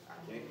is with me.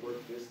 I can't work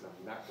this, and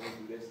I'm not going to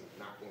do this, and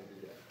I'm not going to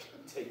do that.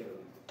 Take it or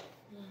leave it.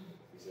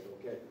 He said,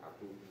 okay, I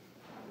proved it.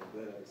 I've been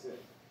good at it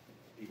since.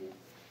 People,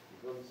 you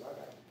feel me? So I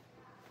got it.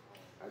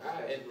 And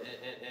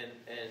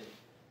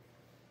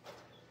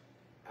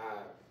I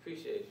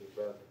appreciate you,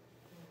 brother.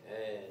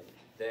 And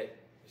that,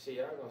 see,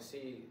 y'all gonna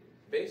see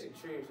basic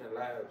truths in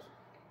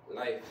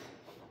life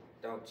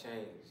don't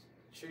change.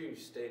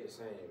 Truths stay the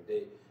same.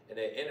 And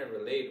they're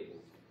interrelatable.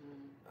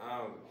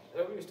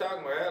 So we was talking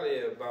about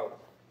earlier about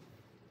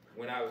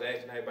when I was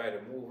asking everybody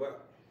to move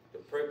up, the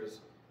purpose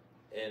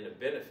and the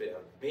benefit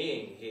of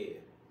being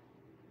here.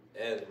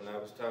 As when I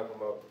was talking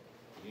about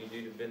you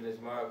do the business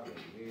marketing,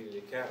 you do the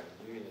accounting,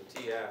 you do the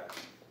TI.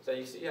 So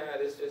you see how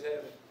this just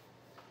happened?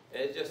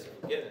 And it's just the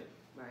beginning.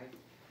 Right. You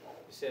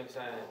see what I'm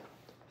saying?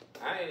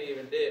 I ain't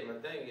even did my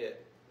thing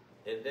yet.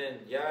 And then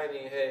y'all ain't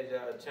even had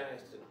y'all a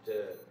chance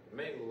to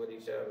mingle with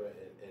each other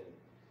and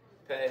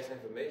pass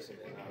information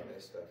and all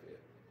that stuff yet.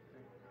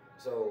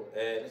 So,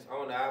 and it's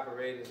on the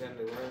operators in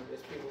the room.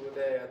 It's people with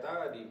their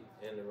authority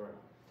in the room.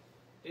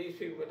 These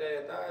people with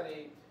their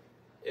authority,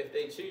 if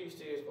they choose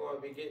to, is going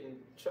to be getting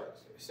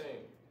trucks.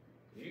 Same.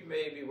 You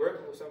may be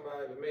working with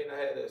somebody but may not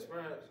have the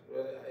experience.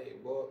 Well, hey,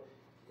 boy,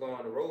 go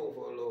on the road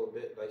for a little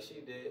bit like she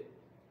did.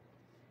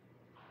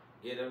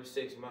 Get them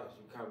 6 months.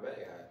 You come back,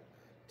 I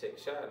take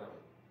a shot on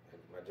it.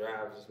 My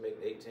drivers just make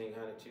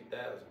 $1,800,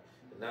 $2,000.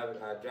 Now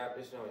I drop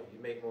this on you.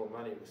 You make more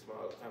money with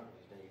smaller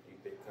companies than you do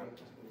big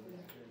companies.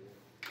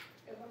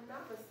 If I'm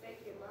not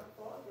mistaken, my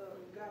father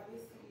got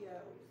his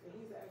CDLs, and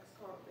he's an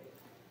ex-convict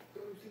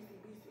through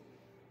CCBC.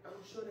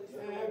 I'm sure they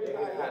said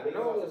I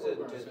know it's a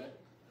CCBC.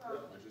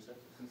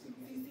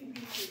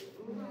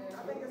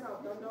 I think it's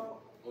out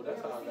Dundalk. Oh,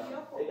 that's how I got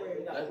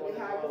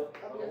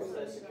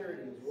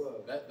security as well.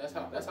 That's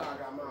how I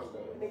got mine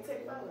going. They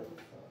take felons.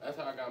 That's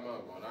how I got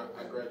mine going.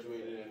 I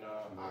graduated in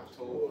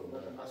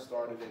October. I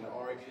started in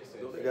August.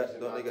 Don't they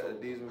got the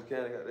diesel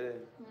mechanic out there?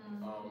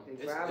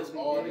 It's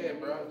all there,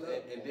 bro.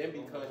 And then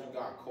because you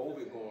got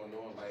COVID going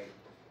on, like,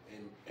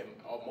 and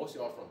most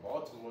of y'all from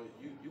Baltimore,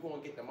 you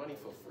gonna get the money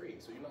for free,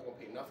 so you're not gonna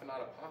pay nothing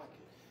out of pocket.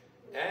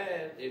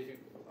 And if you,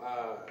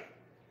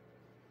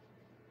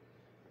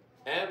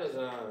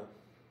 Amazon,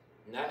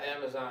 not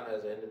Amazon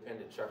as an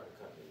independent trucking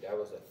company, that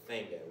was a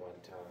thing at one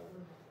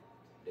time.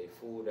 They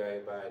fooled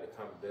everybody to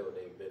come build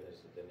their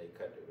business and then they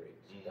cut the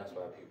rates. That's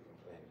why people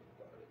complaining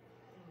about it.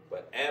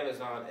 But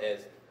Amazon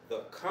as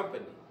the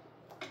company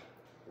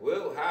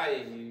will hire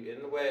you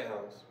in the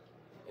warehouse,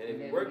 and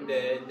if you work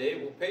there, they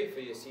will pay for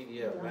your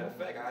CDL. Matter of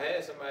fact, I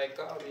had somebody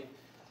call me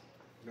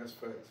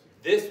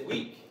this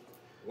week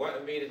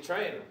wanting me to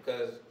train them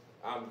because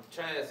I'm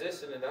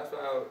transitioning. That's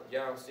why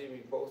y'all don't see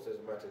me post as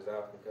much as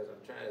often, because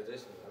I'm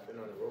transitioning. I've been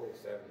on the road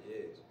 7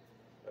 years.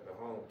 I've been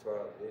home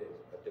 12 years.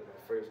 I did my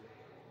first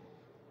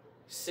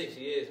 6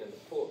 years in the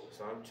port.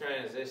 So I'm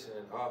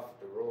transitioning off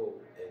the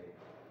road and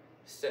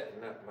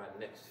setting up my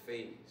next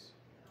phase.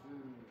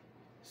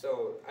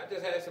 So I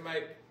just had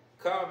somebody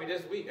call me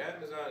this week.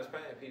 Amazon is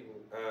paying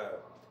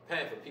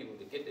for people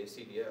to get their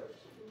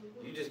CDLs.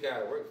 You just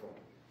gotta work for them.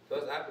 So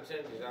there's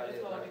opportunities out here.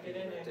 It's hard to get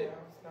in there now.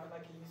 It's not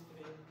like it used to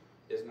be.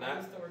 It's not. I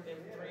used to work there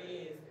for 3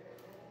 years.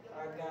 I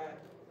got,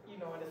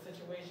 in a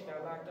situation,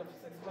 got locked up for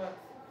 6 months.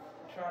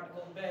 Tried to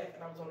go back,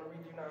 and I was on a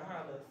review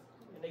non-hollers.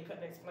 And they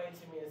couldn't explain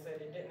to me and said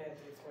they didn't have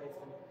to explain to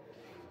me.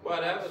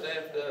 Well, that was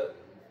after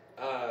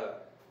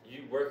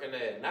you working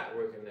there, not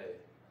working there.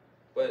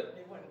 But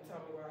they wouldn't tell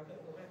me why I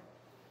couldn't go back.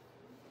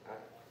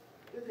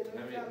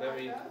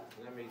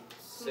 Let me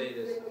say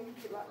this. Everything.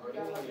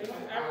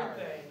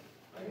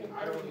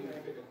 I don't even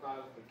fit the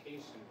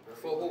qualification.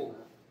 For who?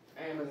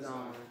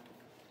 Amazon.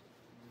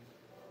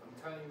 I'm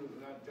telling you,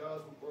 when I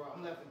jobs before,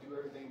 I'm left to do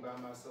everything by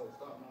myself.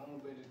 Start my own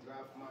business,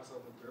 drive for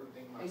myself, and do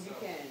everything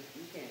myself. And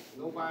you can.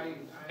 Nobody.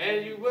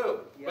 And you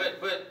will. Yeah.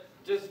 But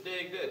just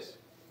dig this.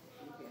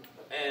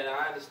 And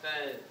I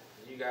understand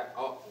you got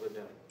off with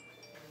them.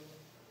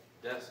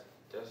 That's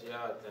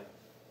y'all thing.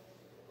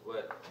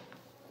 But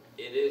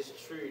it is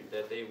true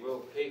that they will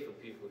pay for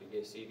people to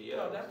get CDL.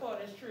 No, that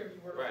part is true if you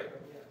work right. for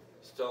them, yeah.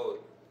 So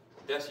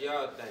that's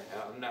y'all thing.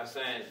 I'm not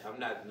saying, I'm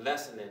not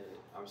lessening it.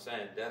 I'm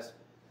saying that's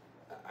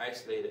an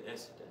isolated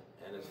incident.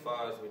 And as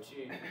far as with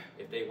you,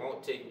 if they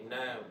won't take you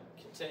now,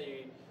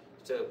 continue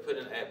to put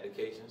in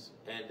applications.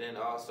 And then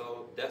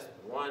also, that's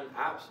one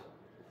option.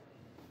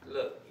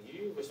 Look,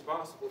 you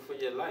responsible for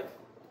your life.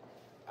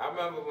 I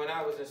remember when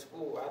I was in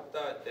school, I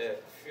thought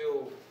that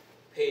fuel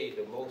paid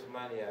the most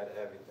money out of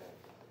everything.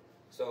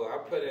 So I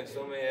put in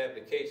so many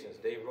applications.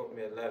 They wrote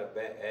me a letter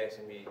back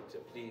asking me to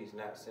please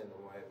not send no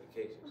more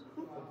applications.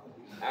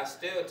 I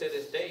still to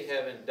this day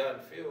haven't done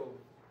fuel,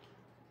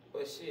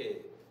 but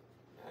shit,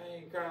 I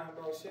ain't crying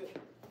about shit.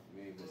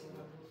 You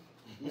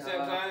see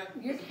what I'm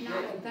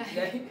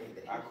saying?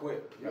 I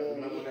quit.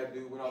 Remember when that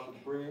dude went off the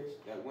bridge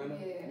that winter?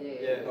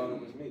 Yeah. I thought it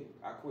was me.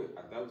 I quit.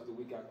 That was the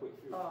week I quit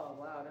fuel. Oh,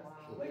 wow. That's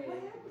Wait,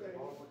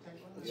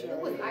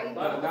 what happened?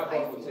 Not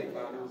Baltimore take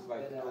line. It was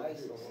like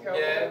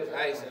yeah, it was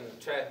ice and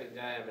traffic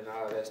jam and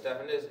all that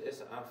stuff, and it's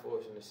an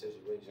unfortunate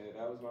situation.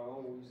 Yeah, that was my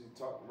own. We used to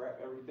talk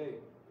rap every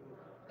day.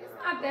 It's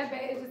not that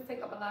bad. It just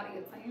take up a lot of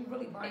your time. You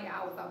really burn your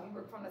hours out. You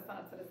work from the sun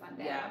up to the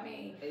sundown. Yeah. I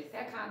mean,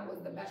 that kind of was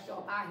the best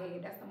job I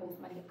had. That's the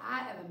most money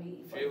I ever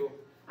made. Fuel.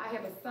 I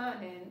have a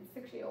son and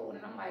 6-year-old,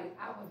 and I'm like,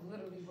 I was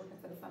literally working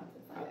to the sun up to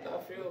the sundown. I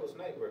thought fuel was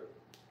night work.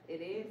 It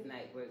is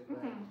night work.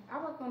 I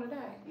worked on the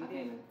day. You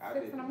did? I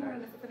did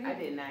night. I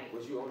did night.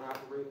 Was you owner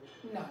operator?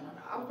 No.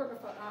 I was working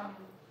for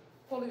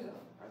Polizzo.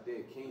 I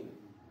did Keenan.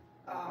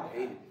 I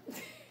hated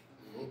it.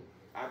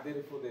 I did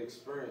it for the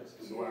experience.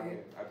 So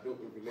I built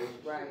a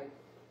relationship. Right.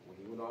 When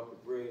he went off the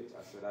bridge,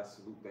 I said I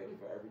salute thank you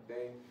for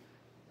everything,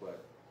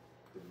 but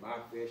my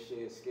fair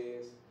share of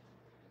scares,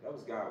 that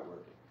was God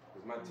working.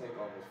 Because my tank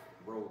almost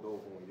rolled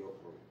over on York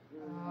Road.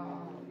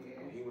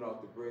 When he went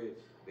off the bridge,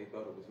 they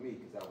thought it was me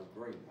because I was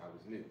green, I was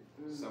new.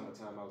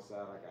 Summertime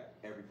outside, I got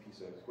every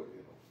piece of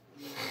equipment on.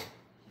 You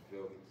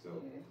feel me? So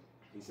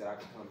he said I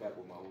could come back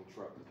with my own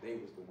truck because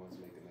they was the ones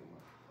making that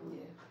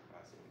money.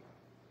 I said no.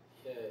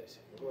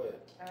 Yes, go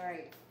ahead. All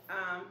right.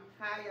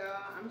 Hi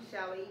y'all, I'm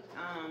Shelly.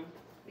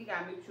 We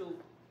got mutual,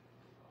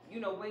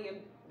 William,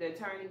 the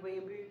attorney,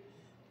 William Booth.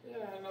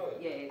 Yeah, I know it.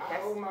 Yeah, I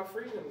hold my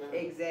freedom now.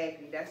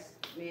 Exactly. That's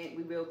we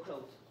real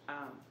close.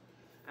 I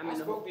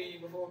spoke to you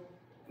before.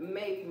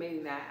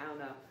 Maybe not. I don't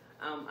know.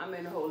 I'm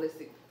in a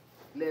holistic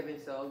living,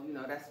 so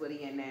that's what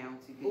he in now.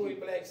 Who he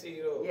Black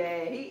CEO?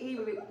 Yeah, he.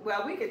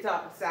 Well, we could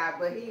talk aside,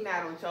 but he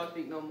not on Charles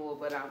Street no more.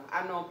 But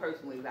I know him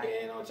personally. Like he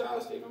ain't on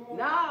Charles Street no more.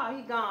 No,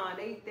 he gone.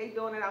 They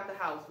doing it out the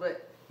house.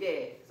 But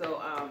yeah,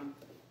 so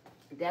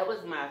that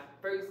was my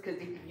first, cause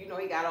he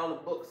got all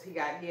the books. He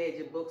had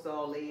your books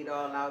all laid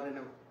all out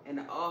in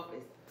the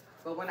office.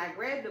 But when I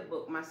grabbed the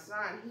book, my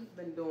son, he's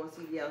been doing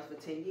CDLs for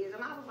 10 years,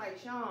 and I was like,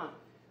 Sean,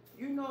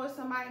 you know it's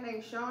somebody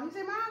named Sean? He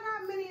said, man, I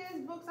got many of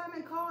his books. I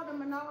done called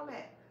him and all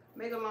that.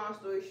 Make a long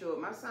story short,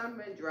 my son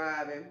been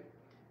driving.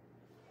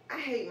 I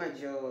hate my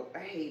job. I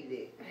hated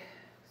it.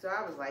 So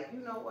I was like, you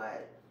know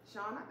what,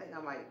 Sean, I think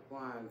I might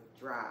want to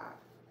drive.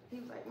 He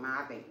was like,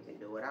 Ma, I think you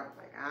can do it. I was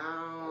like,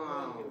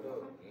 I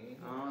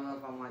don't know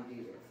if I want to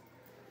do this.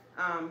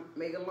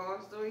 Make a long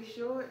story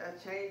short, I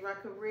changed my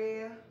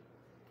career,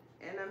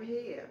 and I'm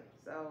here.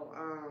 So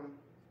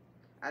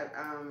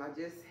I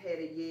just had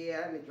a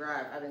year. I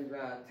done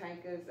drive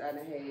tankers.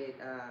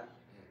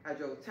 I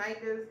drove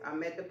tankers.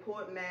 I'm at the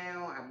port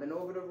now. I've been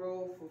over the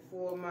road for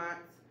 4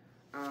 months.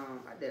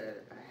 I did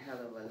a hell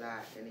of a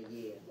lot in a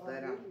year.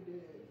 But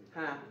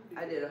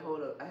I did a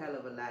hell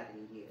of a lot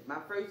in a year. My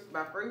first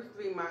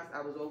 3 months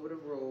I was over the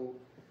road.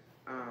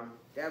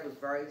 That was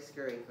very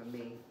scary for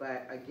me.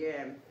 But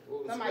again,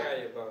 what was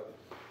scary about it?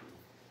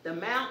 The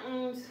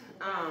mountains.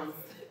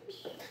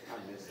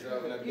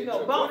 You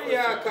know, both of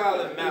y'all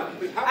call it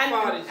mountains. How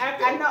far did you go?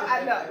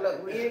 I know.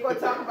 Look, we ain't gonna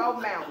talk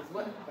about mountains.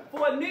 But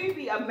for a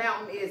newbie, a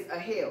mountain is a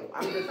hill.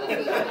 I'm just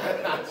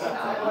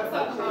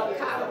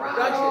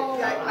Colorado.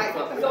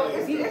 So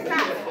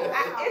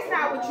it's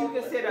not what you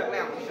consider a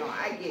mountain, Sean.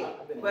 I get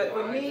it. But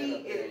for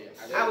me,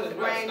 I was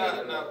brand new.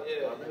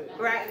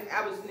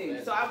 I was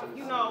new. So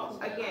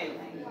again,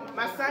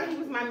 my son, he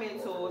was my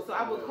mentor. So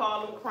I would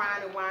call him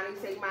crying and whining,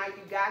 say, "Mom,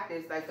 you got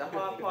this." Like the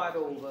hard part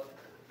over.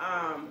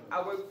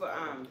 I worked for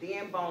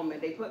Dan Bowman.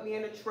 They put me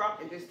in a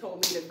truck and just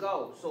told me to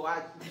go. So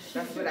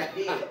that's what I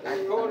did.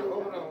 Hold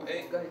on.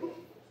 Hey, go ahead.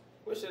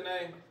 What's your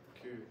name?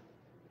 Q.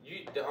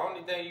 The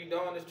only thing you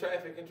doing is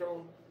traffic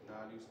control? No,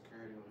 I do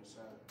security on the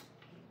side.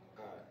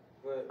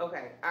 Alright.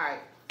 Okay,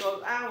 alright.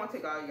 So I don't want to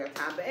take all your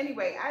time. But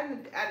anyway, I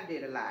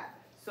did a lot.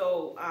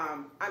 So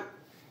I'm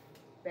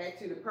back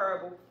to the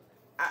parable.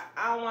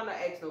 I don't want to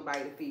ask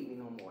nobody to feed me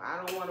no more. I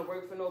don't want to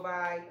work for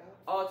nobody.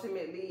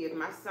 Ultimately, if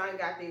my son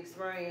got the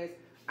experience,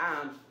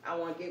 I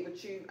want to get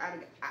with you. I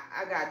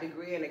got a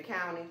degree in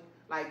accounting.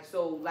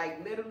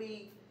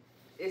 Literally,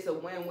 it's a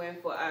win-win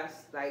for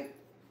us.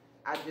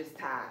 I'm just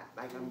tired.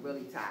 I'm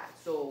really tired.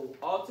 So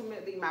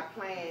ultimately, my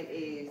plan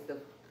is to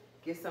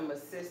get some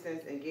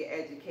assistance and get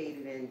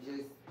educated and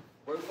just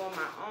work on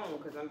my own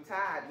because I'm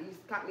tired. These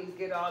companies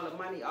get all the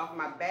money off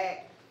my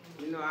back.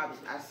 You know, I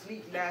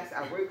sleep less.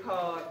 I work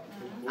hard.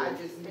 I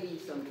just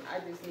need to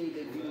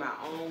do my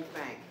own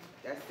thing.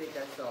 That's it.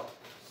 That's all.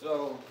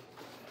 So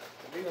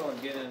we're gonna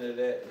get into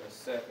that in a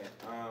second.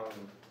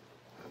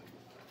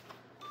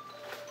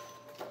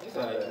 This is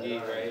all you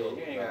need right here. You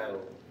ain't got.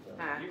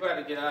 You got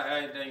to get out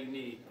everything you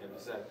need in a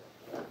second.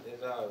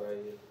 It's all right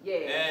here.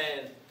 Yeah.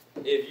 And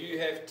if you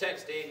have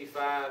texted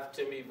 85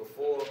 to me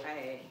before,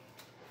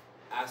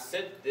 I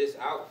sent this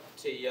out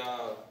to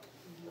y'all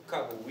a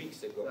couple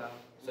weeks ago.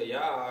 So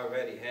y'all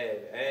already have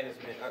it, and it's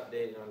been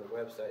updated on the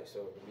website, so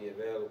it can be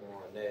available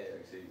on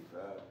there.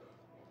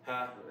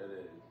 Huh?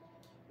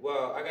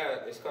 Well,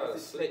 it's called a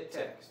slick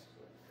text.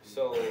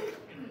 So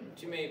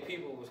too many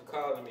people was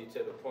calling me to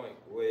the point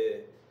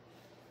where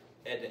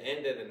at the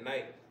end of the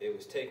night, it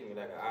was taking me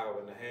like an hour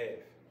and a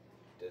half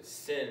to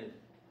send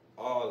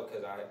all,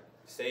 because I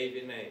save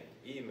your name,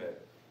 email,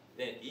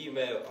 then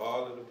email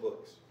all of the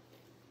books,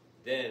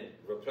 then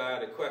reply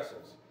to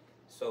questions.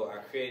 So I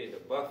created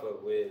a buffer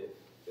where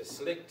the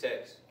slick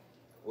text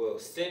will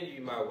send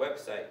you my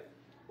website,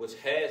 which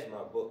has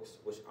my books,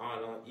 which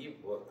aren't on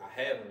ebook. I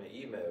have them in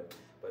email,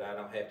 but I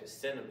don't have to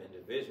send them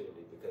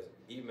individually because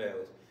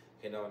emails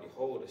can only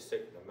hold a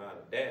certain amount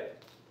of data.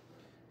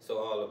 So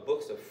all the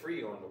books are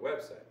free on the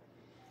website.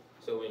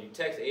 So when you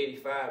text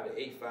 85 to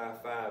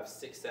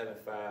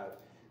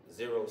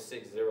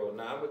 855-675-0609, I'm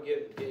gonna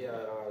give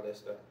y'all all that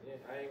stuff. Yeah,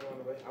 I ain't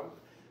going away.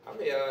 I'm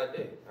here all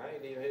day. I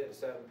ain't even here at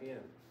 7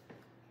 p.m.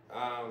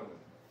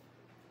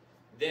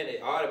 Then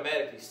it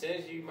automatically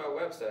sends you my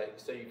website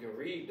so you can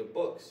read the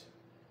books,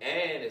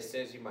 and it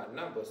sends you my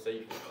number so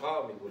you can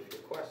call me with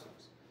your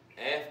questions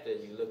after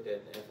you looked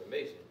at the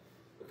information.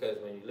 Because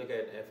when you look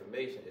at the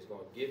information, it's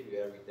going to give you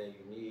everything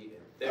you need.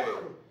 And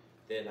third,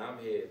 then I'm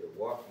here to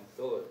walk you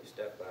through it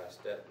step by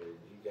step. But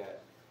you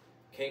got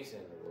kinks in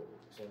the road.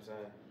 See what I'm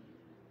saying?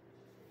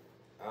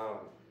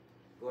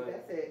 Go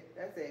ahead.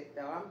 That's it.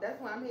 No, that's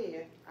why I'm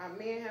here.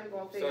 Me and him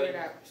going to figure it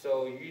out.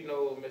 So you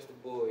know Mr.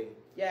 Boyd.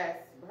 Yes,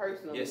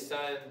 personally. Your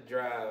son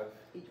drive.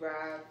 He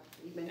drive.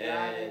 He been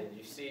driving. And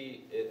you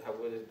see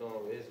what it's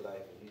doing with his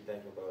life, and you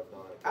thinking about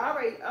doing it. I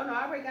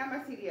already got my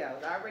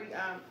CDLs.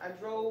 I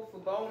drove for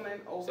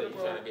Bowman over so the road.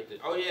 So you trying to get this?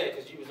 Oh yeah,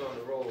 because you was on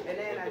the road. And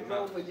then I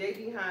drove for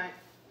JB Hunt,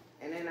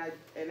 and then I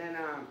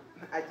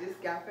just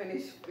got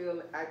finished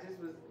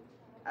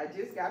I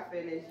just got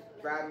finished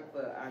driving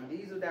for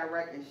Diesel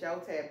Direct and Shell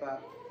Tap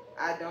Up.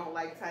 I don't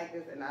like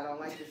tankers, and I don't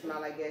like to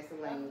smell like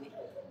gasoline.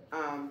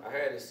 I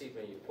had it seep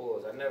in your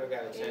pores. I never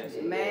got a chance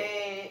to.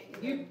 Man,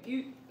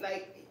 you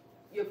like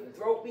your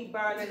throat be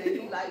burning, and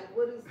you like,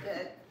 what is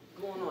that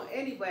going on?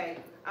 Anyway,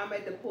 I'm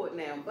at the port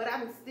now, but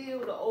I'm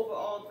still the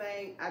overall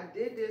thing. I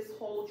did this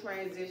whole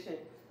transition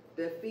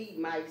to feed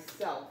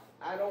myself.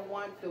 I don't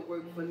want to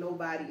work for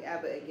nobody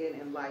ever again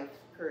in life.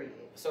 Period.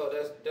 So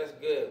that's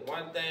good.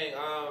 One thing,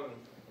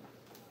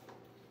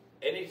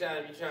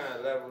 anytime you're trying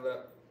to level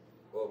up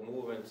or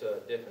move into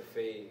a different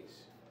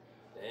phase,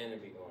 the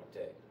enemy gonna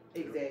attack.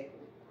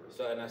 Exactly.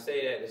 So, and I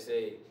say that to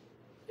say,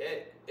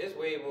 yeah, it's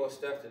way more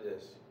stuff to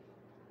this.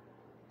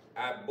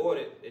 I bought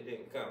it, it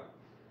didn't come.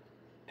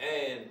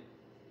 And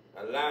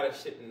a lot of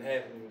shit done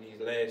happened in these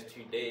last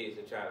 2 days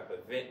to try to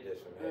prevent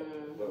this from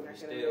happening, but we're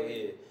still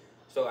here.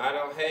 So I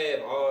don't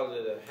have all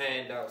of the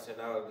handouts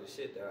and all of the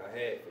shit that I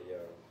had for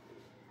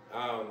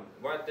y'all.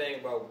 One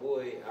thing about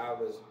Boy,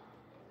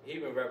 he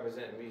been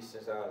representing me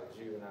since I was a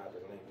juvenile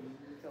delinquent.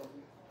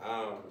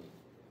 How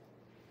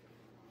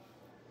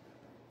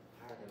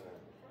can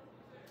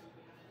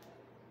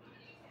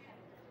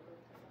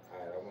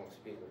Alright, I won't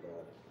speak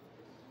about it.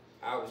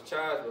 I was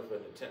charged with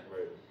an attempt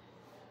murder.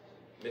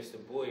 Mr.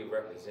 Boyd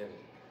represented me.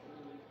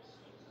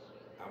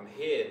 I'm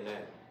here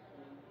now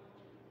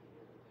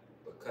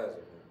because of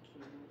him.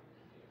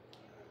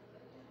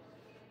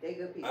 They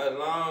good people.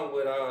 Along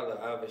with all the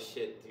other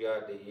shit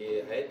throughout the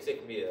year, it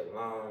took me a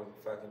long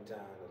fucking time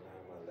to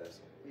learn my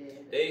lesson.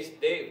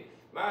 Yeah.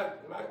 My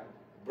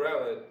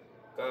brother,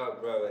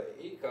 God brother,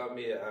 he called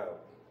me a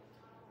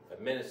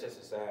menace to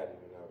society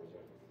when I was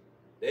young.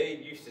 They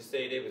used to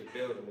say they was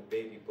building the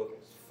baby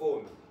bookings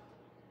for me.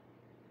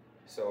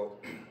 So,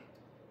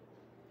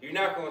 you're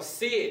not going to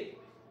see it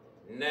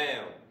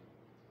now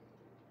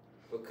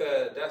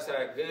because that's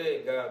how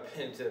good God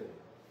been to me.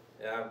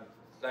 And I'm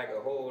like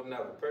a whole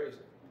nother person.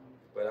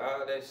 But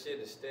all that shit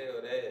is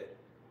still there.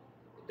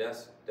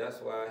 That's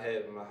why I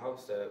have my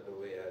house set up the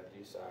way I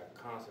do, so I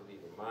constantly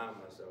remind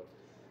myself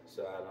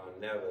so I don't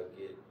never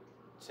get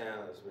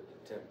challenged with the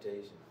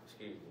temptation.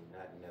 Excuse me,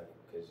 not never,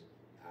 because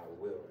I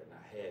will and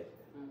I have it.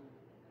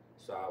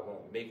 So I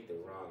won't make the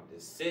wrong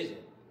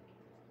decision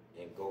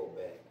and go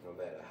back, no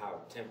matter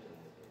how tempting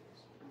it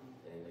is.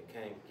 And it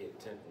can't get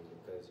tempting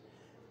because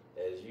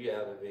as you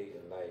elevate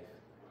in life,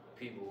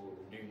 people will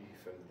view you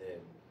from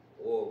them,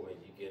 or when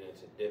you get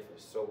into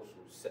different social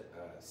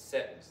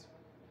settings,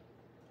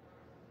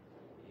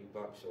 you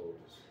bump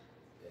shoulders.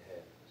 It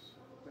happens.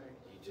 Right.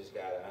 You just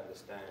gotta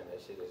understand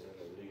that shit is an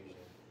illusion,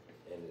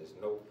 and there's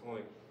no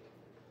point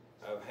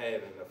of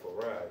having a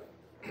Ferrari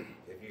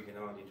if you can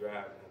only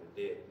drive down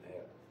the dead end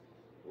alley.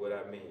 What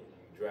I mean,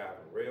 you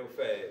driving real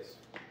fast,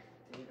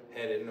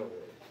 headed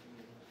nowhere,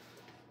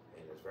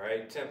 and it's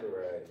very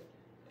temporary.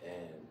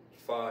 And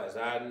as far as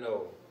I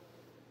know,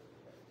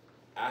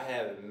 I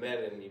haven't met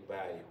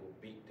anybody who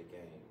beat the game.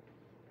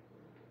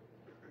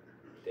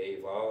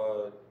 They've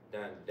all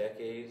done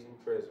decades in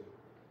prison,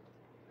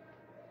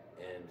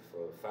 and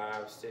for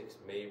 5, 6,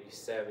 maybe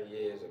 7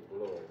 years of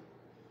glory,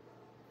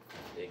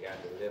 they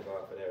got to live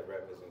off of that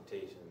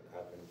representation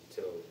up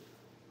until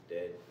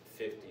their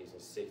 50s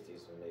and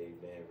 60s when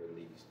they've been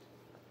released.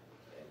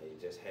 And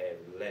they just have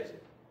legend.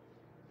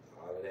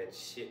 All of that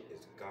shit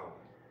is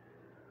gone.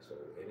 So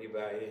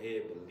anybody in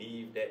here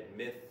believe that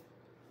myth,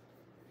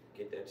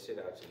 get that shit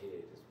out your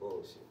head. It's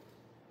bullshit.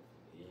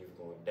 You're either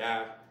gonna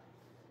die,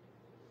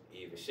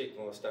 either shit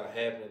gonna start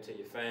happening to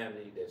your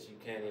family that you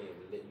can't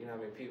even live. You know how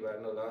many people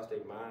I know lost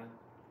their mind?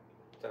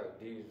 Talk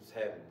dudes was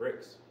having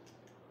bricks.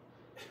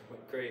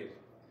 Went crazy.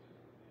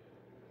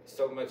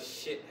 So much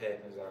shit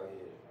happens out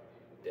here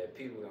that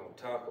people don't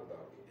talk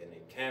about, and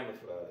they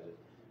camouflage it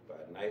by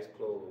nice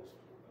clothes,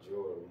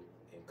 jewelry,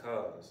 and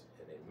cars,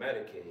 and they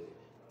medicate it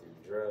through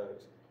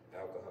drugs,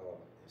 alcohol,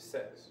 and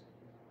sex.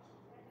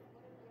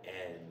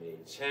 And they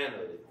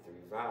channel it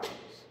through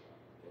violence.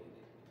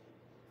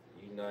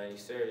 You know, any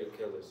serial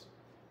killers,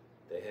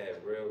 they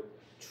have real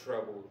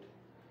troubled,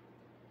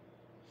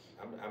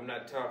 I'm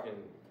not talking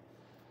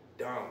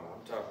dumb,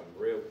 I'm talking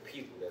real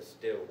people that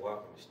still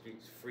walking the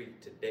streets free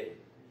today.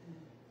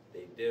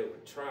 They deal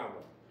with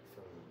trauma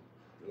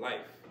from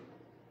life,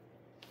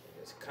 and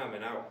it's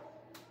coming out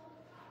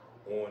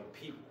on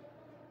people.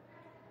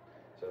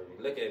 So if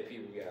you look at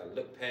people, you gotta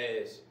look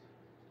past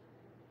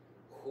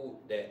who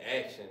their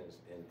actions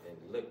and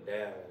look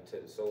down into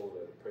the soul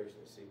of the person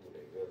to see who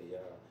they really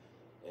are.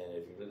 And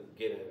if you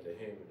get into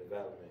human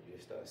development, you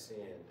start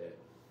seeing that.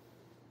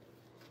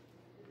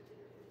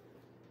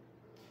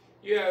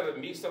 You ever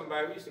meet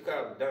somebody, we used to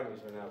call them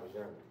dummies when I was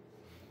younger.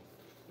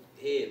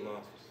 Head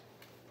monsters.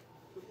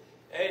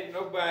 Ain't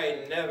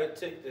nobody never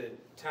took the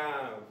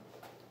time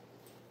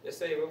to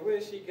say, well, where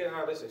did she get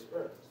all this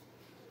experience?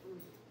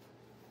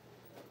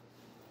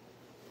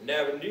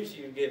 Never knew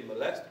she was getting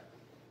molested.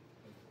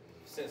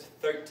 Since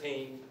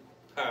 13,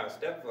 by a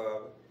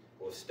stepfather,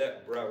 or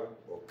stepbrother,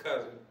 or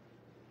cousin.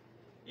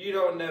 You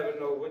don't never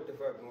know what the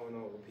fuck going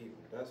on with people.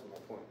 That's my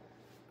point.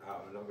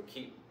 I'm gonna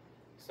keep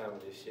some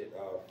of this shit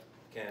off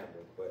camera,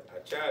 but I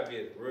try to be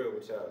as real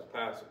with y'all as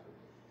possible.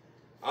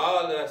 All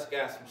of us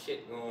got some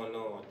shit going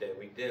on that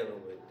we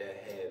dealing with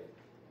that have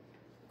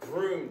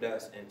groomed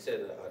us into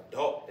the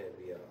adult that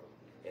we are.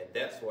 And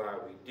that's why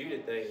we do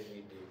the things we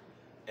do,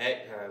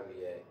 act how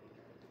we act.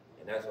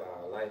 And that's why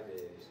our life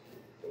is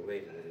the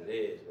way that it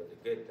is. But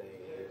the good thing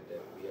is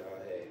that we all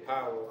have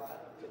power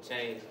to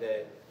change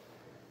that.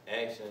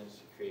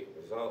 Actions create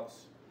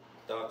results.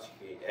 Thoughts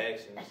create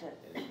actions.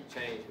 And if you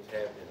change what's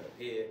happening up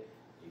here,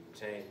 you can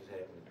change what's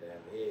happening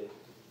down here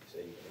so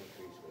you can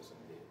increase what's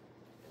in here.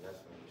 And that's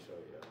what I'm going to show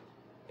y'all.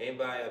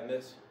 Anybody I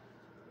miss?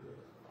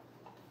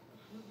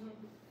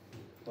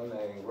 My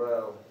name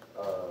Rel.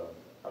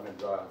 I've been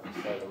driving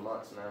for 7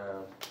 months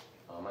now.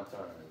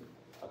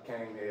 I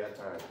came here, I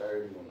turned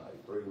 30 in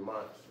like 3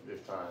 months. I'm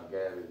just trying to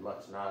gather as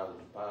much knowledge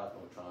as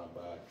possible. I'm trying to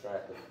buy a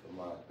tractor for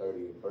my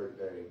 30th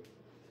birthday.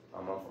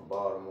 I'm from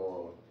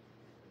Baltimore.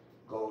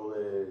 Goal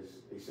is,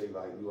 they say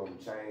like you gonna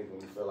change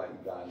when you feel like you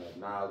got enough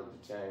knowledge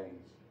to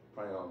change.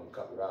 Bring on a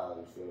couple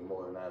dollars, feel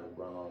more than I ever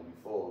brought on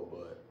before,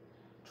 but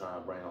try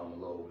and bring on a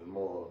little bit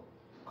more.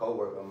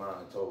 Co-worker of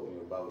mine told me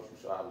about you,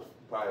 so I was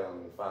probably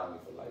only following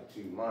for like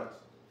 2 months,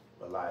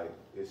 but like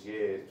this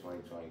year,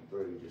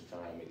 2023, just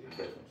trying to make the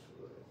difference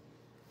for it.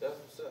 That's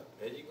what's up.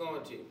 And you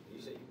going to? You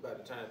said you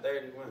about to turn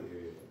 31.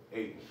 Yeah,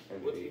 8.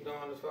 What you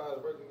doing as far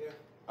as working again?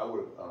 I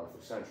work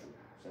for Central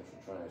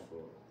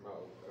Transport.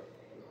 Oh, okay.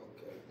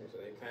 So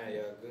they paying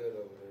y'all good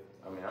over there.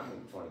 I mean, I'm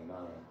in 29.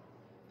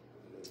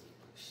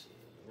 Shit,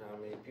 you know how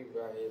many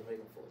people out here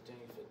making 14,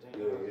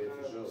 15? Yeah,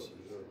 for sure.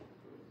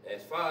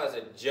 As far as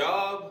a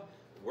job,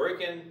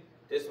 working,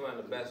 this is one of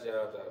the best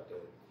jobs out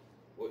there.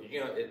 Well, you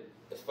know,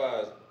 as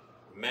far as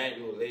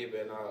manual labor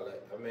and all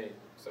that, I mean,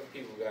 some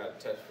people got a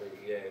touch for it,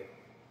 yeah,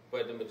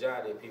 but the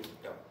majority of people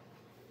don't.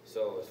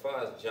 So as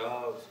far as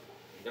jobs,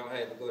 you don't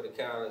have to go to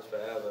college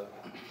forever.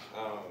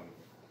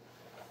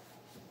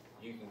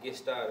 You can get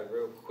started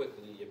real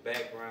quickly. Your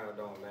background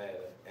don't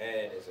matter.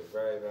 And it's a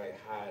very, very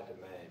high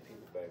demand.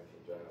 People back for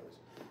drivers.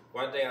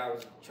 One thing I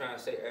was trying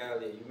to say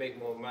earlier, you make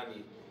more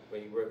money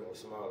when you're working with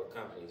smaller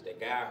companies. The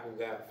guy who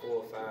got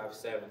 4, 5,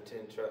 7,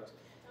 10 trucks,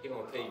 he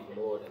gonna pay you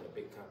more than a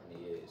big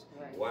company is.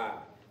 Right. Why?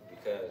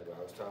 Because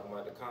I was talking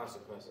about the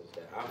consequences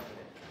that I'm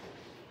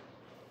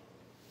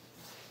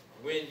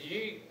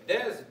paying.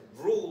 There's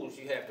rules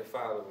you have to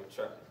follow with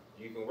trucking.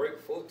 You can work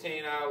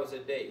 14 hours a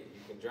day.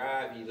 You can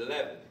drive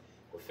 11.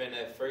 Within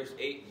that first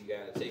 8, you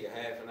gotta take a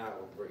half an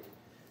hour break.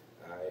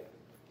 All right.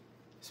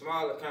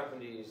 Smaller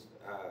companies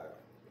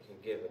can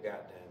give a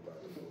goddamn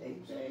about the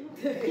rules.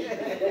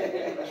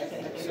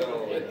 So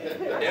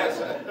that's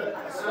a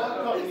small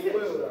company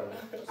will though.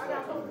 I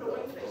got home from the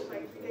weigh station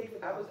like 3 days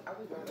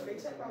ago. They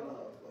checked my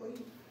love.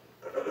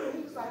 He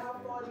was like, how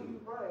far do you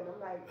run? I'm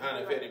like,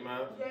 150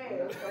 miles. Yeah. He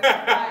was like,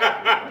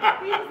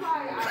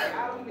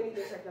 I don't even need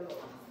to check the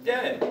love.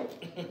 Yeah.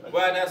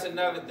 Well, that's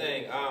another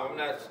thing. I'm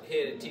not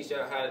here to teach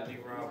y'all how to do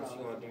wrong, but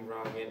you're going to do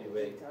wrong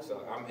anyway.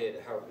 So I'm here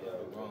to help y'all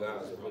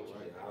regardless of what you do.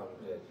 I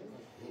don't judge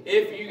you.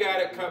 If you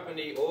got a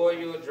company or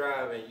you're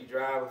driving, you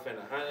drive within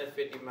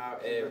 150-mile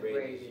air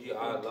radius, you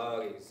are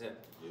log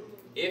exempt.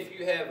 If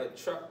you have a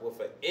truck with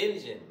an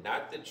engine,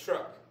 not the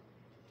truck,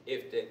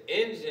 if the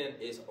engine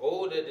is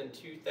older than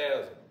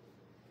 2000,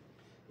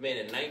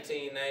 meaning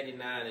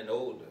 1999 and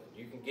older,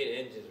 you can get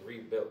engines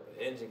rebuilt.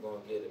 The engine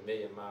gonna get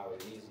 1,000,000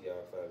 miles easy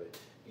off of it.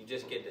 You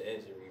just get the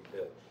engine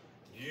rebuilt.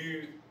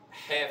 You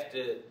have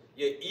to,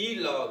 you're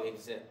E-log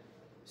exempt.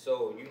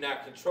 So you're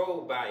not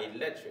controlled by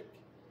electric,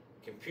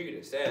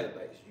 computer,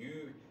 satellites.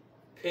 You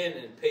pen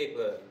and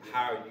paper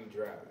how you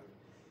drive.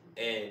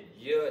 And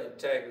your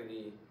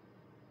integrity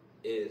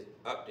is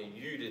up to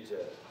you to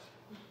judge.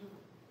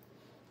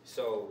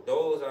 So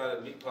those are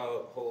the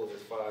loopholes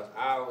as far as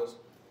hours.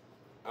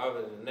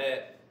 Other than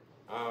that,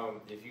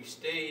 if you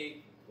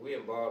stay, we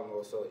in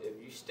Baltimore, so if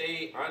you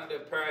stay under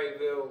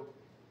Perryville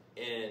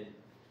and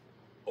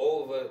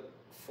over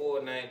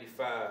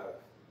 495,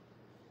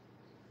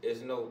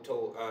 there's no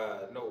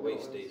way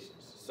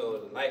stations. So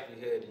the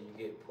likelihood that you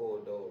get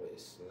pulled over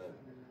is slim.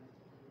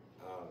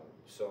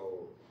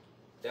 So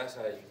that's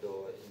how you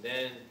do it. And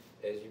then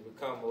as you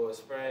become more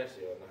experienced,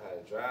 you'll know how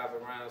to drive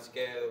around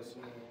scales.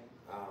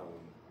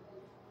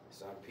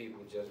 Some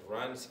people just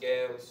run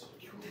scales.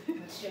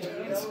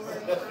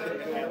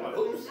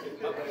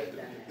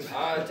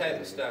 All type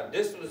of stuff.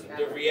 This was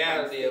the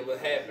reality of what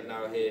happened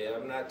out here.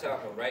 I'm not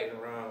talking right and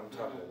wrong, I'm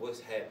talking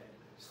what's happening.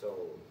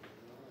 So.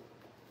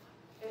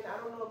 And I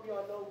don't know if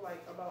y'all know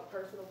like about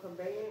personal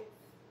conveyance.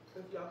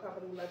 If y'all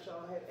company let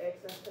y'all have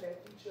access to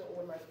that feature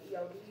on like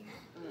ELD,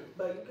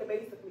 but you can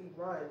basically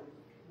run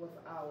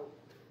without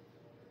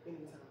any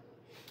time.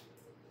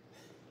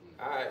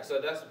 All right,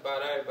 so that's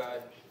about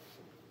everybody.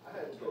 I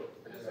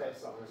just had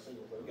something.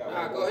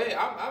 Nah, go ahead.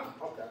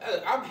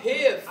 I'm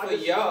here for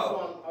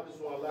y'all.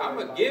 I'm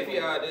gonna give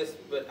y'all this,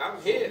 but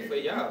I'm here for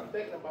y'all.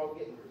 Thinking about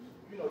getting,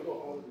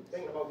 your own.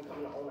 Thinking about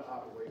becoming an owner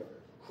operator.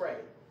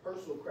 Credit,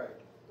 personal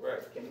credit,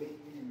 right,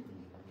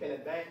 can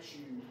advance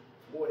you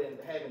more than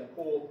having a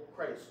poor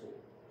credit score,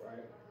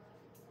 right?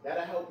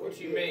 That'll help. What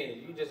you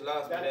mean? You just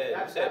lost me there.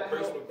 You said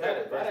personal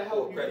credit. That'll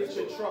help you get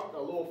your truck a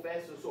little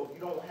faster. So if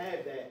you don't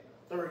have that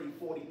 $30,000,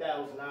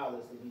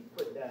 $40,000 to be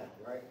put down,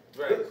 right?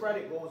 Good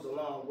credit goes a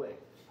long way.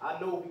 I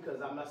know because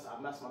I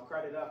messed my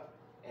credit up,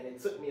 and it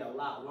took me a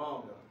lot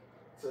longer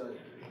to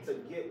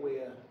get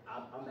where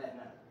I'm at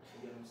now.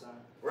 You get what I'm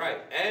saying? Right,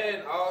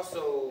 and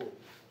also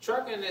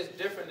trucking is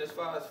different as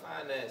far as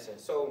financing.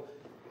 So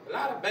a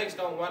lot of banks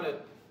don't want to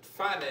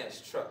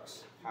finance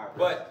trucks,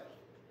 but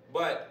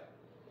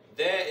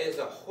there is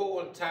a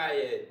whole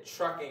entire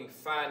trucking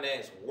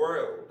finance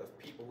world of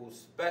people who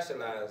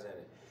specialize in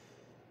it.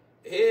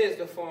 Here's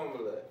the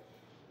formula.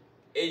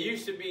 It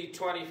used to be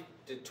 20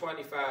 to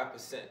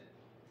 25%.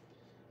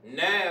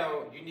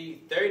 Now you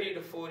need 30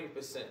 to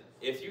 40%.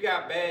 If you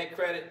got bad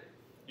credit,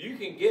 you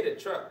can get a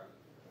truck.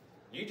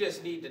 You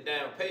just need the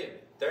down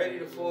payment. 30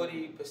 to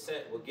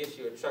 40% will get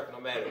you a truck no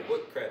matter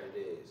what credit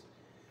is.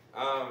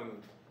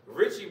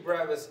 Ritchie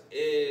Brothers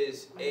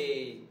is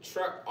a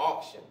truck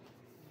auction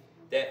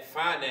that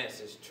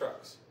finances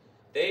trucks.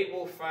 They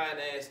will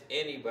finance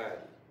anybody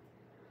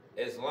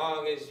as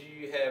long as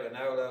you have an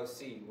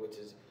LLC, which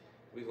is,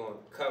 we're going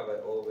to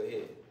cover over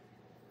here.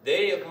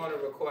 They are going to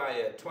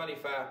require a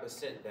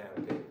 25%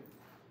 down payment.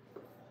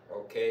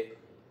 Okay?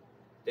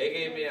 They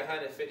gave me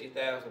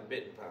 150,000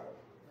 bidding power.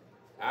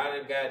 I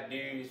done got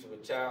dues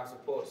with child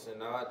supports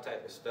and all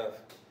type of stuff,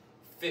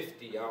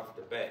 50 off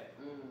the bat.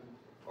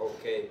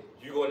 Okay,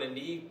 you're gonna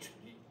need,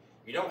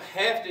 you don't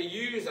have to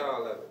use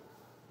all of it.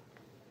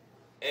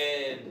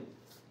 And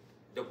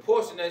the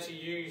portion that you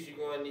use, you're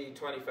gonna need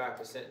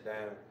 25%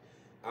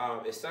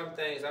 down. It's some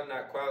things I'm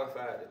not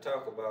qualified to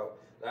talk about.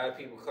 A lot of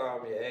people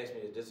call me and ask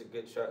me, is this a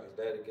good truck? Is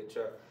that a good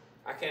truck?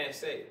 I can't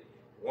say.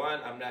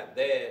 One, I'm not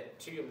there.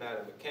 Two, I'm not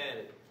a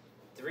mechanic.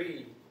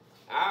 Three,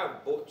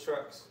 I've bought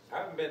trucks.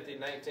 I've been through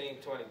 19,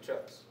 20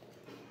 trucks.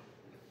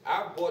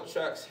 I've bought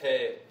trucks,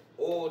 had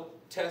oil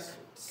test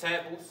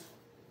samples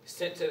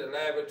sent to the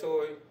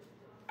laboratory.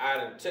 I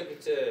done took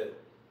it to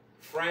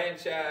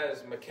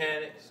franchise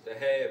mechanics to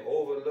have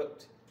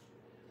overlooked,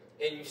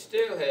 and you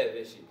still have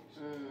issues.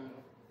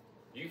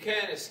 You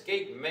can't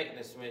escape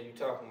maintenance when you're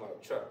talking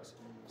about trucks.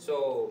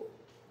 So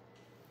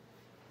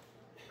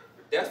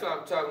that's what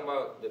I'm talking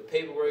about, the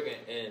paperwork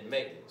and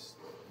maintenance.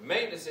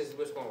 Maintenance is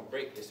what's going to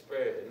break the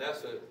spirit, and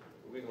that's what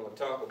we're going to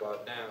talk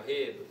about down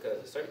here, because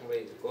there's certain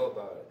ways to go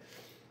about it.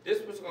 This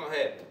is what's going to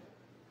happen.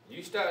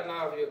 You starting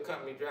off your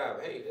company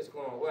driver, hey, this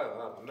going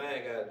well. My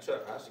man got a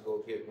truck, I should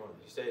go get one.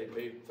 You say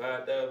maybe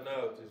 $5,000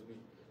 this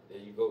week.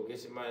 Then you go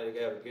get your money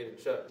together, get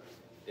a truck.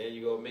 Then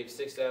you go make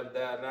 $6,000,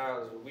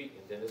 $7,000 a week,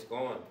 and then it's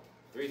going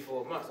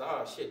 3-4 months.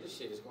 Oh shit, this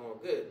shit is going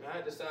good. Man,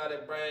 I just saw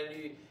that brand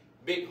new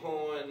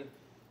Bighorn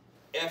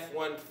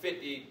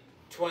F-150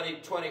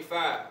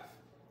 2025.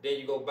 Then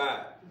you go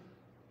buy it.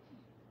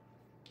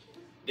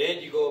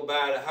 Then you go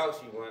buy the house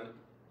you wanted,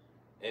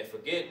 and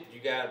forget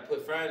you gotta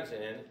put furniture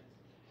in it.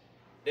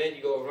 Then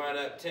you go run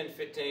up $10,000,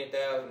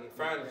 $15,000 in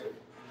furniture.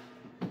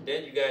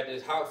 Then you got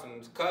this house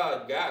and this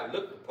car, you gotta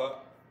look the part.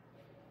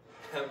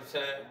 You know what I'm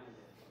saying?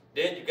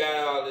 Then you got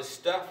all this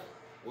stuff,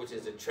 which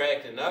is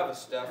attracting other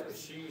stuff. The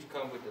shoes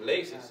come with the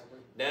laces.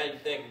 Now you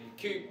think you're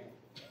cute.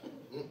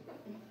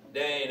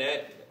 They ain't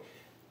that.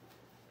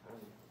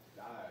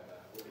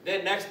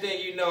 Then next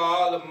thing you know,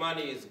 all the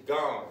money is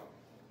gone.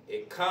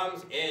 It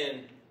comes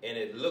in and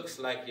it looks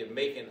like you're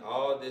making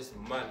all this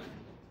money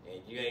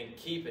and you ain't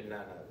keeping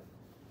none of it.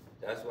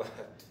 That's why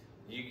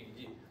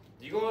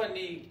you're gonna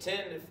need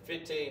 $10,000 to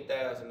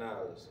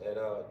 $15,000 at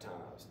all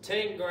times.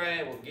 10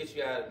 grand will get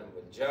you out of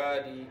the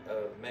majority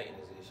of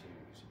maintenance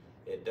issues.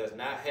 It does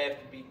not have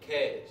to be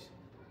cash.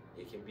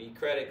 It can be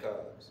credit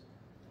cards.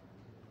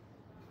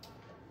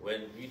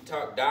 When you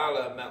talk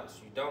dollar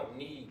amounts, you don't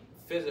need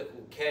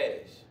physical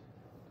cash.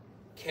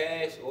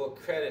 Cash or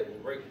credit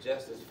will work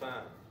just as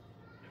fine.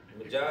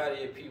 The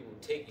majority of people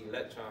take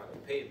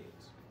electronic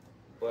payments.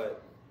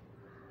 But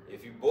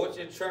if you bought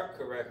your truck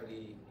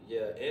correctly,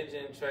 your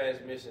engine,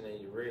 transmission, and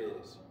your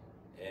rears,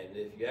 and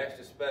if you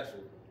extra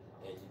special,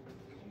 and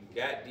you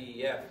got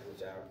DEF,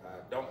 which I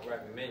don't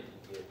recommend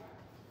you get,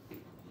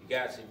 you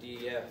got your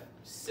DEF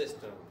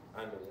system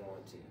under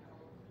warranty.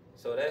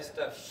 So that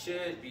stuff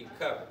should be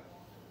covered.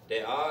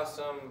 There are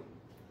some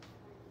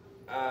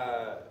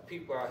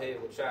people out here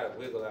will try to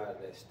wiggle out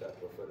of that stuff,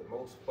 but for the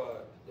most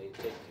part, they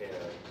take care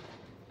of it.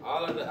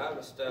 All of the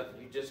other stuff,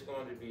 you're just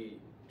going to be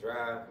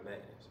drive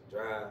maintenance,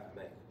 drive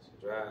maintenance,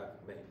 drive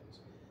maintenance.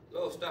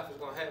 Little stuff is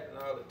going to happen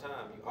all the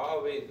time. You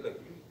always,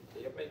 look,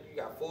 you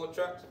got 4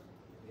 trucks,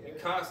 you're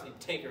constantly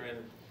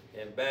tinkering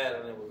and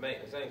battling with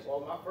maintenance, ain't you?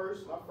 Well, my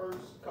first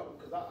couple,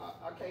 because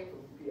I came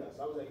from UPS.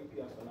 I was at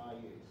UPS for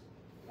 9 years.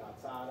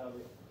 Got tired of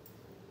it.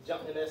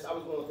 Jumped in this. I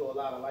was going through a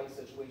lot of life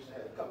situations. I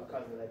had a couple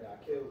cousins that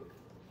got killed.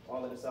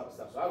 All of this other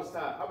stuff. So I was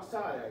tired. I was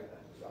tired of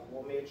everything. So I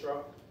bought me a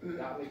truck.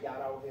 Got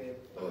out here.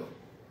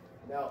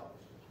 Now,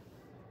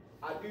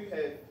 I do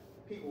have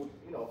people,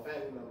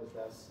 family members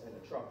that's in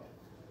the truck.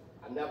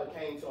 I never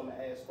came to them and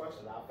asked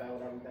questions. I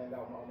found everything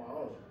out on my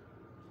own.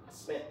 I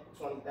spent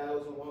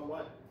 $20,000 one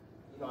month.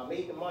 I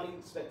made the money.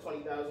 Spent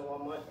 $20,000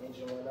 one month.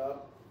 Engine went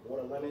up.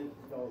 Bought a lemon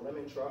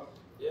truck.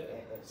 Yeah.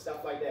 And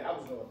stuff like that. I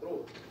was going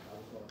through it.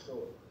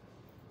 So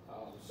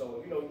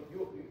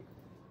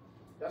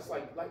that's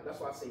that's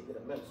why I say get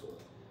a mentor.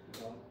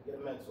 Get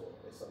a mentor.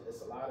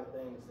 It's a lot of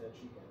things that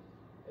you can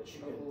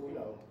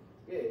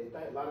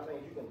a lot of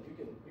things you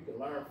can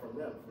learn from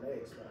them, from their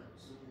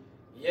experience.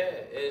 Yeah,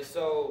 and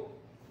so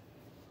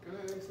can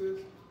I ask this?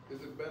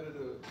 Is it better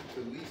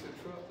to lease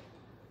a truck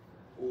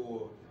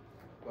or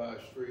buy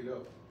straight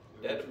up?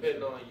 That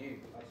depends on you.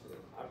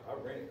 I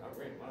rent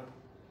mine.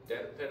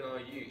 That depends on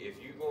you.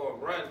 If you go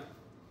and run,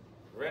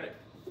 rent it.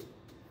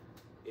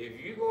 If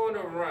you're going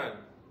to run,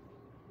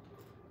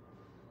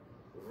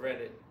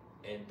 rent it,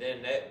 and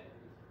then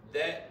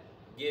that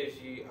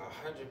gives you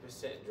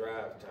 100%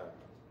 drive time.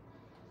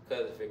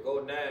 Because if it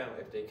go down,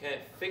 if they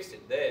can't fix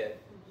it there,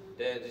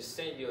 they'll just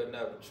send you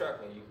another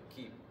truck and you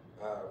can keep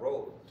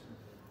rolling.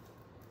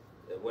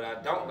 What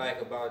I don't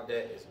like about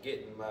that is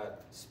getting my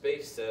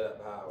space set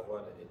up how I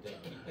want it and then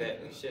keep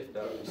having to shift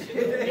out and shift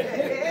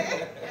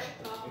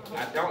out.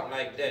 I don't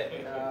like that.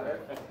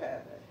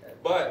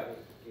 But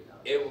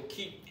it will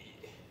keep,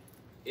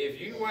 if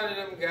you one of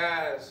them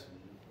guys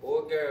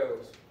or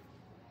girls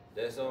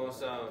that's on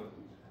some,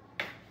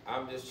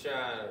 I'm just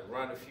trying to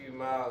run a few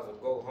miles or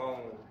go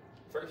home,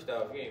 first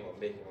off, you ain't gonna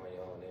make it on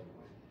your own anyway.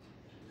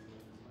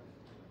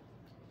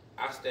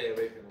 I stay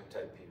away from them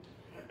type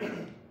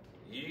people.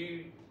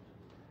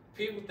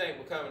 People think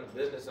becoming a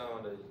business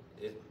owner,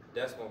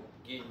 that's gonna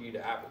give you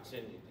the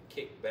opportunity to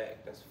kick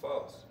back. That's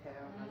false.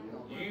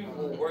 You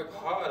will work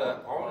harder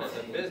owning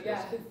a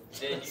business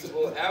than you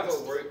will ever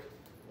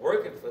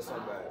working for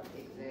somebody.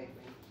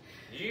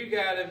 You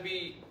gotta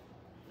be,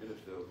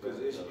 because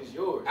it's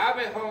yours. I've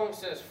been home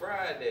since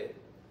Friday.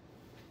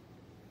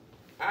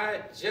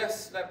 I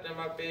just slept in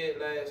my bed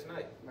last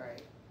night.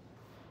 Right.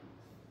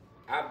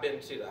 I've been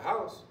to the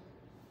house.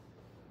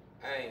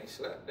 I ain't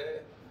slept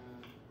there.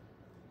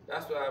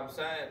 That's what I'm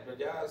saying. But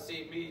y'all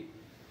see me,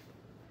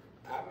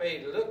 I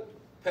may look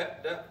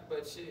pepped up,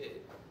 but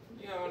shit,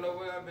 you don't know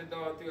what I've been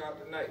doing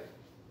throughout the night.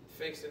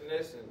 Fixing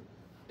this and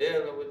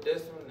dealing with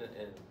this one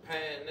and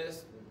paying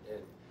this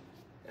and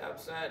you know what I'm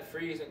saying,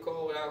 freezing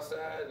cold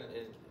outside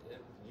and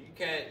you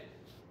can't,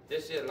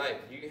 this your life.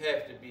 You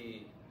have to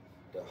be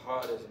the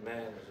hardest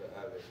manager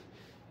of it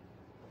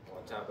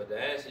one time. But to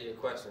answer your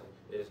question,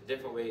 there's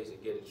different ways to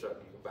get a truck.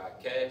 You can buy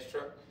a cash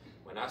truck.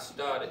 When I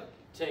started,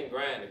 10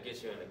 grand to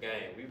get you in the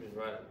game. We was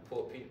running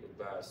poor people to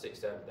buy $6,000,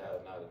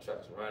 $7,000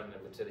 trucks, running them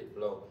until they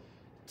blow,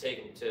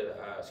 take them to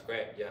the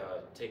scrap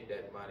yard, take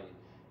that money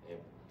and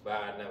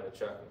buy another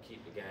truck and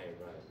keep the game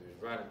running. We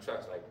was running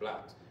trucks like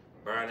blocks,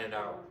 burn it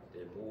out,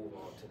 then move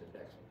on to the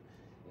next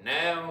one.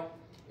 Now,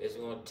 it's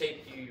gonna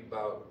take you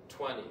about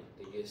 20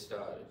 to get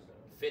started,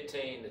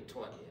 15 to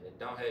 20, and it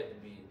don't have to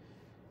be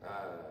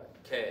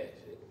cash,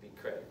 it can be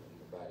credit.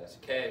 You can buy that's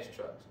cash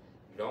trucks.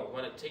 You don't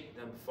wanna take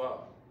them far.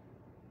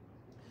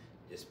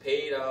 It's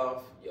paid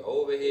off, your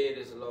overhead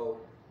is low,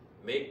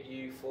 make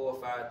you $4,000 or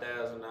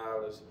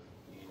 $5,000.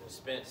 You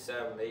spent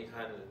 $700,000,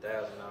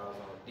 $800,000 on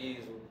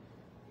diesel.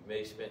 You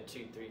may spend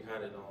 $200,000,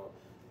 $300,000 on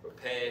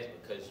repairs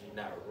because you're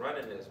not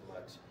running as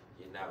much,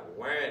 you're not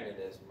wearing it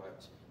as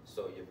much,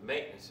 so your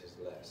maintenance is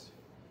less.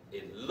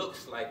 It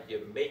looks like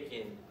you're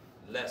making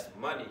less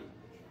money,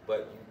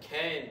 but you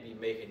can be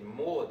making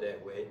more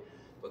that way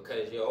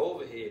because your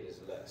overhead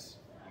is less.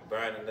 You're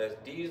burning less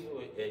diesel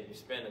and you're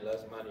spending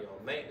less money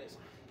on maintenance.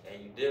 And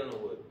you're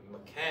dealing with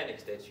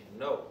mechanics that you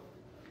know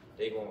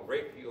they're gonna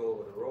rape you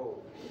over the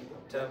road.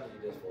 I'm telling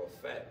you this for a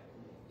fact.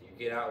 You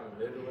get out in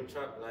the middle of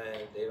Trump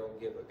land, they don't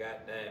give a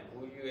goddamn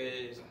who you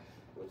is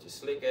with your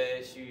slick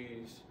ass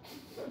shoes.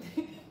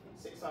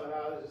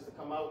 $600 just to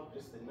come out,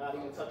 just to not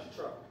even touch a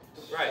truck.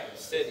 Right,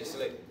 city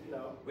slick. You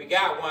know. We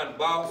got one,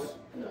 boss.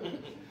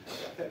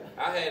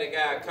 I had a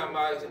guy come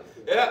out and say,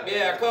 yep,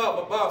 yeah, I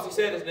called my boss. He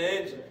said it's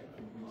the engine.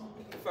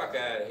 Get the fuck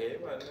out of here.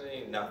 It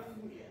ain't nothing.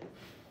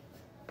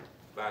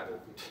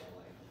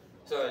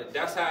 So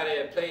that's how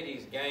they play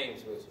these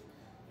games. Was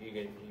you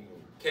can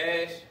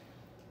cash,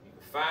 you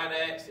can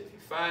finance. If you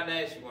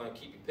finance, you want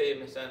to keep your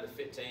payments under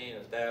 $15,000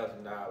 or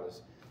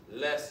 $1,000,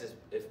 less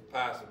if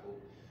possible.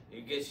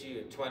 You get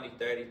you a $20,000,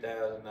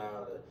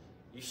 $30,000.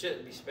 You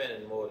shouldn't be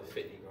spending more than $50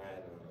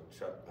 grand on a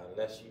truck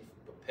unless you're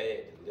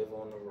prepared to live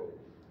on the road.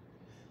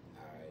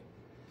 All right.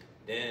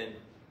 Then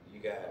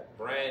you got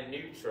brand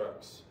new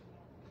trucks.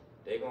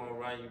 They're gonna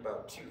run you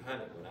about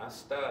 $200. When I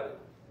started,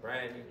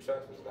 brand new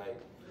trucks was like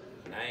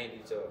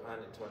 90 to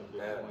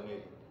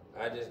 120,000.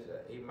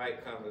 He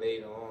might come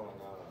later on.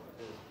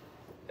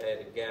 Had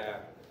a guy,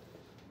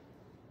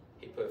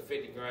 he put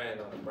 50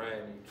 grand on a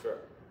brand new truck.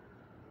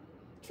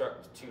 Truck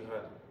was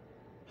 200.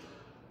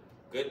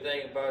 Good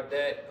thing about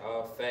that,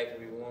 all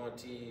factory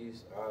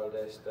warranties, all of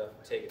that stuff,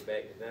 take it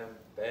back to them.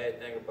 Bad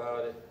thing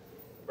about it,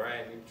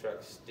 brand new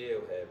trucks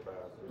still had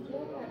problems.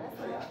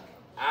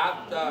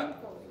 I thought,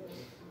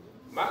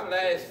 my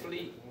last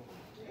fleet,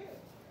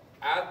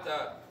 I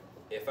thought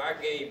if I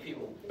gave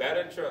people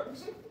better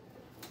trucks,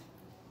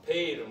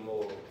 paid them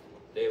more,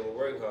 they would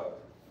work hard.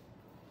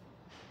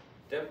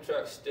 Them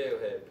trucks still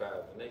had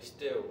problems, and they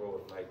still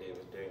rode them like they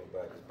was doing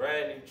buckets.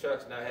 Brand new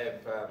trucks not having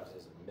problems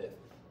is a myth.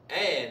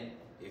 And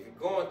if you're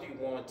going through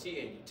warranty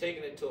and you're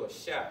taking it to a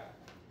shop,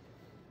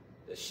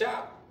 the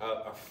shop,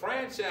 a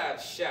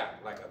franchise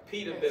shop, like a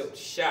Peterbilt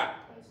shop,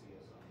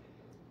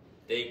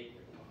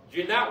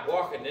 you're not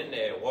walking in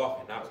there and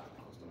walking out.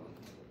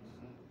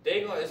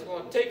 It's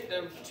going to take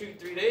them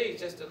 2-3 days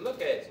just to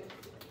look at you.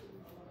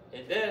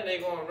 And then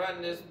they're going to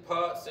run this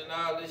parts and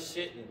all this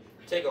shit and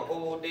take a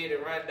whole day to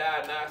run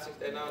diagnostics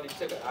that only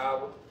took an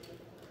hour.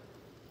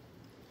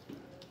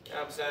 You know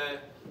what I'm saying?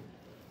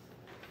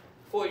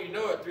 Before you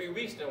know it, 3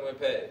 weeks done went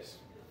past.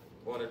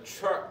 On a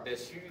truck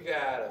that you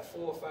got a $4,000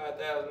 or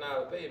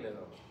 $5,000 payment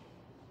on.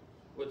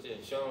 With the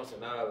insurance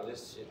and all of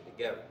this shit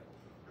together.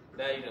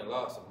 Now you done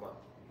lost a month.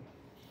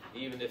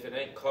 Even if it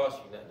ain't cost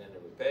you nothing in the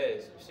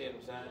repairs, you see what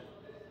I'm saying?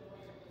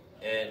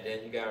 And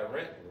then you got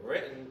renting.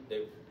 Renting,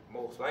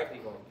 most likely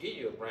gonna give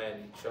you a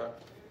brand new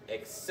truck,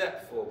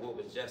 except for what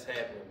was just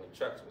happening when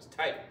trucks was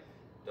tight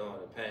during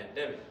the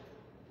pandemic.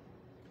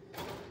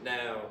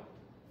 Now,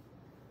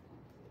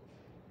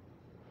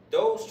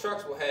 those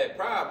trucks will have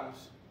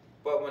problems,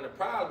 but when the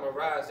problem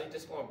arises, they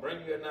just gonna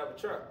bring you another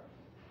truck.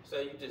 So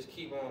you just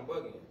keep on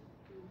boogieing.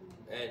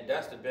 And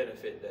that's the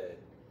benefit there.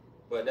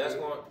 But go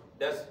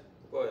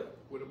ahead.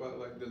 What about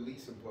like the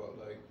leasing part,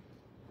 like,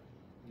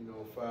 you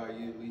know,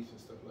 5-year lease and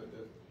stuff like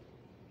that?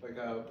 Like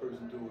how a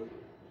person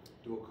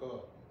do a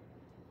car.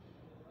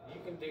 You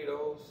can do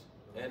those,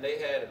 and they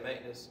had a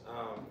maintenance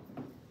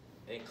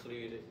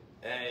included,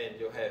 and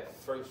you'll have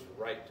first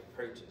right to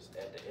purchase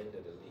at the end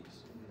of the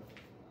lease.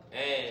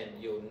 And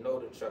you'll know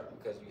the truck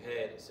because you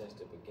had it since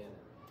the beginning.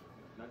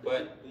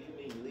 But do you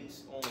mean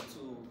lease on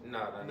to?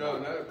 No,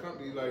 not a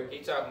company like. He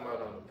talking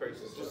about on the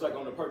purchase. Just like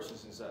on the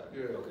purchasing side.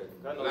 Yeah. Okay.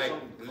 I know Like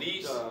some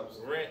lease, jobs.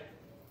 rent,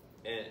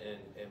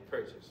 and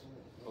purchase.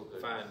 Okay.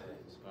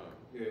 Finance.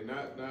 Yeah,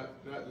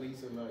 not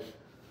leasing like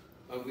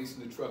I'm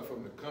leasing the truck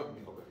from the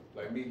company. Okay.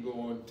 Like me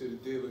going to the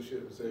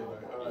dealership and saying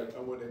like, all right, I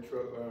want that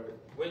truck. All right.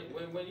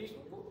 When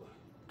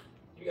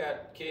you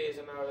got kids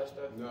and all that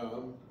stuff.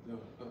 No.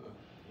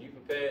 You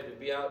prepared to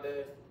be out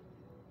there?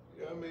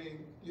 Yeah, I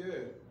mean,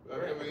 yeah.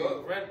 Rent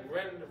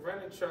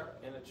a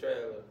truck in a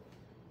trailer.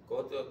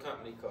 Go through a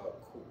company called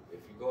Coop. If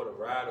you go to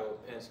Ryder or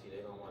Penske,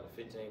 they're gonna want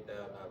a $15,000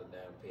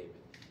 down payment.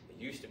 It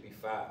used to be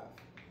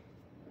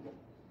 $5,000.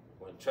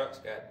 When trucks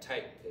got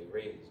tight, they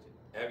raised it.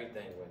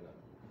 Everything went up.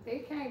 They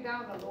came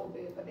down a little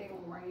bit, but they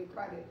gonna run your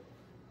credit.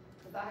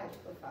 Cause I had to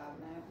put $5,000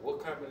 now.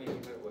 What company you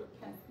been with?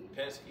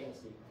 Penske.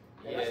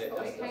 Yeah. So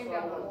they came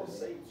down a little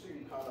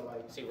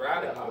bit. See,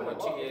 Ryder, I'm you want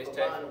 2 years for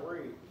tax. buying a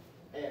rig,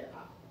 and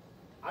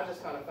I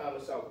just kind of found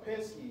this out.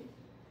 Penske,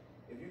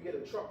 if you get a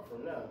truck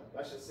from them,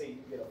 let's just say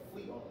you get a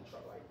fleet on the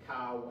truck, like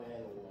Cowan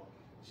or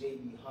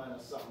JB Hunt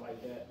or something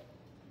like that,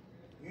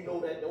 you know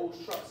that those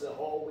trucks are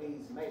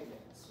always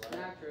maintenance, right?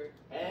 Not true.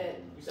 And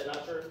you said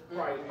not true?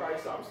 Probably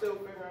so. I'm still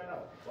figuring it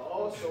out. But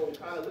also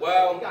kind of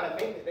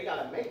they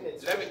got a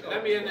maintenance.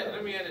 Let me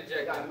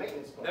interject. Got a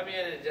maintenance plan. Let me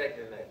interject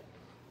in that.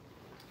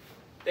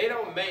 They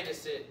don't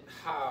maintenance it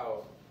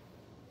how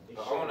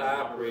the owner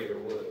operator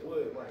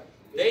would. Right.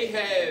 They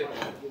have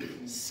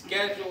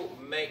scheduled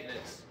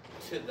maintenance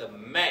to the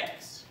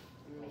max.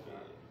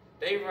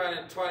 They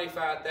running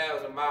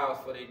 25,000 miles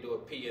before they do a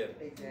PM.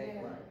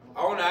 Exactly.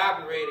 Owner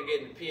operator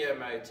getting the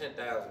PM at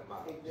 10,000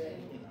 miles.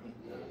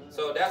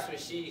 So that's what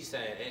she's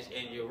saying,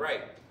 and you're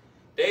right.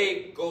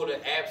 They go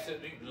the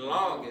absolute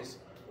longest.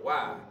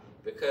 Why?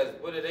 Because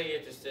what are they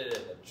interested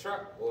in, the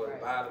truck or the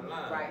bottom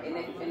line? Right, and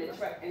the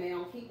truck, and they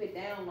don't keep it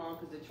down long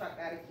because the truck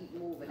gotta keep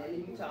moving. And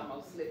then you talking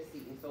about slip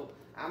seating. So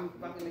I'm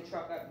fucking the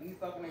truck up, you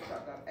fucking the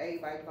truck up,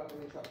 everybody fucking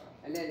the truck up.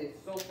 And then it's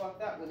so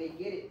fucked up when they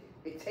get it,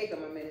 it take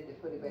them a minute to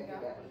put it back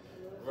together.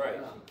 Right.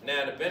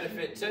 Now the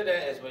benefit to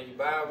that is when you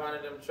buy one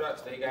of them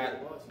trucks, they got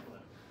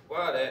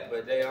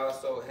but they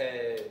also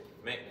had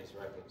maintenance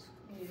records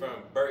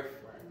from birth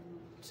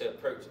to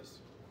purchase.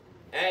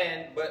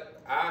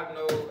 But I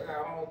know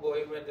our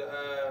homeboy, he went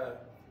to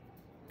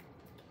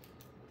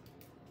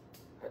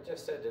I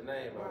just said the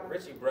name,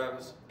 Ritchie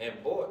Brothers, and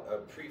bought a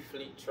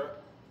pre-fleet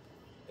truck,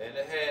 and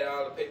it had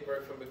all the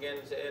paperwork from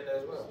beginning to end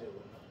as well.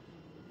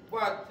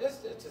 Well,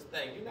 this is the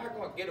thing. You're not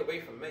going to get away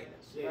from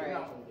maintenance. Right.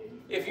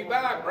 If you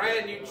buy a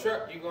brand new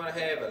truck, you're going to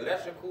have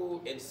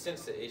electrical and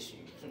sensor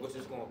issues, which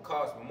is going to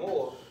cost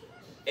more,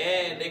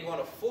 and they're going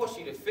to force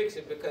you to fix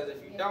it because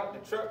if you don't, the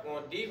truck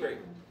going to derate.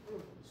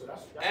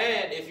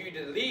 And if you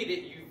delete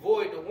it, you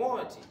void the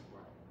warranty.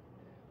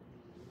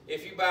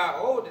 If you buy an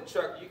older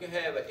truck, you can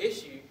have an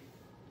issue,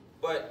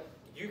 but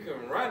you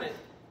can run it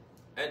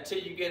until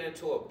you get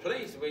into a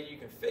place where you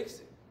can fix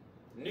it.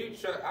 New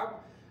truck,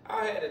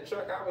 I had a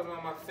truck, I was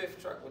on my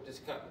 5th truck with this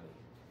company,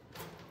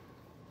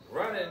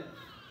 running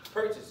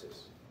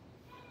purchases.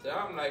 So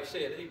I'm like,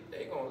 shit,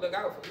 they gonna look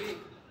out for me.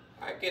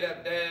 I get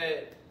up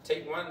there,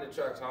 take one of the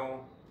trucks home,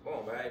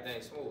 boom,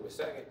 everything's smooth. The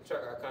second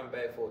truck I come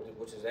back for,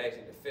 which is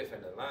actually the 5th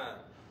in the line,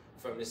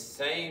 from the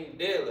same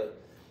dealer,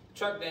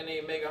 truck didn't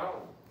even make it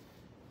home.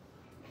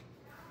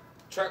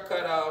 Truck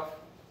cut off,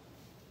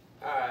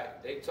 all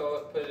right, they tore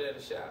it, put it in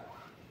the shop.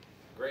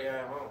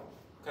 Greyhound home,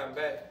 come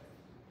back.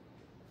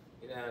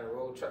 Get down the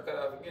road, truck cut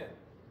off again.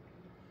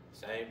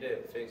 Same deal,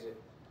 fix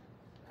it.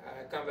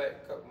 I come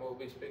back a couple more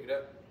weeks, pick it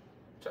up,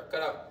 truck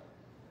cut off.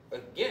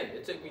 Again,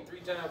 it took me 3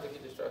 times to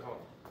get this truck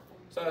home.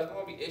 So it's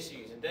gonna be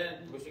issues, and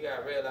then what you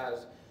gotta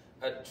realize,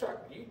 a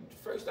truck,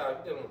 first off,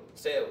 you're dealing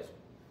with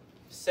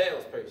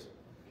salesperson.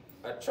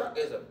 A truck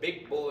is a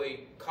big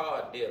boy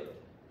car dealer.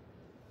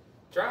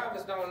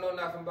 Drivers don't know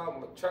nothing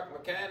about truck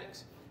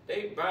mechanics.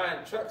 They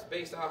buying trucks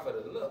based off of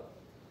the look.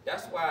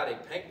 That's why they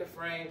paint the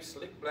frame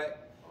slick black.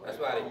 That's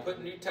why they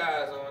put new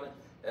tires on it.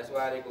 That's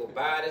why they go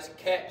buy this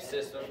cap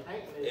system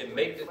and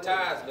make the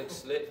tires look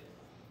slick.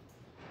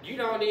 You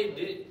don't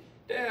need,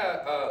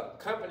 there are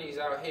companies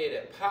out here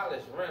that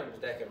polish rims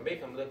that can make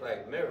them look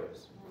like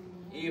mirrors,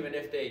 even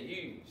if they're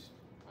used.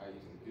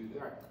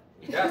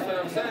 That's what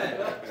I'm saying.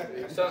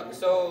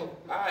 So,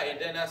 all right, and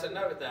then that's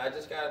another thing. I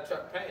just got a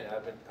truck painted.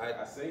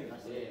 I seen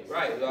it.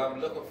 Right. So I'm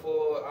looking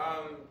for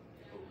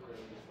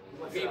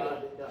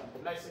people.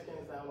 The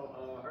Mexicans down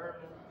on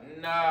Urban?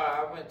 Nah,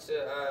 I went to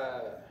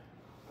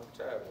I'm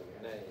terrible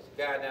with names.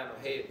 The guy down on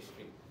Hayden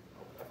Street.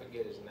 I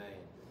forget his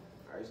name.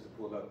 I used to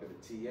pull up at a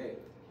TA.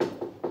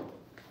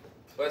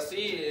 But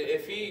see,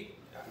 if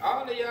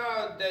all of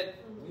y'all that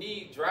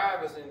need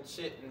drivers and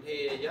shit in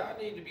here, y'all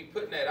need to be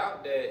putting that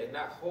out there and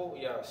not hold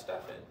y'all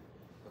stuff in,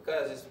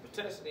 because it's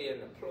potentially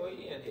an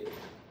employee in here.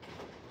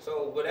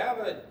 So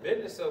whatever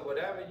business or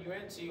whatever you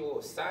into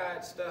or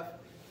side stuff,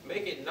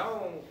 make it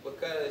known,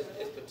 because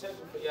it's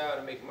potential for y'all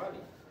to make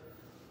money.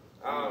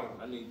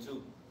 I need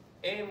two.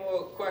 Any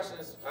more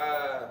questions?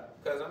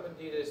 Because I'm gonna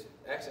do this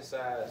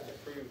exercise to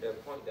prove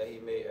that point that he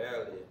made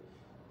earlier.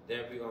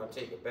 Then we're gonna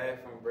take a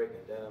bathroom break,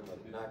 and then I'm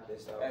gonna knock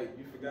this out. Hey,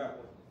 you forgot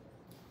one.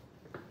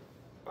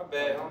 My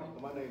bad,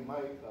 homie. My name is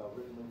Mike,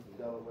 originally from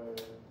Delaware.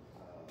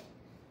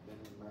 Been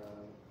in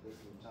Maryland, did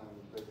some time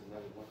in prison,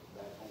 never went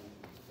back home.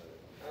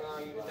 How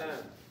long you was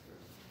down?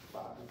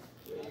 5.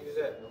 Where you was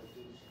at?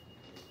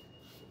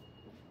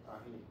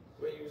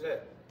 Where you was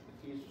at?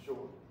 Keys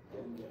Shore,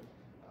 then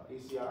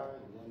ECI,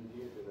 and then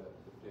here to the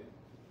pit.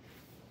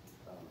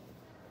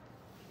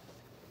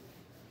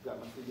 Got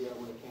my CDL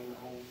when it came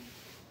home.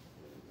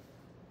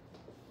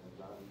 Been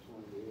driving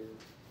 20 years.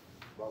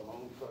 Bought my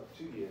own truck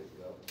 2 years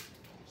ago.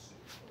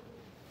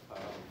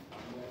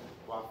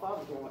 Well, I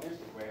followed you on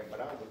Instagram, but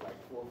I was like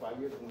 4 or 5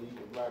 years when you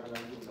were driving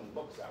around giving them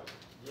books out.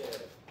 Yeah.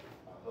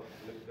 I hooked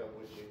it up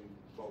with you,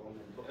 bought one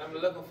of them books. And I'm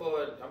looking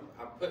for,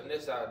 I'm putting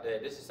this out there.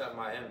 This is something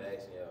I am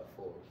asking y'all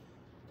for.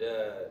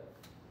 The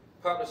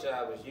publisher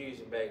I was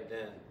using back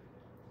then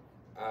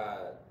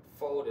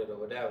folded or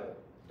whatever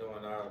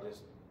during all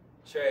this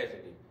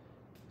tragedy.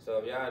 So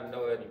if y'all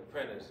know any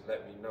printers,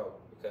 let me know,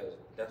 because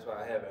that's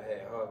why I haven't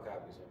had hard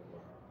copies in a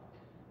while.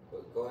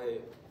 But go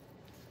ahead.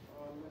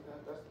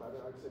 That's about it.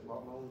 Like I said,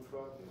 bought my own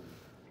truck and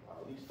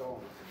leased on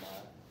with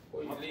somebody.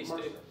 Where you leased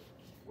it?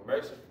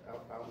 Mercer?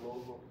 Out in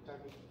Louisville,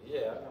 Kentucky. Yeah,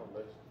 I know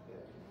Mercer.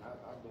 Yeah,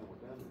 I've been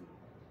with them.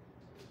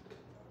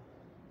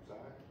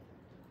 Sorry.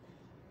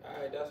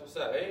 Alright, that's what's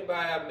up.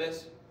 Anybody I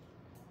missed?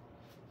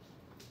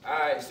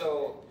 Alright,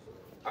 so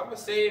I'm gonna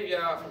save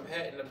y'all from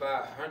having to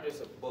buy hundreds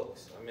of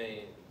books. I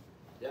mean,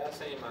 y'all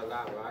seen my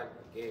library.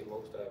 I gave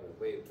most of it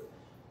away, but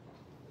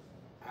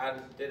I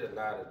did a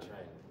lot of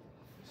training.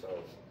 So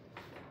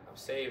I'm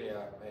saving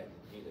y'all from having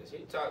to do this.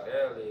 He talked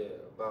earlier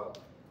about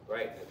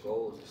writing the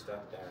goals and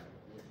stuff down.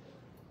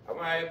 I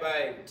want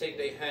everybody to take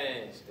their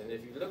hands, and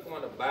if you look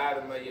on the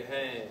bottom of your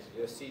hands,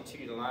 you'll see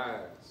 2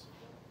 lines.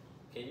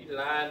 Can you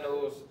line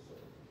those,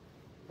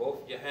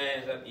 both your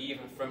hands up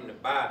even from the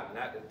bottom,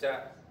 not the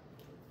top?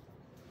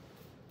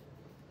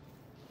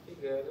 He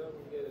good, let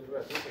me get his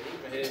rest. He's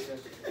been here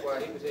since, well,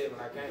 he was here when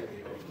I came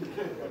here.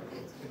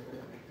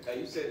 Hey,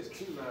 you said it's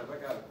 2 lines, I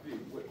got a few.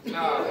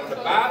 No, on the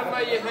bottom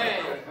of your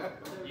hand,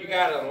 you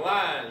got a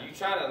line. You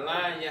try to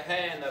line your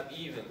hand up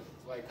even.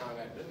 It's like kind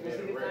of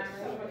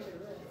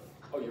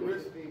Oh, your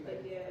wrist?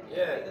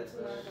 Yeah.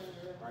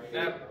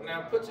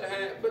 Now put your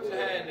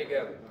hand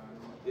together.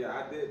 Yeah,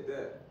 I did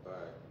that.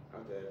 Alright,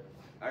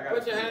 okay.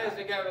 Put your hands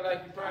together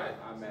like you praying.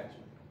 I match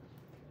you.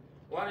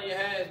 One of your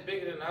hands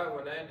bigger than the other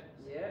one, ain't it?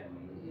 Yeah.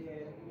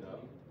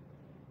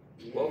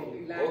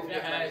 Both your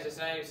hands the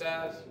same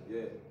size?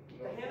 Yeah.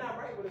 The hand I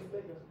write with is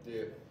bigger.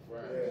 Yeah.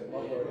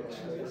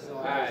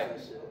 Alright.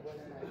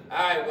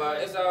 Alright, well,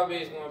 it's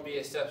always going to be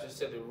exceptions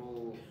to the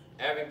rule.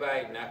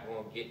 Everybody not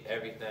going to get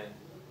everything.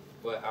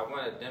 But I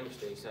want to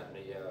demonstrate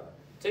something to y'all.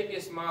 Take your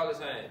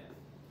smallest hand.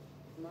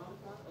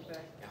 Okay.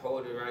 And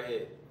hold it right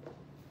here.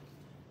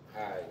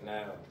 Alright,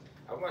 now,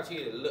 I want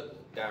you to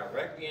look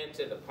directly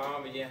into the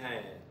palm of your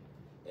hand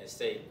and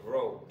say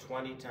grow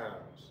 20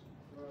 times.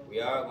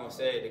 We all going to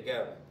say it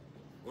together.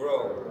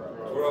 Grow,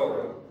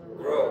 grow,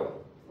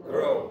 grow, grow,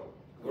 grow,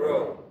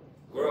 grow,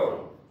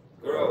 grow,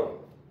 grow,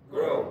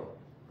 grow, grow,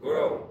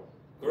 grow,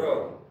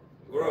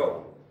 grow,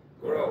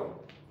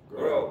 grow,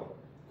 grow,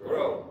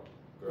 grow,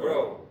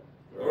 grow,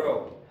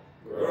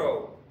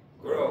 grow,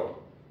 grow,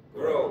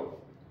 grow,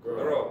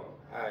 grow.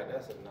 Alright,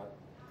 that's enough.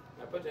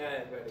 Now put your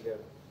hands back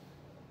together.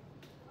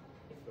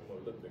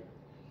 Look bigger.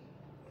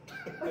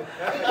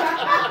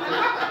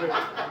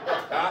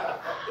 Huh?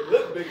 It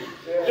looked bigger.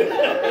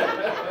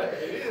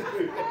 It is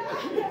bigger.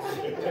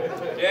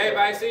 Did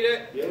everybody see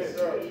that? Yes,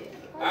 sir.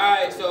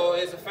 Alright, so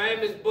it's a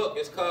famous book.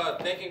 It's called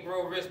Think and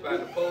Grow Rich by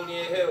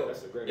Napoleon Hill.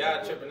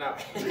 Y'all tripping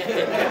out.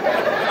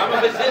 I'm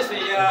a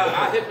magician, y'all.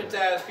 I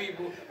hypnotize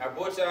people. I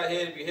brought y'all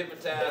here to be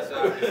hypnotized,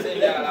 so I can send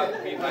y'all out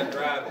to be my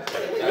drivers.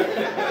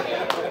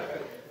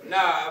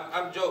 Nah,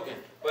 I'm joking.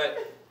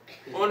 But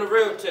on the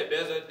real tip,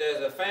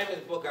 there's a famous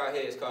book out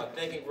here. It's called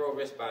Think and Grow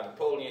Rich by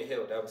Napoleon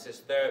Hill. That was his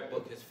 3rd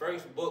book. His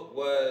first book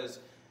was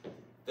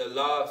The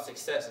Law of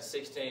Success in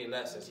 16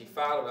 Lessons. He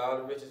followed all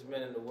the richest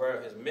men in the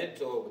world. His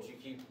mentor, which you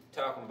keep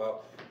talking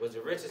about, was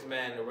the richest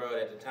man in the world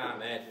at the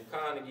time, Andrew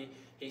Carnegie.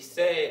 He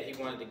said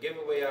he wanted to give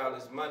away all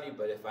his money,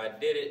 but if I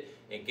did it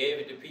and gave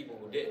it to people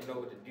who didn't know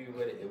what to do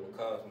with it, it would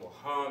cause more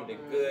harm than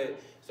good.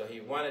 So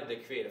he wanted to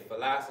create a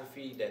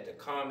philosophy that the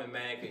common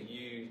man could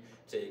use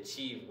to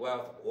achieve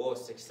wealth or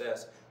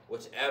success,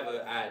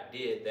 whichever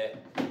idea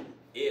that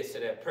is to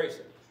that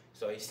person.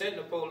 So he sent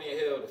Napoleon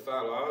Hill to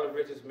follow all the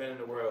richest men in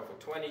the world for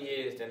 20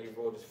 years. Then he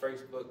wrote his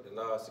first book, The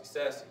Law of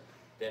Success.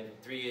 Then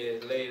 3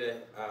 years later,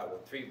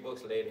 3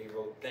 books later, he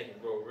wrote Think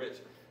and Grow Rich.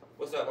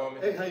 What's up,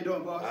 homie? Hey, how you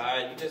doing, boss?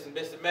 You just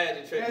missed the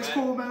magic trick, That's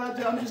man. cool,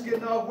 man. I'm just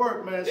getting off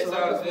work, man. It's So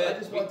all I good.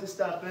 just wanted to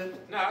stop in.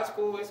 No, it's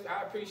cool.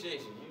 I appreciate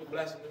you. You're a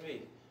blessing to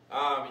me.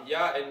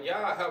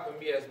 Y'all helping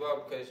me as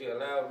well because you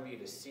allowed me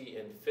to see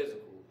in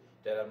physical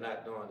that I'm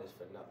not doing this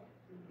for nothing.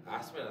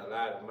 I spent a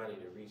lot of money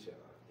to reach y'all.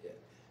 Yeah.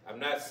 I'm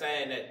not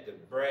saying that to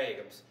brag.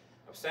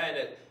 I'm saying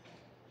that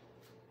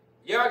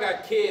y'all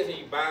got kids and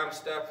you buy them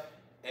stuff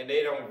and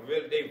they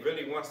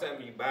really want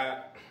something you buy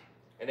it,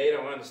 and they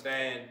don't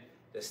understand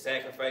the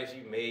sacrifice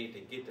you made to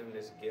get them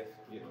this gift.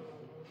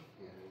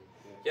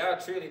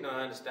 Y'all truly don't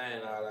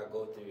understand all I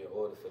go through in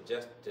order for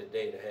just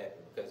today to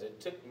happen, because it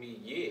took me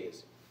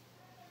years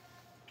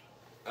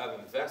of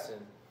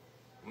investing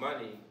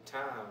money,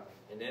 time,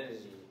 and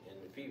energy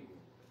in the people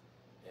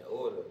in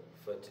order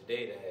for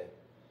today to happen.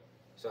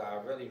 So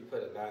I really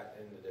put a lot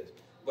into this.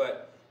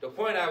 But the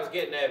point I was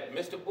getting at,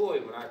 Mr.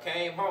 Boyd, when I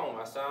came home,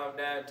 I saw him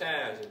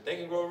downtown. He said,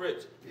 Think and Grow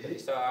Rich. He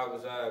saw I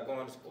was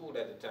going to school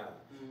at the time.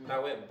 I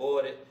went and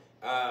bought it.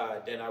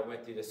 Then I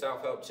went through the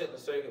Self-Help Chitlin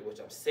Circuit, which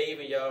I'm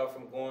saving y'all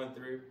from going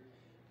through,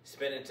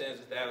 spending tens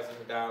of thousands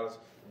of dollars.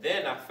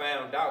 Then I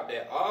found out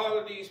that all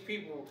of these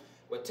people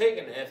were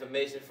taking the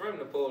information from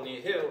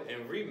Napoleon Hill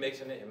and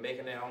remixing it and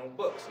making their own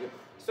books.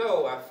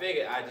 So I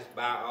figured I'd just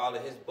buy all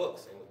of his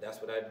books, and that's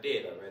what I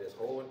did. I read his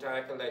whole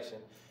entire collection.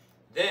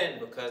 Then,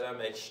 because I'm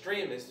an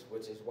extremist,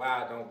 which is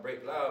why I don't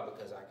break law,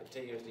 because I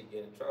continuously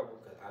get in trouble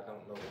because I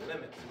don't know the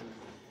limits,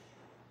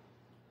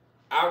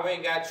 I went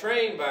and got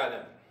trained by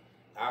them.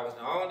 I was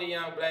the only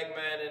young black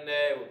man in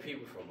there with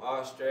people from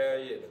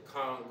Australia, the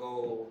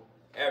Congo,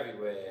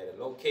 everywhere, at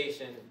a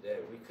location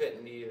that we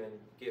couldn't even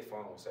get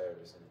phone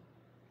service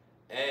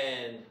in.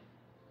 And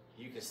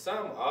you can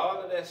sum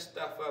all of that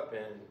stuff up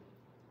in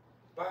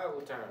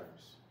Bible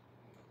terms.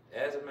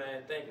 As a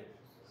man thinketh,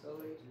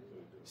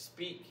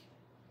 speak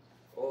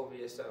over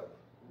yourself.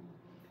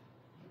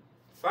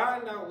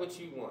 Find out what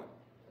you want.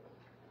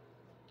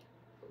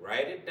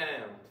 Write it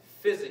down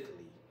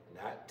physically,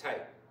 not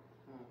type.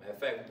 Matter of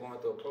fact, we're going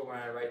through a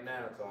program right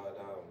now called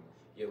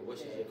Your Wish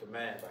is Your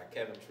Command by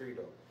Kevin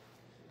Trudeau.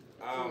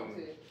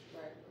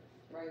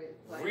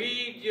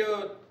 Read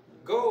your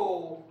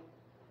goal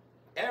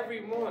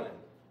every morning,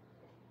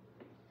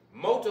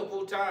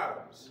 multiple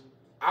times,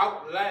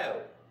 out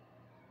loud,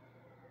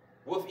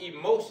 with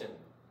emotion.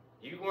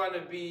 You want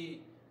to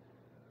be,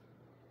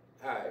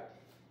 all right,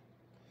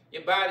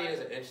 your body is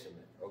an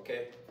instrument,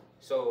 okay?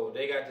 So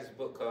they got this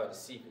book called The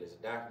Secret. It's a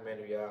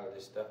documentary, all of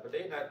this stuff, but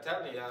they're not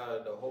telling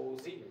y'all the whole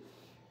secret.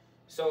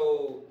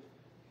 So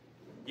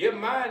your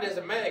mind is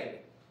a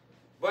magnet,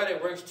 but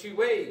it works 2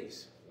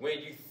 ways. When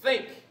you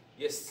think,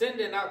 you're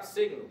sending out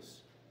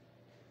signals,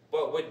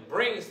 but what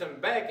brings them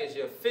back is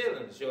your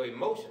feelings, your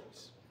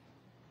emotions.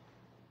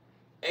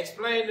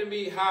 Explain to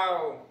me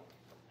how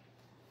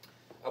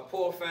a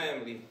poor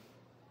family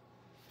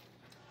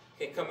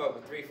can come up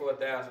with $3,000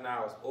 to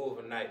 $4,000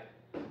 overnight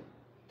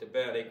to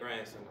bail their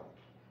grandson home.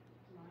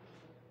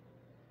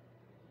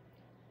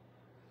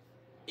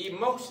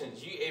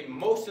 Emotions, you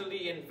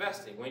emotionally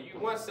invested. When you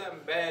want something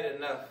bad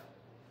enough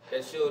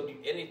that you'll do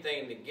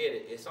anything to get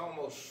it, it's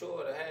almost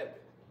sure to happen.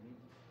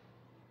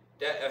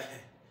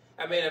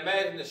 I mean,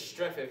 imagine the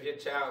strength if your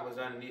child was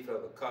underneath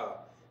of a car,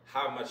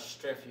 how much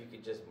strength you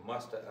could just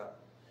muster up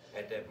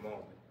at that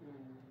moment.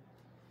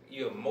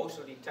 You're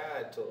emotionally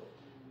tied to it.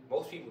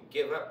 Most people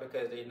give up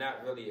because they're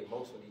not really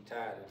emotionally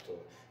tied into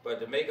it. But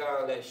to make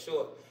all that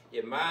short,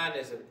 your mind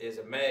is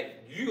a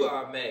magnet. You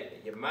are a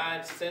magnet. Your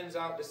mind sends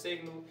out the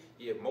signal,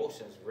 your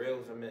emotions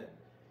reels them in.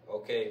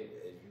 Okay,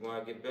 if you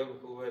want to get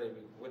biblical with it,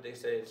 what they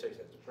say in church,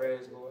 as the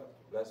prayers go up,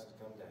 blessings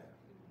come down.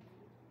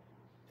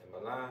 Am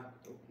I lying?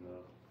 No.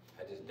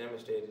 I just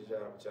demonstrated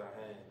y'all with y'all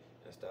hand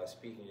and start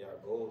speaking y'all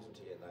goals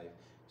into your life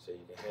so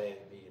you can have,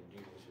 be, and do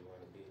what you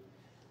want to be.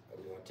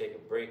 We're going to take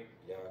a break.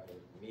 Y'all can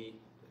meet.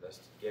 Let's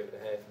give it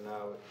a half an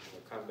hour.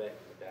 We'll come back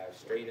and dive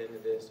straight into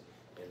this.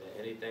 And then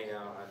anything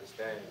I don't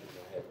understand, you're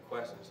going to have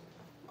questions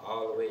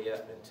all the way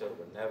up until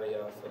whenever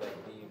y'all feel like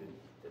leaving.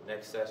 The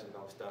next session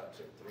don't start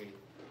till 3.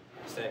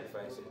 I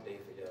sacrifice a day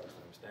for y'all, so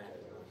I'm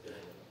standing.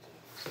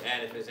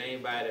 And if there's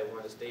anybody that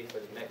want to stay for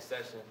the next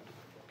session,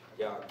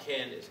 y'all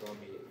can. It's going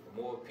to be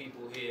more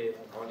people here.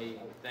 Only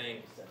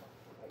thing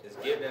is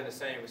give them the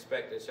same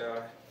respect that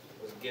y'all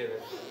was given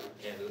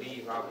and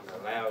leave out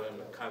and allow them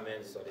to come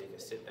in so they can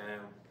sit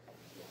down.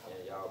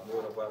 And y'all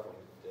more than welcome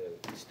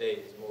to stay.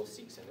 There's more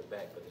seats in the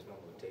back, but there's no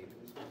more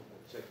tables.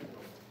 Check it.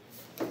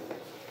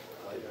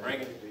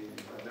 Bring it.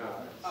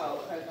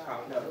 Oh,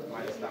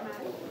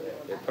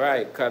 It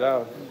probably cut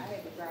off.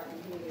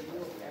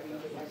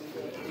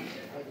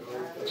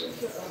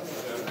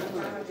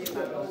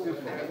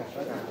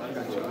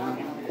 got you,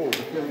 man. Cool, you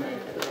feel me?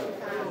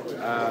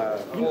 I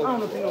don't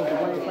know if you know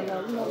Dwayne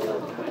Farnell. You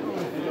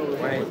know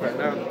what? Wayne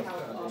Farnell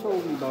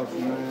told me about you,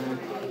 man.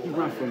 He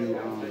run for me.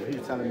 He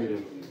was telling me to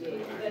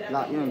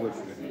lock in with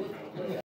you.